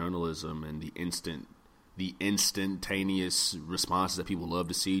microwave journalism and the instantaneous responses that people love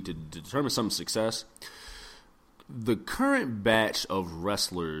to see to determine some success. The current batch of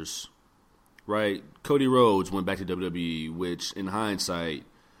wrestlers, right? Cody Rhodes went back to WWE, which in hindsight,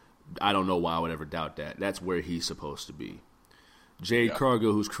 I don't know why I would ever doubt that. That's where he's supposed to be. Jade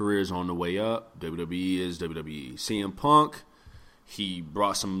Cargill, whose career is on the way up, WWE is WWE. CM Punk, he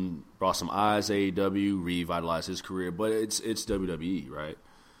brought some eyes to AEW, revitalized his career, but it's WWE, right?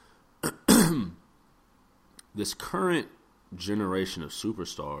 This current generation of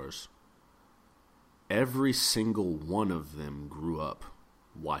superstars, every single one of them grew up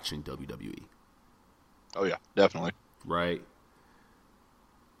watching WWE. Oh, yeah, definitely. Right?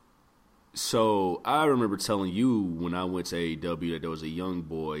 So I remember telling you when I went to AEW that there was a young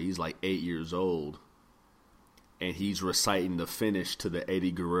boy, he's like 8 years old, and he's reciting the finish to the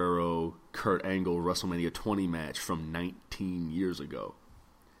Eddie Guerrero, Kurt Angle WrestleMania 20 match from 19 years ago.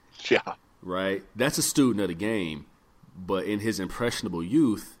 Yeah. Right? That's a student of the game, but in his impressionable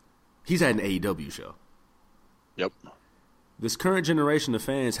youth, he's at an AEW show. Yep. This current generation of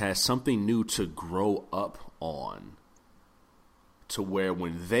fans has something new to grow up on. to where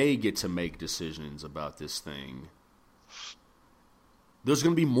when they get to make decisions about this thing, there's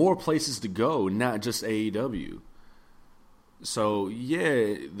going to be more places to go, not just AEW. So,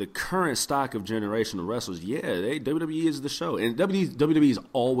 yeah, the current stock of generational wrestlers, WWE is the show. And WWE is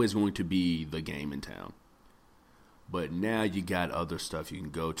always going to be the game in town. But now you got other stuff you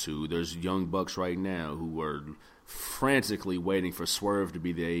can go to. There's Young Bucks right now who are frantically waiting for Swerve to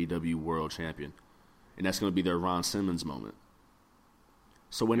be the AEW World Champion. And that's going to be their Ron Simmons moment.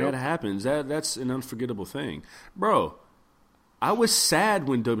 So when that happens, that's an unforgettable thing. Bro, I was sad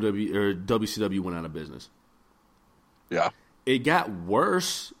when WCW went out of business. Yeah. It got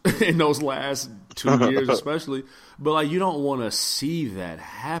worse in those last 2 years especially. But, like, you don't want to see that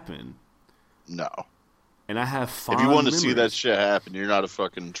happen. No. And I have fond If you want to memories. see that shit happen, you're not a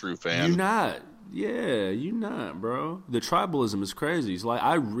fucking true fan. You're not. Yeah, you're not, bro. The tribalism is crazy. It's like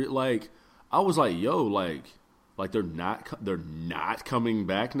I was like, yo, like they're not coming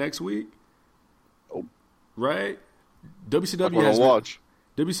back next week. Oh. Right? WCW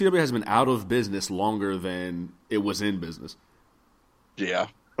has been out of business longer than it was in business. Yeah.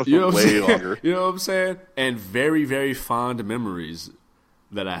 You know Way longer. You know what I'm saying? And very, very fond memories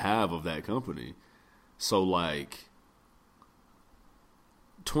that I have of that company. So, like,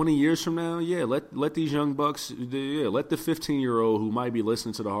 20 years from now, let these young bucks, let the 15-year-old who might be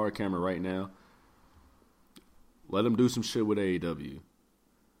listening to the hard camera right now, let them do some shit with AEW.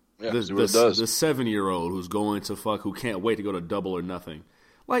 Yeah, see what it does. The 7-year-old who's going to who can't wait to go to Double or Nothing.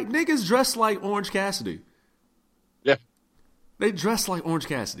 Like, niggas dress like Orange Cassidy. Yeah. They dress like Orange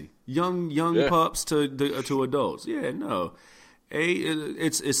Cassidy. Young pups to adults. Yeah, no.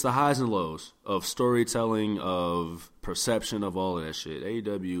 It's the highs and lows of storytelling, of perception, of all of that shit.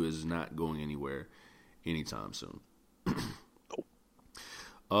 AEW is not going anywhere anytime soon.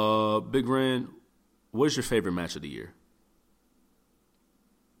 Big Ren, what is your favorite match of the year?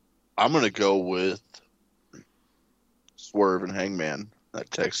 I'm going to go with Swerve and Hangman,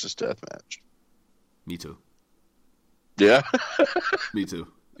 that Texas Death Match. Me too. Yeah? Me too.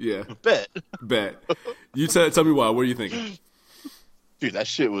 Yeah. Bet. You tell me why. What are you thinking? Dude, that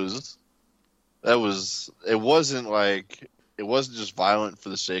shit it wasn't just violent for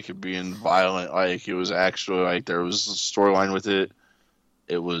the sake of being violent. Like, it was actually, like, there was a storyline with it.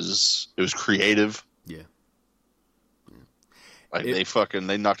 It was creative. Yeah. Like, they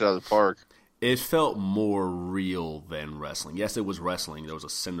knocked it out of the park. It felt more real than wrestling. Yes, it was wrestling. There was a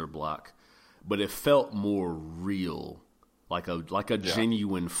cinder block. But it felt more real. Like a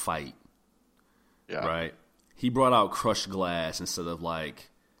genuine fight. Yeah. Right? He brought out crushed glass instead of like,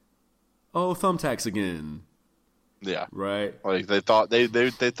 oh, thumbtacks again. Yeah. Right? Like, they thought they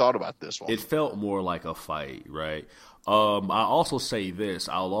thought about this one. It felt more like a fight, right? I also say this.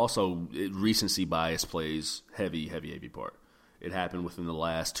 Recency bias plays heavy part. It happened within the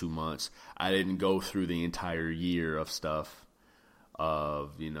last 2 months. I didn't go through the entire year of stuff,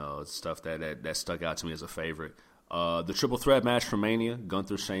 stuff that stuck out to me as a favorite. The triple threat match from Mania,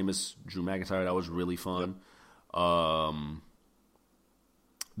 Gunther, Sheamus, Drew McIntyre, that was really fun.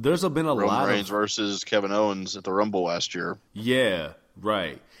 There's been a Roman lot Reigns versus Kevin Owens at the Rumble last year. Yeah,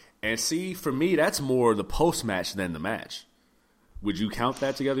 right. And see, for me, that's more the post match than the match. Would you count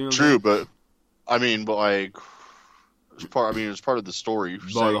that together? True, but like, it's part of the story.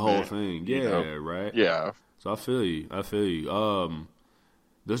 Part of the whole thing. Yeah, right. Yeah. So I feel you.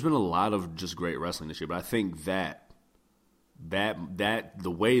 There's been a lot of just great wrestling this year, but I think that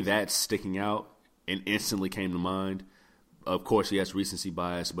the way that's sticking out and instantly came to mind. Of course, yes, recency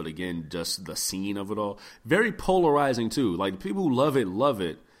bias, but again, just the scene of it all. Very polarizing, too. Like, people who love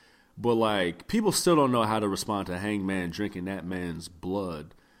it, but, like, people still don't know how to respond to Hangman drinking that man's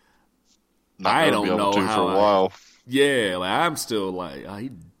blood. I don't know how. For a while. Yeah, like, I'm still like,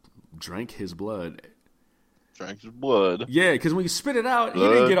 he drank his blood. Drank his blood. Yeah, because when you spit it out, he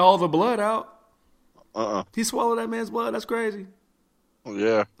didn't get all the blood out. He swallowed that man's blood. That's crazy. Oh,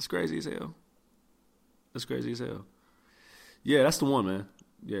 yeah. That's crazy as hell. Yeah, that's the one, man.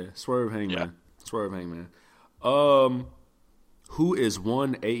 Yeah, Swerve Hangman. Yeah. Swerve Hangman. Who is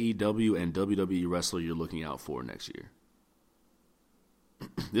one AEW and WWE wrestler you're looking out for next year?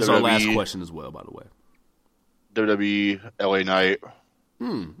 This is our last question as well, by the way. WWE, LA Knight.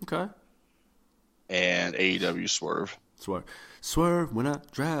 Okay. And AEW Swerve. Swerve when I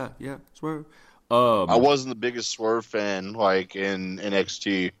drive. Yeah, Swerve. I wasn't the biggest Swerve fan, like, in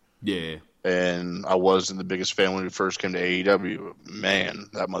NXT. Yeah. And I wasn't the biggest fan when he first came to AEW. Man,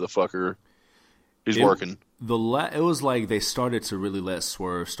 that motherfucker, he's working. It was like they started to really let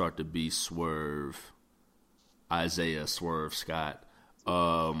Swerve start to be Swerve, Isaiah, Swerve Scott.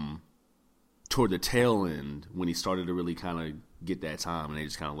 Toward the tail end, when he started to really kind of get that time, and they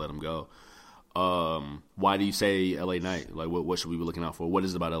just kind of let him go. Why do you say LA Knight? Like, what should we be looking out for? What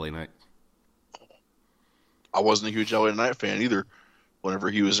is it about LA Knight? I wasn't a huge LA Knight fan either whenever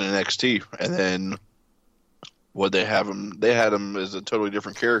he was in NXT. And then what they have him, they had him as a totally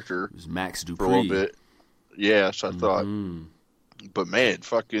different character. It was Max Dupree. For a little bit. Yeah, so I thought. But man,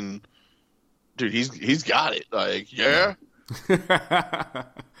 fucking dude, he's got it. Like, yeah. True,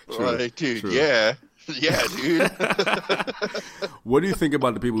 like, dude, true. yeah. Yeah, dude. What do you think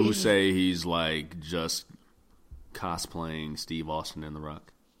about the people who say he's like just cosplaying Steve Austin and The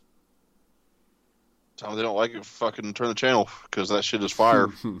Rock? Tell them they don't like it, fucking turn the channel, because that shit is fire.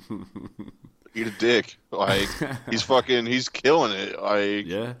 Eat a dick. Like, he's killing it. Like,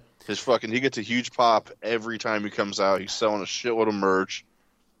 yeah. He gets a huge pop every time he comes out. He's selling a shitload of merch.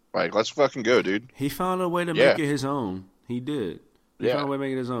 Like, let's fucking go, dude. He found a way to make it his own. He did. He found a way to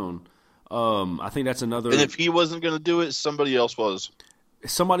make it his own. I think that's another. And if he wasn't going to do it, somebody else was.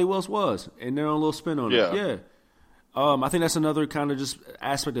 Somebody else was, and they're on a little spin on it. Yeah. I think that's another kind of just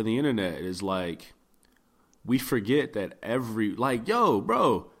aspect of the internet is like, we forget that yo,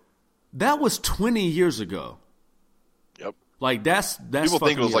 bro, that was 20 years ago. Yep. Like that's people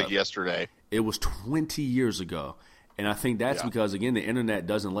think it was like yesterday. It was 20 years ago, and I think that's because again the internet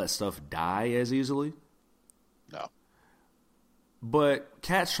doesn't let stuff die as easily. No. But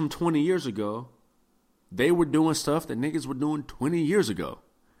cats from 20 years ago, they were doing stuff that niggas were doing 20 years ago.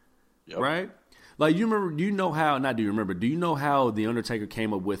 Yep. Right? Like, you know how The Undertaker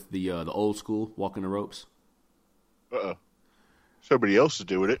came up with the old school walking the ropes? Somebody else is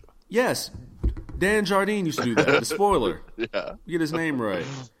doing it. Yes. Dan Jardine used to do that. The spoiler. Yeah. Get his name right.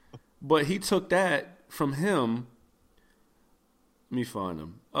 But he took that from him. Let me find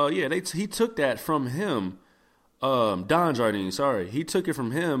him. He took that from him. Don Jardine, sorry. He took it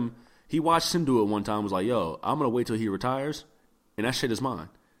from him. He watched him do it one time, was like, yo, I'm going to wait till he retires, and that shit is mine.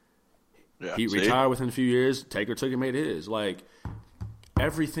 Yeah, he retired within a few years. Taker took it, made it his. Like,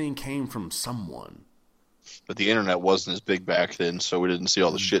 everything came from someone. But the internet wasn't as big back then, so we didn't see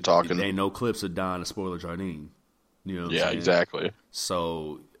all the shit talking. There ain't no clips of Don, a spoiler Jardine. You know what I'm saying? Exactly.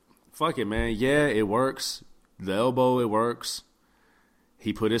 So, fuck it, man. Yeah, it works. The elbow, it works.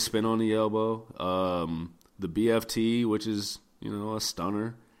 He put his spin on the elbow. The BFT, which is, a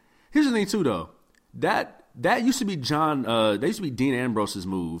stunner. Here's the thing, too, though. That used to be that used to be Dean Ambrose's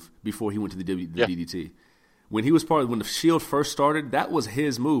move before he went to the DDT. When the Shield first started, that was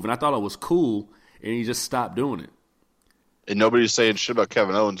his move, and I thought it was cool, and he just stopped doing it. And nobody's saying shit about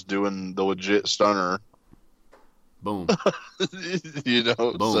Kevin Owens doing the legit stunner. Boom. Boom.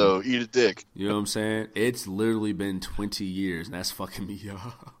 So eat a dick. You know what I'm saying? It's literally been 20 years, and that's fucking me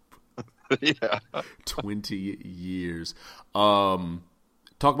up. Yeah. 20 years. Talk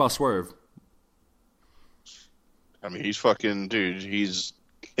about Swerve. I mean, he's fucking, dude, he's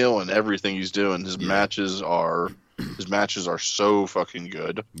killing everything he's doing. His matches are so fucking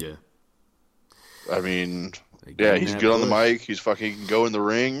good. Yeah. I mean, he's good on the mic. He can go in the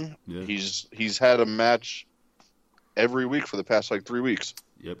ring. Yeah. He's had a match every week for the past 3 weeks.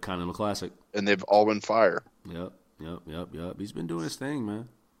 Yep, kind of a classic. And they've all been fire. Yep. He's been doing his thing, man.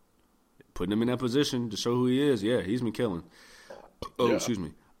 Putting him in that position to show who he is. Yeah, he's been killing. Excuse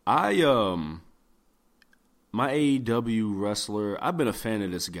me. My AEW wrestler, I've been a fan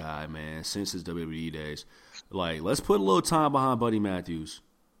of this guy, man, since his WWE days. Like, let's put a little time behind Buddy Matthews.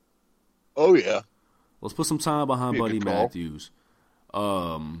 Oh, yeah. Let's put some time behind Buddy Matthews.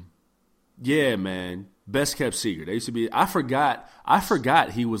 Yeah, man. Best kept secret. They used to be. I forgot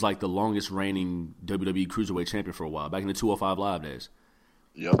he was like the longest reigning WWE Cruiserweight champion for a while back in the 205 Live days.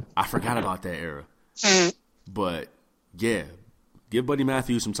 Yep. I forgot about that era. But yeah, give Buddy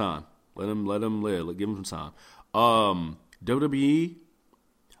Matthews some time. Let him live. Give him some time. WWE.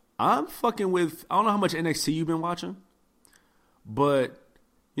 I'm fucking with. I don't know how much NXT you've been watching, but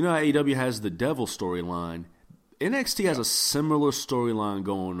you know how AEW has the Devil storyline. NXT has a similar storyline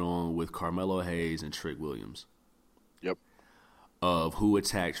going on with Carmelo Hayes and Trick Williams. Yep. Of who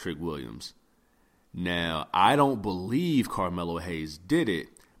attacked Trick Williams. Now, I don't believe Carmelo Hayes did it,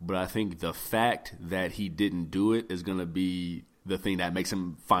 but I think the fact that he didn't do it is going to be the thing that makes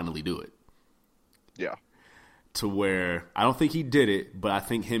him finally do it. Yeah. To where I don't think he did it, but I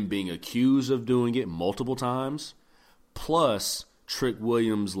think him being accused of doing it multiple times, plus Trick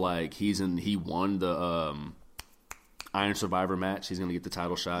Williams, he won the Iron Survivor match. He's going to get the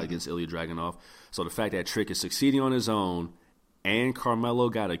title shot against Ilya Dragunov. So the fact that Trick is succeeding on his own and Carmelo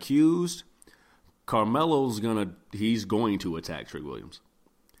got accused, he's going to attack Trick Williams.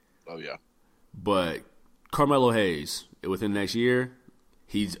 Oh, yeah. But Carmelo Hayes, within the next year,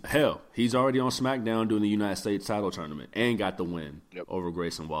 He's already on SmackDown doing the United States title tournament and got the win over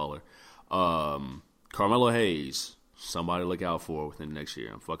Grayson Waller. Carmelo Hayes, somebody to look out for within the next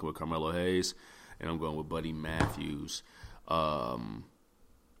year. I'm fucking with Carmelo Hayes, and I'm going with Buddy Matthews.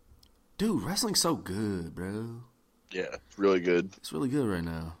 Dude, wrestling's so good, bro. Yeah, it's really good. It's really good right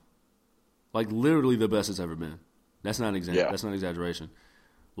now. Like, literally the best it's ever been. That's not That's not exaggeration.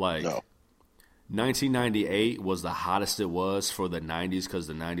 Like, no. 1998 was the hottest it was for the 90s because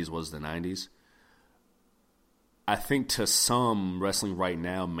the 90s was the 90s. I think to some, wrestling right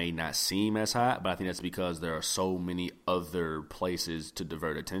now may not seem as hot, but I think that's because there are so many other places to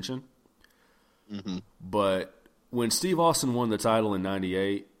divert attention. Mm-hmm. But when Steve Austin won the title in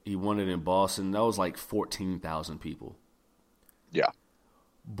 98, he won it in Boston. That was like 14,000 people. Yeah.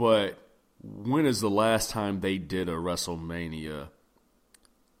 But when is the last time they did a WrestleMania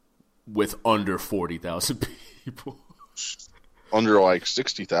with under 40,000 people? Under like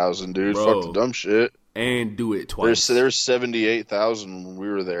 60,000, dude. Bro, fuck the dumb shit. And do it twice. There's 78,000 when we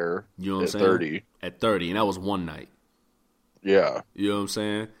were there. You know what I'm saying? 30. At 30, and that was one night. Yeah. You know what I'm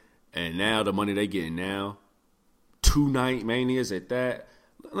saying? And now the money they getting now, 2-night manias at that.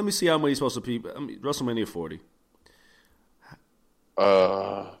 Let me see how many supposed to be. WrestleMania 40.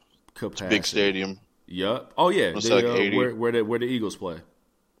 Capacity. Big stadium. Yup. Oh yeah. It's like 80. Where the Eagles play.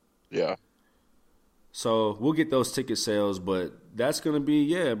 Yeah. So we'll get those ticket sales, but that's gonna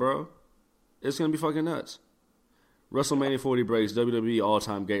be bro. It's gonna be fucking nuts. WrestleMania 40 breaks WWE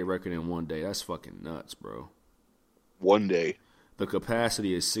all-time gate record in one day. That's fucking nuts, bro. One day. The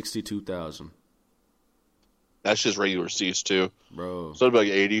capacity is 62,000. That's just regular seats too, bro. So about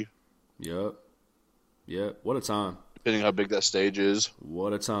 80. Yep. What a time. Depending how big that stage is.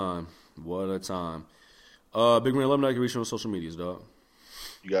 What a time. Big Man Alumni can reach you on social medias, dog.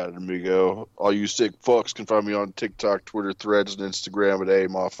 You got it, amigo. All you sick fucks can find me on TikTok, Twitter, Threads, and Instagram at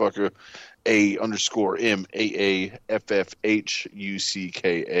motherfucker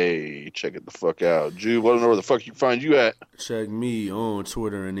AMAAFFHUCKA. Check it the fuck out. Juve, let them know where the fuck you can find you at. Check me on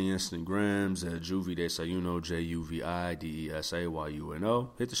Twitter and the Instagrams at Juvie Desayuno, JUVIDESAYUNO.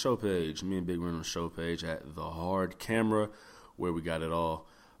 Hit the show page. Me and Big Ren on the show page at The Hard Camera, where we got it all.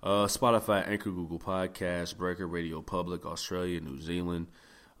 Spotify, Anchor, Google Podcasts, Breaker, Radio Public, Australia, New Zealand,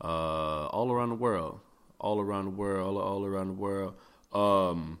 all around the world.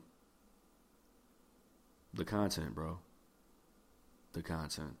 The content, bro. The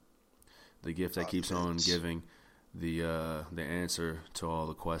content. The gift that keeps on giving. The answer to all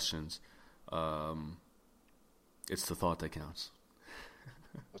the questions. It's the thought that counts.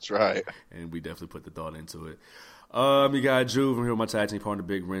 That's right. And we definitely put the thought into it. You got Juve. I'm here with my tag team partner,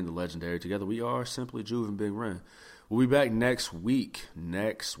 Big Ren, the legendary. Together we are simply Juve and Big Ren. We'll be back next week.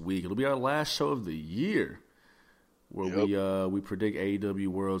 It'll be our last show of the year, where we predict AEW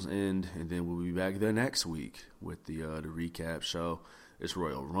World's End, and then we'll be back the next week with the recap show. It's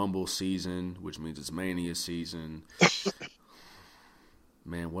Royal Rumble season, which means it's Mania season.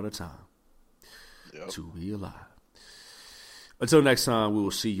 Man, what a time to be alive. Until next time, we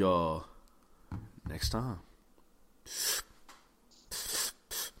will see y'all next time.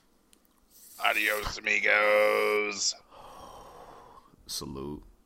 Adios, amigos. Salute.